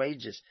 They're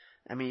wages.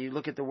 I mean, you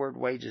look at the word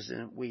wages,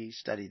 and we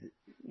study,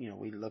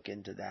 we look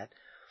into that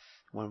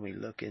when we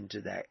look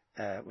into that,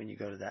 when you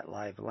go to that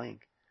live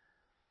link.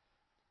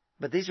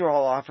 But these were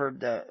all offered,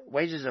 the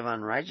wages of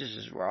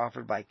unrighteousness were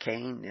offered by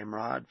Cain,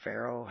 Nimrod,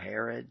 Pharaoh,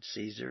 Herod,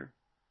 Caesar.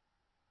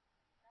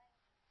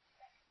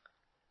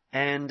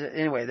 And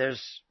anyway,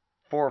 there's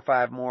 4 or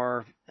 5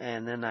 more,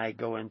 and then I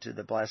go into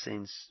the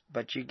blessings,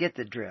 but you get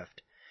the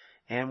drift.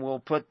 And we'll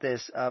put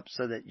this up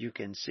so that you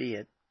can see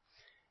it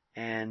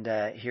and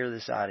hear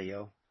this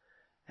audio.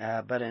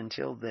 But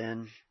until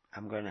then,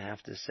 I'm going to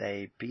have to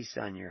say peace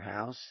on your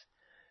house,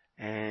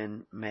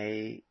 and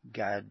may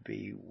God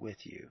be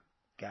with you.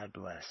 God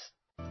bless.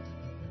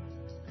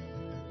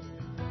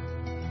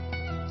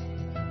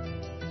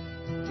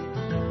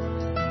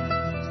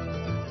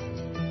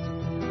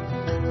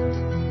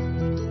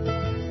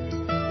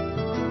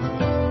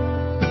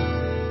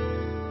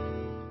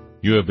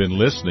 You have been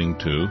listening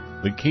to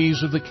The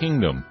Keys of the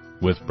Kingdom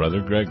with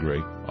Brother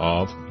Gregory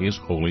of His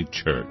Holy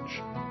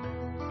Church.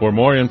 For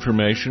more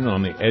information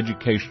on the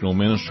educational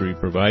ministry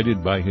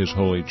provided by His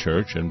Holy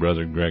Church and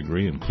Brother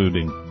Gregory,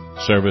 including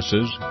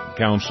services,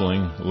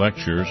 counseling,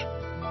 lectures,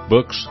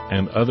 books,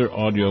 and other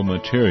audio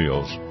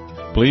materials,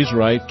 please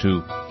write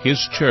to His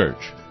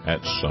Church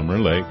at Summer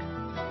Lake,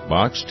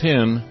 Box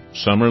 10,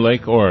 Summer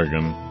Lake,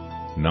 Oregon,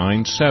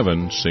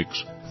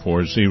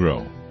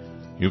 97640.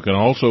 You can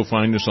also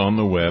find us on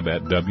the web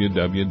at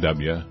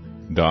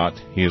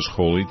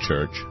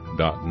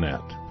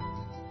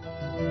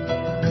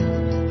www.hisholychurch.net.